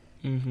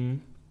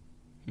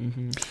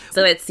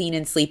 So it's Scene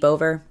in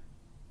Sleepover.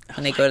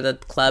 When they go to the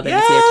club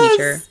and see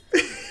their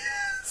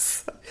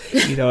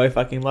teacher. You know, I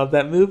fucking love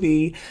that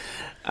movie.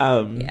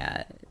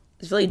 Yeah,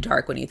 it's really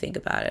dark when you think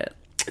about it.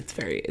 It's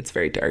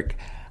very dark.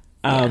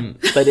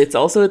 But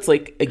it's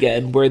like,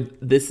 again, where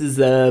this is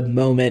a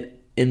moment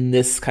in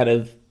this kind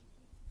of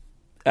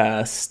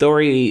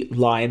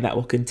storyline that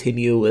will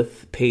continue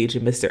with Paige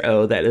and Mr.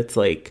 O, that it's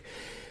like,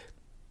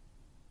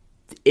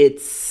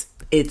 it's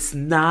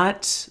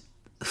not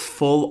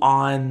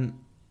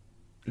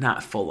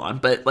not full on,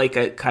 but like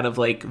a kind of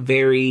like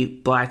very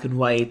black and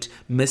white.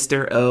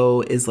 Mr.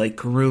 O is like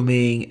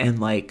grooming and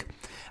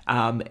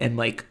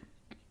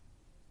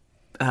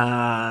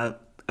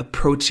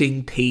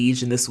approaching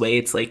Paige in this way.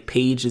 It's like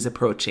Paige is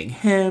approaching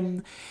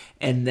him,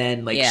 and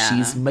then like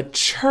she's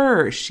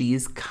mature,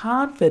 she's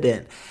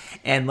confident,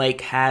 and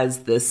like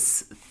has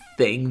this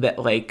thing that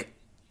like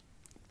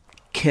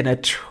can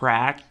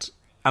attract,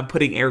 I'm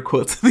putting air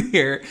quotes in the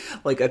air,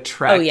 like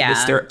attract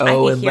Mr.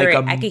 O, and like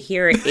I could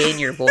hear it in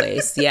your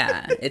voice.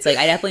 Yeah, it's like,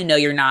 I definitely know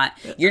you're not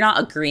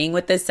agreeing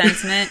with this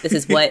sentiment. This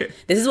is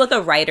what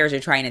the writers are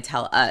trying to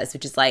tell us,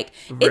 which is like,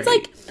 it's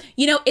like,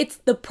 you know, it's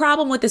the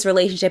problem with this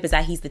relationship is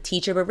that he's the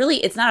teacher, but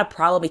really it's not a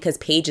problem because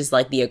Paige is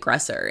like the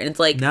aggressor, and it's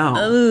like,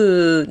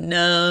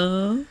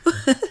 no,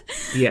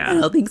 yeah, I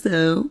don't think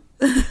so.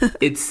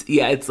 It's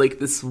like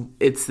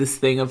this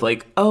thing of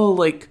like, oh,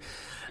 like,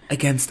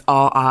 against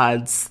all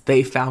odds,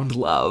 they found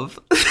love.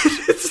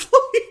 It's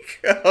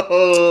like,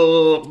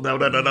 oh, no.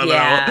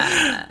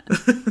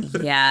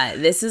 Yeah,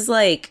 this is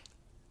like,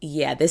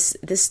 this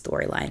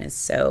storyline is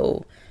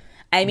so...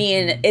 I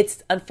mean,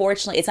 it's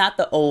unfortunately, it's not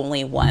the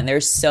only one.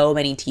 There's so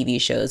many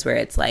TV shows where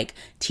it's like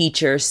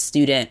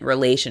teacher-student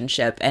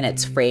relationship, and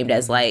it's framed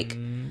as like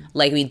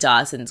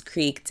Dawson's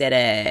Creek did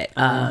it.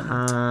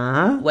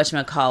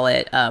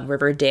 Whatchamacallit,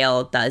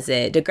 Riverdale does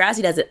it.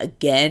 Degrassi does it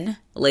again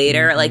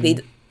later. Like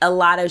a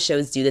lot of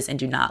shows do this and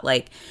do not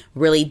like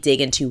really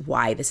dig into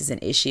why this is an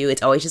issue.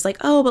 It's always just like,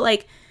 oh, but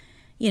like,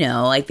 you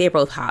know, like they're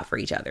both hot for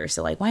each other,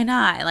 so like why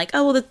not? And like,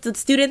 oh well, the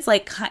student's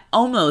like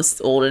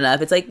almost old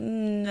enough. It's like,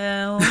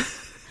 no.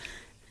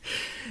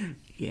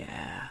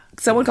 Yeah.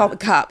 Someone call the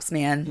cops,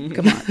 man.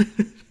 Come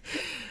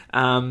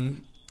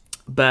on.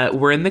 But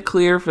we're in the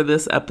clear for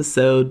this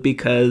episode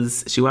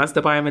because she wants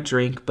to buy him a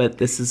drink, but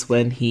this is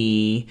when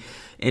he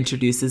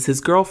introduces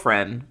his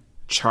girlfriend,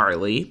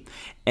 Charlie,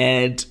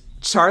 and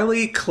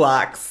Charlie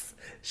clocks.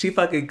 She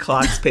fucking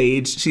clocks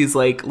Paige. She's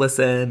like,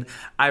 listen,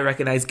 I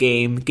recognize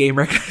game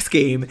recognize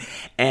game,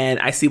 and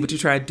I see what you're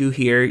trying to do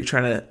here. You're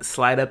trying to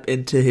slide up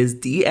into his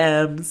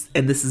DMs,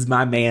 and this is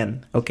my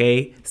man,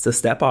 okay? So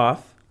step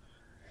off.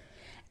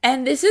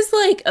 And this is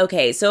like,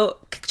 okay, so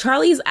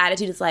Charlie's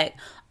attitude is like,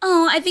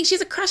 oh, I think she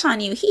has a crush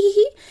on you.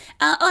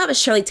 I'll have a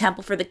Shirley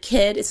Temple for the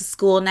kid. It's a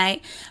school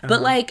night.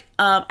 But like,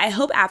 I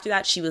hope after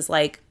that she was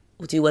like,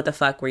 dude, what the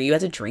fuck? Were you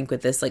at a drink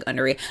with this like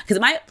underage?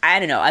 Because I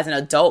don't know, as an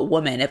adult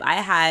woman, if I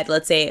had,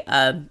 let's say,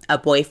 a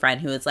boyfriend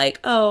who was like,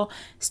 oh,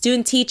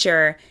 student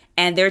teacher,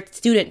 and their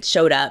student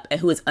showed up and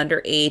who was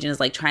underage and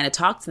is like trying to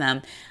talk to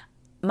them,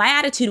 my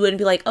attitude wouldn't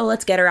be like, oh,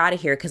 let's get her out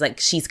of here because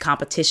like she's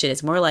competition.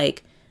 It's more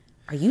like,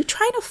 are you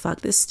trying to fuck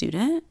this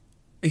student?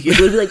 Yeah.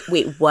 It would be like,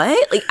 wait,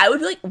 what? Like, I would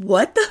be like,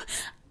 what the?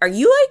 Are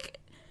you like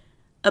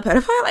a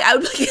pedophile? Like, I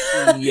would be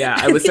like, yeah,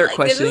 I would start like,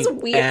 questioning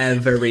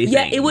everything.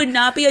 Yeah, it would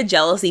not be a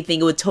jealousy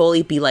thing. It would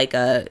totally be like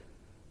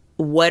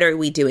what are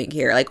we doing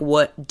here? Like,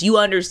 what? Do you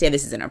understand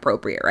this is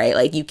inappropriate, right?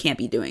 Like, you can't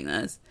be doing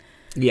this.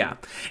 Yeah.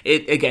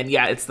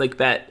 It's like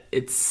that.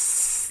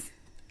 It's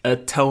a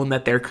tone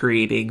that they're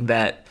creating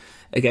that,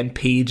 again,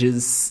 Paige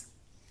is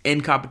in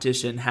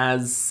competition,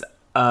 has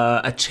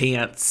a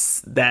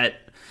chance that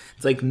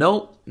it's like,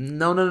 no,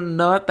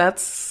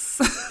 that's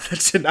that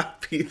should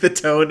not be the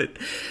tone.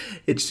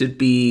 It should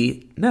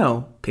be,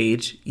 no,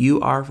 Paige,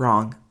 you are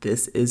wrong.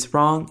 This is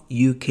wrong.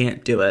 You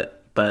can't do it.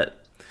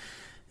 But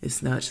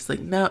it's not. It's just like,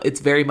 no, it's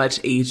very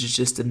much age is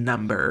just a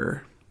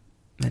number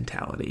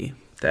mentality.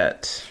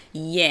 That,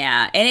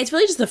 yeah, and it's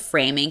really just the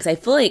framing, because I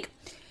feel like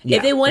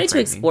if they wanted to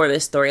explore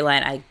this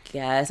storyline, I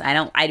guess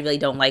I really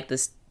don't like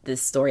this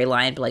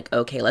storyline, but like,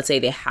 okay, let's say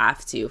they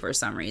have to for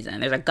some reason.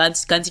 There's a gun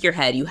to your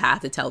head. You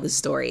have to tell the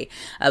story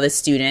of a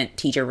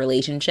student-teacher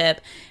relationship.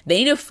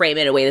 They need to frame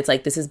it in a way that's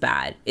like, this is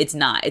bad. It's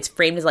not. It's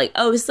framed as like,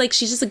 oh, it's like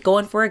she's just like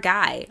going for a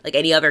guy, like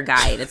any other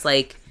guy. And it's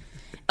like,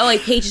 oh,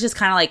 like Paige is just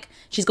kind of like,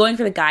 she's going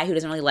for the guy who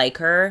doesn't really like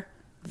her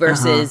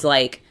versus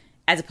like,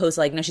 as opposed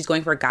to like, no, she's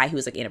going for a guy who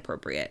is like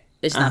inappropriate.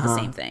 It's not the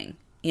same thing.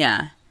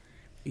 Yeah.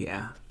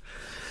 Yeah.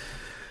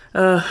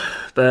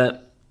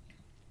 But,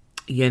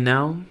 you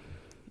know,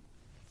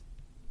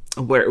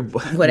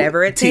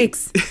 whatever it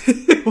takes.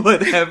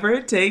 Whatever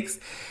it takes.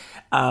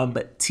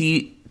 But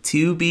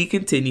to be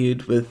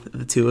continued with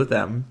the two of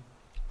them.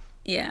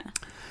 Yeah.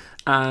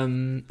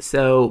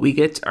 So we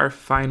get our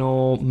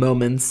final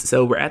moments.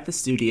 So we're at the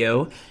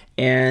studio,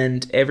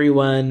 and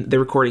the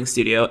recording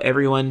studio,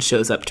 everyone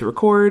shows up to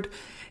record.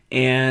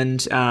 And,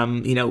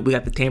 we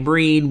got the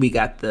tambourine, we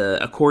got the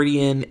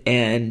accordion,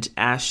 and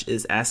Ash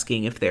is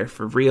asking if they're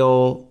for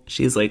real.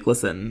 She's like,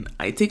 listen,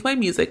 I take my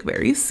music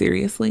very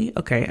seriously.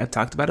 Okay, I've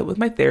talked about it with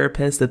my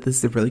therapist that this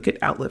is a really good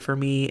outlet for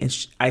me, and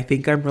I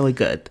think I'm really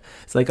good.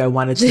 It's like, I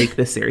want to take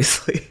this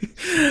seriously.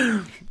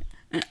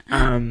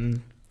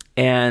 Everyone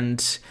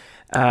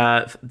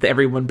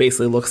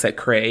basically looks at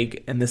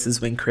Craig, and this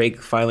is when Craig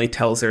finally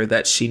tells her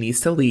that she needs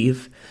to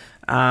leave.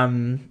 But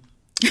you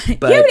need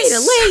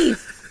to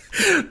leave!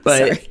 But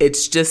Sorry.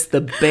 It's just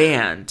the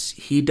band.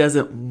 He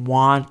doesn't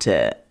want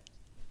it.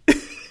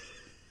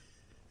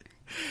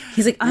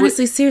 He's like,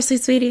 honestly, seriously,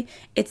 sweetie,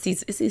 it's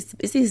these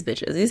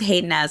bitches, these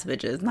hating ass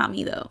bitches, not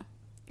me though.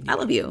 I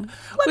love you.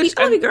 I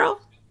love you, girl.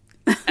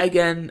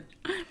 Again,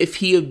 if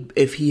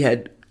he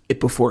had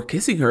before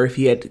kissing her, if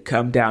he had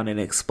come down and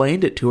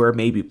explained it to her,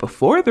 maybe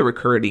before the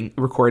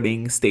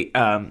recording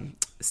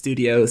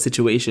studio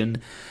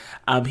situation,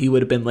 he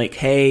would have been like,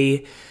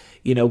 hey,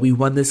 we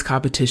won this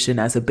competition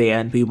as a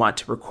band. We want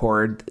to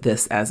record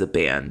this as a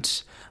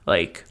band.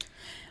 Like,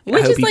 which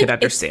I hope is you like, could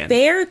understand.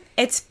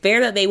 It's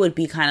fair that they would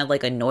be kind of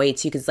like annoyed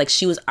too, because like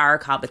she was our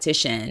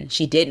competition.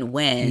 She didn't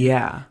win.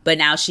 Yeah. But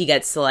now she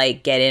gets to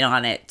like get in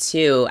on it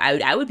too.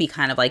 I would be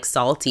kind of like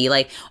salty.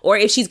 Like, or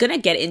if she's gonna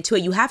get into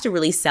it, you have to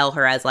really sell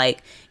her as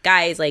like,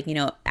 guys, like,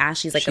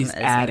 Ashley's like she's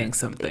adding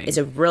something. Is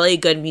a really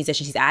good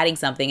musician. She's adding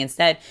something.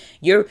 Instead,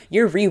 you're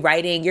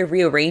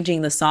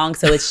rearranging the song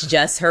so it's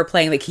just her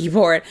playing the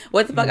keyboard.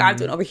 What the fuck I'm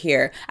doing over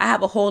here? I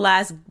have a whole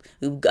ass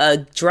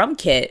drum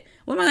kit.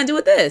 What am I gonna do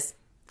with this?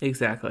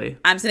 Exactly.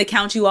 I'm just going to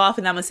count you off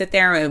and I'm going to sit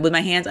there with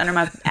my hands under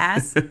my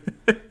ass.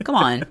 Come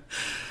on.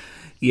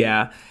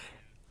 Yeah.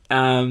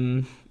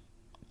 But,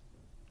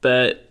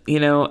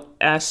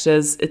 Ash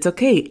says, it's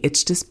okay.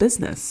 It's just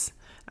business.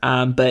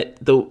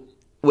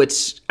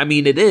 Which, I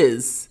mean, it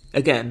is,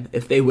 again,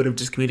 if they would have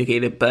just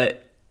communicated,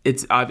 but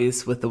it's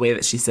obvious with the way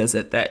that she says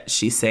it, that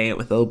she's saying it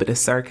with a little bit of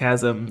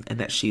sarcasm and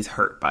that she's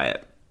hurt by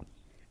it.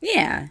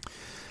 Yeah.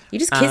 You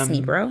just kissed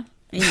me, bro.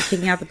 And you're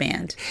kicking out the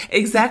band.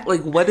 Exactly.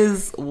 What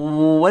does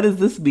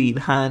this mean,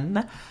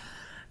 hun?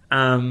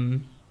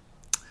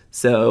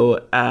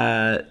 So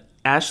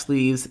Ash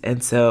leaves,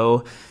 and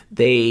so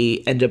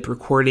they end up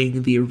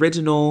recording the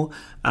original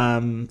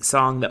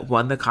song that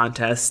won the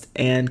contest,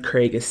 and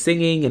Craig is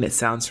singing, and it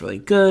sounds really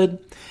good.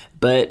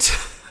 But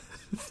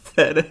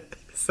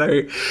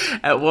sorry,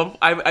 at one,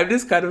 I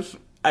kind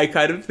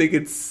of think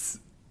it's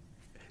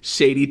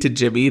shady to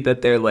Jimmy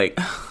that they're like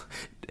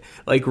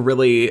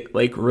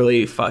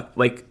really fucked.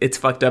 Like, it's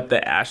fucked up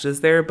that Ash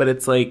is there, but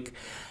it's like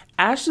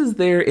Ash is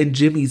there and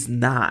Jimmy's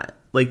not.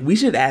 Like, we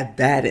should add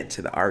that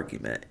into the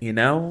argument,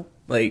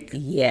 Like,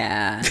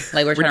 yeah,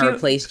 like we're trying to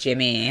replace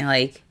Jimmy.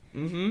 Like,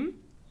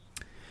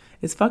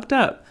 it's fucked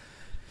up.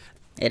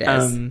 It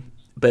is.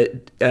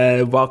 But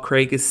while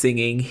Craig is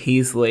singing,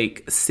 he's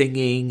like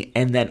singing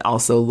and then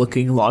also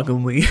looking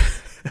longingly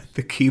at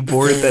the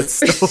keyboard that's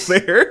still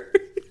there.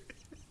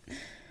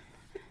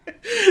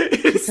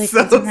 It's like,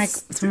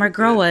 that's where my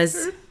girl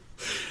was.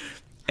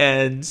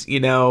 And,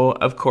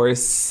 of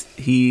course,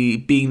 he,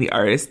 being the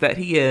artist that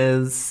he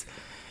is,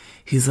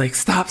 he's like,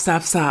 stop.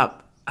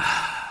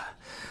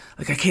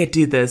 Like, I can't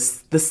do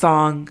this. This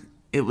song,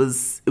 it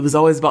was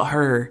always about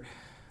her.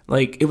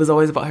 Like, it was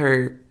always about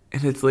her.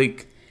 And it's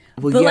like,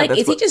 well, but, yeah. like,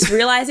 is he just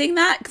realizing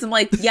that? Because I'm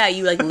like, yeah,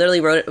 you, like,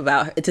 literally wrote it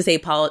about to say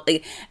Paul.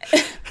 Like,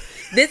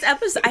 this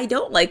episode, I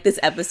don't like this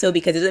episode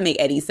because it doesn't make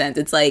any sense.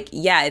 It's like,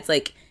 yeah, it's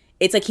like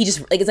he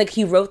just, like, it's like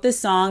he wrote this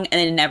song and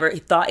then never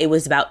thought it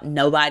was about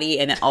nobody.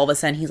 And then all of a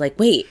sudden he's like,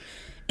 wait,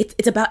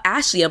 it's about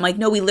Ashley. I'm like,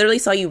 no, we literally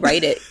saw you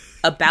write it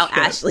about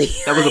Ashley.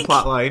 That was a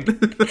plot line.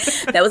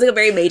 That was like a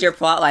very major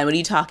plot line. What are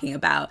you talking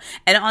about?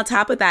 And on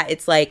top of that,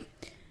 it's like,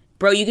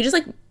 bro, you could just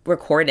like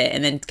record it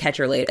and then catch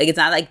her later. Like, it's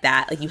not like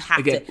that. Like, you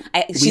have to.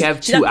 We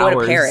have 2 she's not hours. going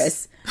to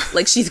Paris.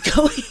 Like, she's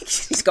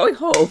going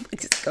home.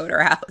 Like, just go to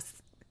her house.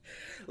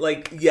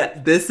 Like, yeah,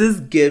 this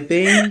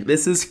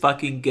is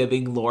fucking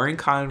giving Lauren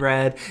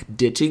Conrad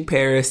ditching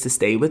Paris to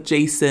stay with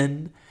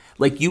Jason.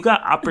 Like, you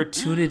got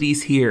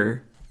opportunities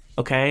here,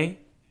 okay?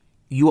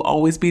 You will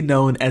always be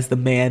known as the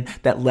man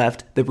that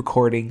left the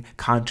recording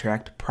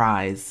contract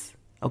prize,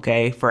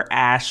 okay, for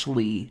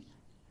Ashley.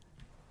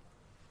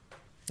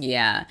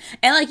 Yeah.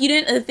 And, like,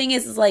 the thing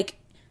is like,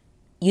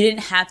 you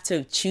didn't have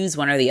to choose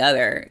one or the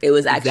other. It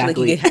was actually,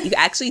 exactly. like, you could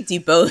actually do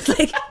both.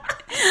 Like,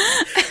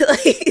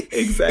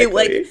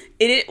 exactly.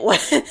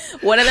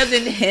 One of them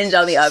didn't hinge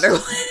on the other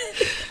one.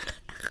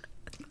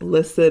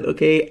 Listen,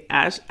 okay,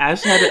 Ash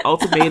had an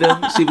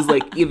ultimatum. She was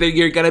like, either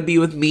you're gonna be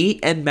with me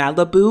in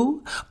Malibu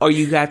or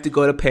you have to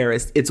go to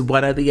Paris. It's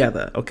one or the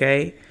other,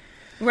 okay?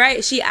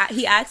 Right. He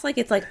acts like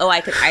it's like, oh,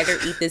 I could either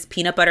eat this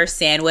peanut butter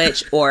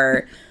sandwich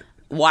or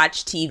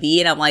watch TV.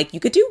 And I'm like, you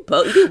could do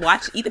both. You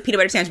could eat the peanut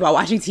butter sandwich while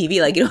watching TV.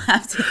 Like, you don't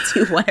have to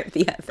do one or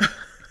the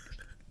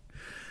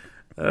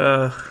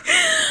other.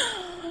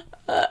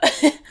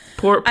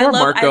 Poor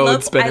Marco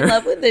and Spinner. I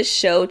love when this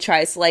show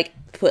tries to like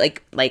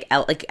put like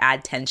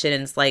add tension,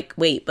 and it's like,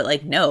 wait, but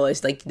like, no,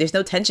 it's like there's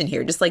no tension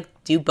here. Just like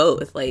do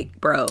both. Like,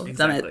 bro,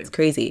 exactly. It's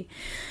crazy.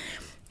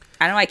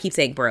 I know I keep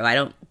saying bro. I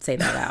don't say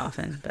that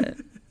often, but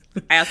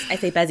I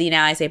say Bezzy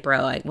now. I say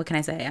bro. What can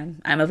I say?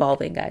 I'm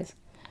evolving, guys.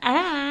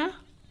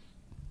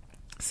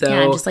 So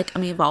yeah,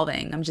 I'm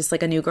evolving. I'm just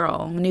like a new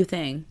girl, a new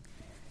thing.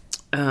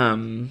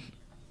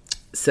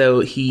 So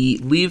he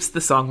leaves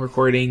the song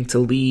recording to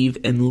leave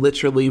and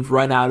literally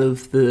run out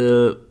of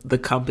the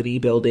company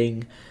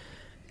building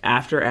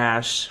after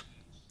Ash.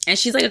 And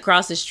she's like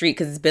across the street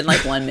because it's been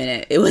like 1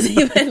 minute. It wasn't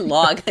even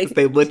long. Like,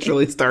 they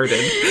literally started.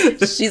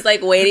 She's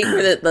like waiting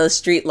for the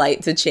street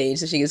light to change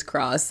so she gets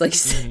crossed. Like,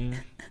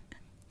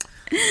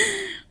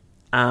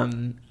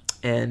 and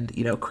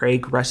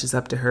Craig rushes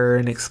up to her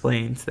and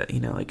explains that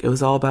like it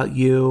was all about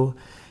you,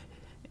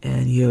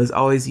 and it was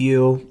always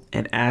you.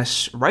 And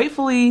Ash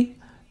rightfully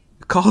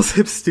calls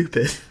him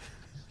stupid.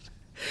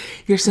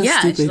 You're so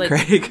stupid, like,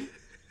 Craig.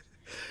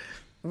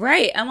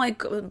 Right. I'm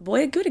like,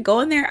 boy, good to go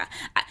in there.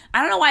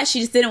 I don't know why she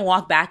just didn't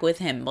walk back with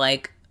him.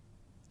 Like,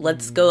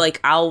 let's go.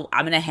 Like, I'm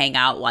going to hang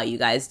out while you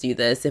guys do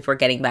this. If we're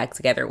getting back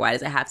together, why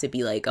does it have to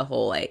be like a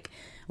whole, like,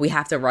 we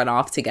have to run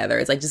off together?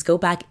 It's like, just go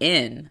back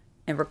in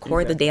and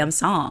record the damn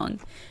song.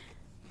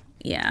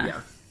 Yeah.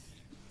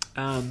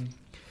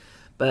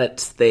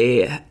 But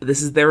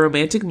this is their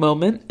romantic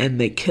moment,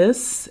 and they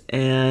kiss,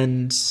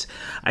 and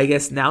I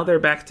guess now they're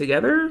back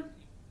together.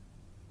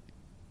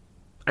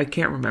 I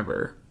can't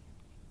remember.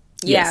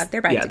 Yeah, yes.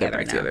 they're back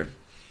together now.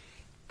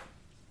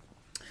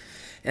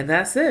 And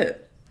that's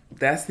it.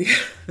 That's the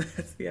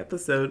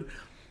episode.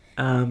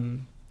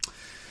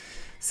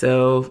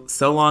 So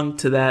long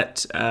to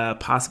that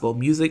possible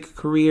music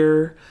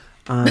career.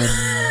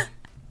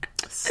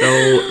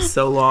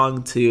 So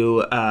long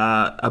to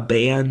a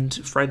band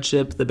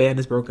friendship. The band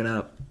is broken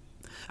up.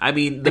 I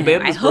mean, the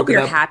band was broken up. I hope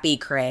you're happy,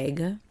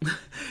 Craig.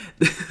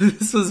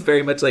 This was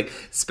very much like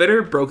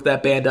Spitter broke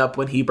that band up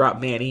when he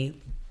brought Manny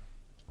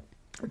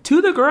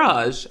to the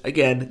garage.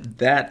 Again,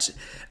 that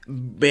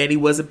Manny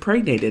was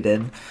impregnated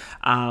in.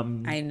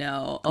 I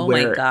know. Oh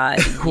my God.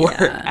 Yeah.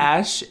 Where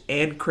Ash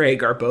and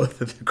Craig are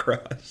both in the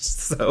garage.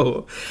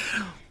 So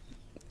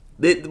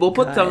we'll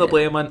put some of the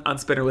blame on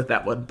Spinner with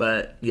that one.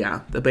 But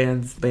yeah, the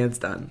band's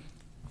done.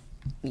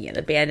 Yeah,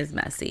 the band is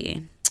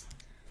messy.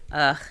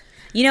 Ugh.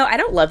 You know, I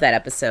don't love that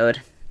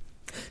episode.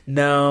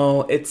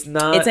 No, it's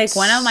not. It's like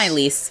one of my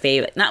least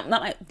favorite, not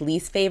my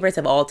least favorites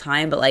of all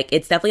time, but like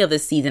it's definitely of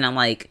this season. I'm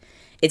like,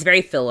 it's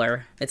very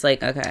filler. It's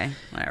like, okay,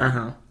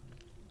 whatever.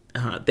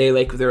 They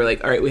were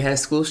like, all right, we had a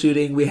school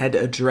shooting. We had to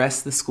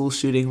address the school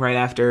shooting right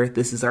after.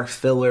 This is our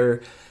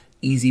filler,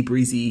 easy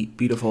breezy,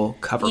 beautiful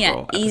cover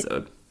girl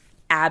episode.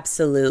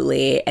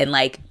 Absolutely, and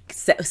like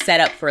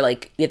set up for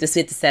like we have to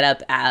set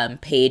up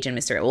Paige and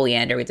Mr.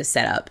 Oleander. We have to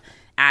set up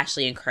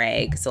Ashley and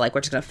Craig. So like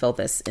we're just gonna fill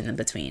this in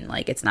between.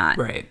 Like it's not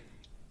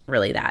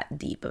really that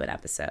deep of an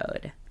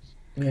episode.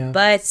 Yeah.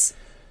 But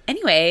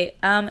anyway,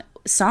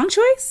 song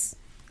choice?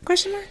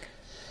 Question mark?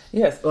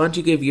 Yes. Why don't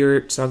you give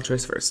your song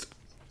choice first?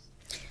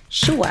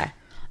 Sure.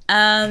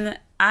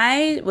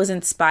 I was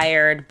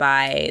inspired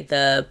by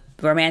the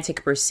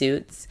Romantic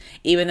Pursuits,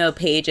 even though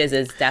Paige's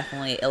is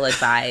definitely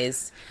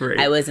ill-advised. Right.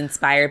 I was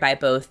inspired by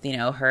both,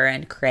 her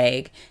and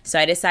Craig. So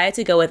I decided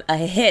to go with a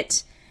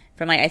hit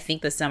from I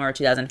think the summer of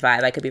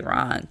 2005. I could be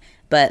wrong.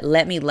 But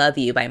Let Me Love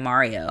You by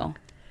Mario.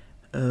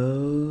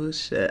 Oh,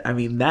 shit. I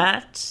mean,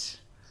 that's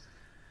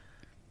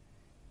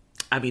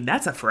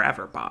a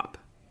forever bop.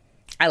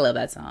 I love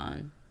that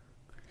song.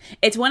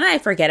 It's one I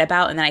forget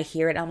about, and then I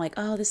hear it, and I'm like,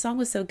 oh, this song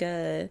was so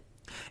good.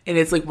 And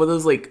it's like one of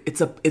those, like,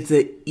 it's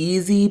a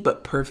easy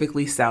but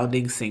perfectly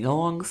sounding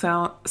sing-along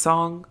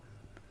song.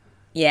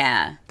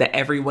 Yeah. That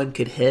everyone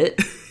could hit,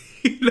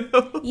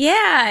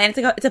 Yeah, and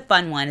it's a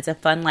fun one. It's a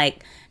fun,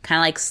 like, kind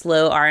of like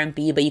slow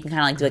R&B, but you can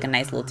kind of like do like a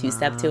nice little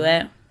two-step to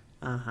it.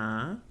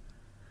 Oh,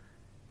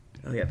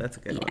 yeah, that's a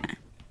good one.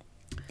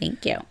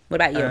 Thank you. What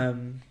about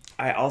you?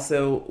 I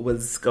also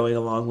was going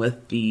along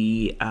with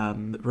the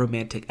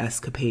romantic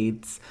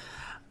escapades,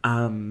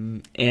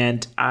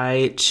 and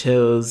I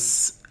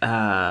chose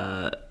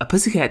a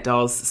Pussycat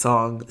Dolls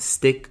song,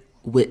 "Stick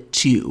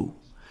With You."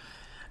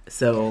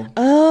 So,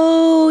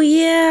 oh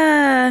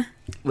yeah,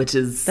 that's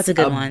a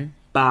good one.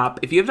 Bop.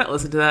 If you have not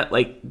listened to that,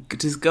 like,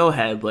 just go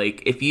ahead.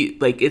 Like, if you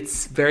like,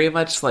 it's very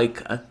much like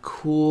a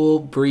cool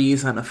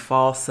breeze on a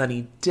fall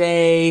sunny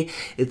day.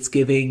 It's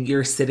giving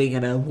you're sitting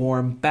in a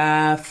warm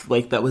bath,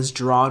 like that was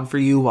drawn for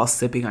you while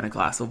sipping on a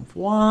glass of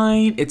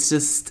wine.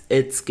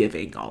 It's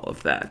giving all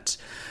of that.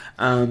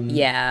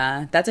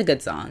 Yeah, that's a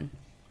good song.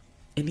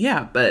 And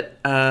yeah, but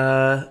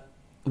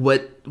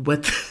what's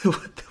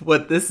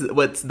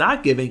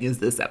not giving is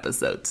this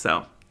episode,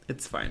 so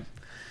it's fine.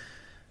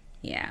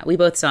 Yeah, we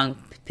both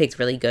picked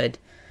really good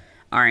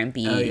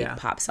R&B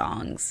pop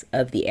songs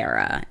of the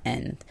era,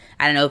 and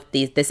I don't know if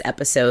this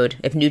episode,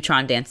 if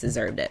Neutron Dance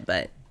deserved it,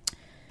 but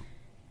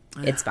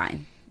it's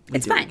fine.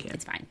 It's fine.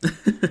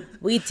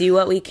 We do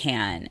what we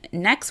can.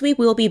 Next week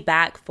we'll be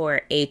back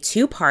for a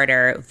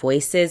two-parter,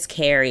 Voices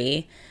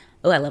Carry.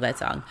 Oh, I love that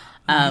song.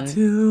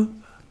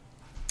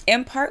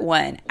 In part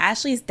 1,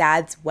 Ashley's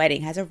dad's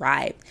wedding has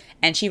arrived,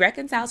 and she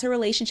reconciles her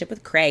relationship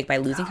with Craig by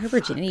losing her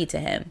virginity to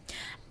him.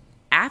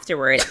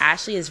 Afterward,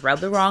 Ashley is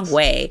rubbed the wrong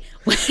way.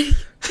 She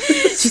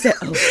said,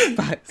 oh,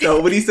 fuck. So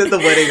when he said the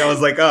wedding, I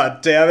was like, oh,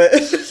 damn it.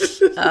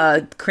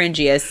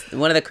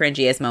 One of the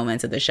cringiest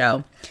moments of the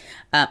show.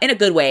 In a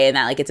good way, in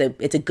that, like, it's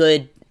a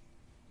good,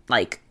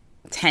 like,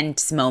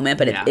 tense moment,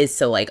 but it is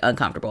so, like,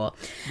 uncomfortable.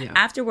 Yeah.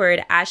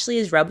 Afterward, Ashley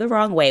is rubbed the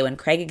wrong way when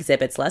Craig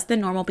exhibits less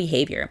than normal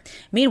behavior.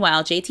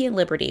 Meanwhile, JT and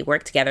Liberty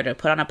work together to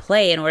put on a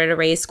play in order to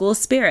raise school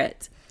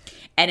spirit.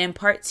 And in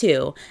part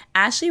 2,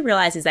 Ashley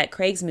realizes that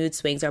Craig's mood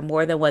swings are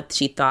more than what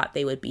she thought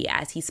they would be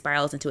as he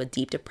spirals into a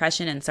deep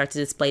depression and starts to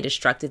display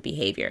destructive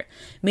behavior.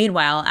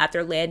 Meanwhile,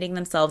 after landing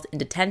themselves in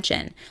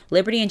detention,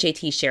 Liberty and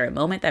JT share a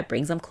moment that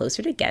brings them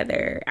closer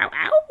together. Ow,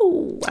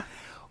 ow.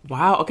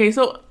 Wow. Okay,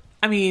 so,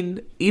 I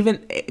mean,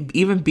 even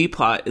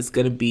B-Plot is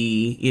going to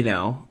be,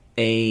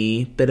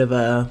 a bit of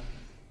a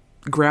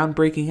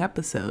groundbreaking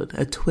episode,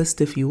 a twist,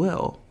 if you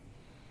will.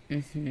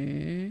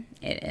 Mm-hmm.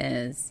 It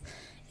is.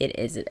 It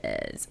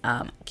is.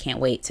 Can't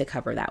wait to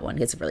cover that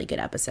one. It's a really good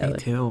episode. Me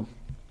too.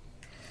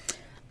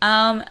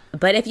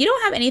 But if you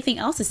don't have anything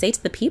else to say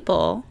to the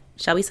people,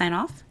 shall we sign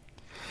off?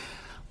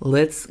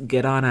 Let's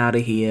get on out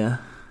of here.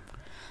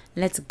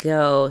 Let's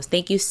go.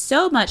 Thank you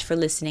so much for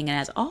listening. And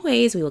as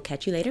always, we will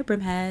catch you later,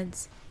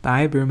 Broomheads.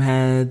 Bye,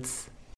 Broomheads.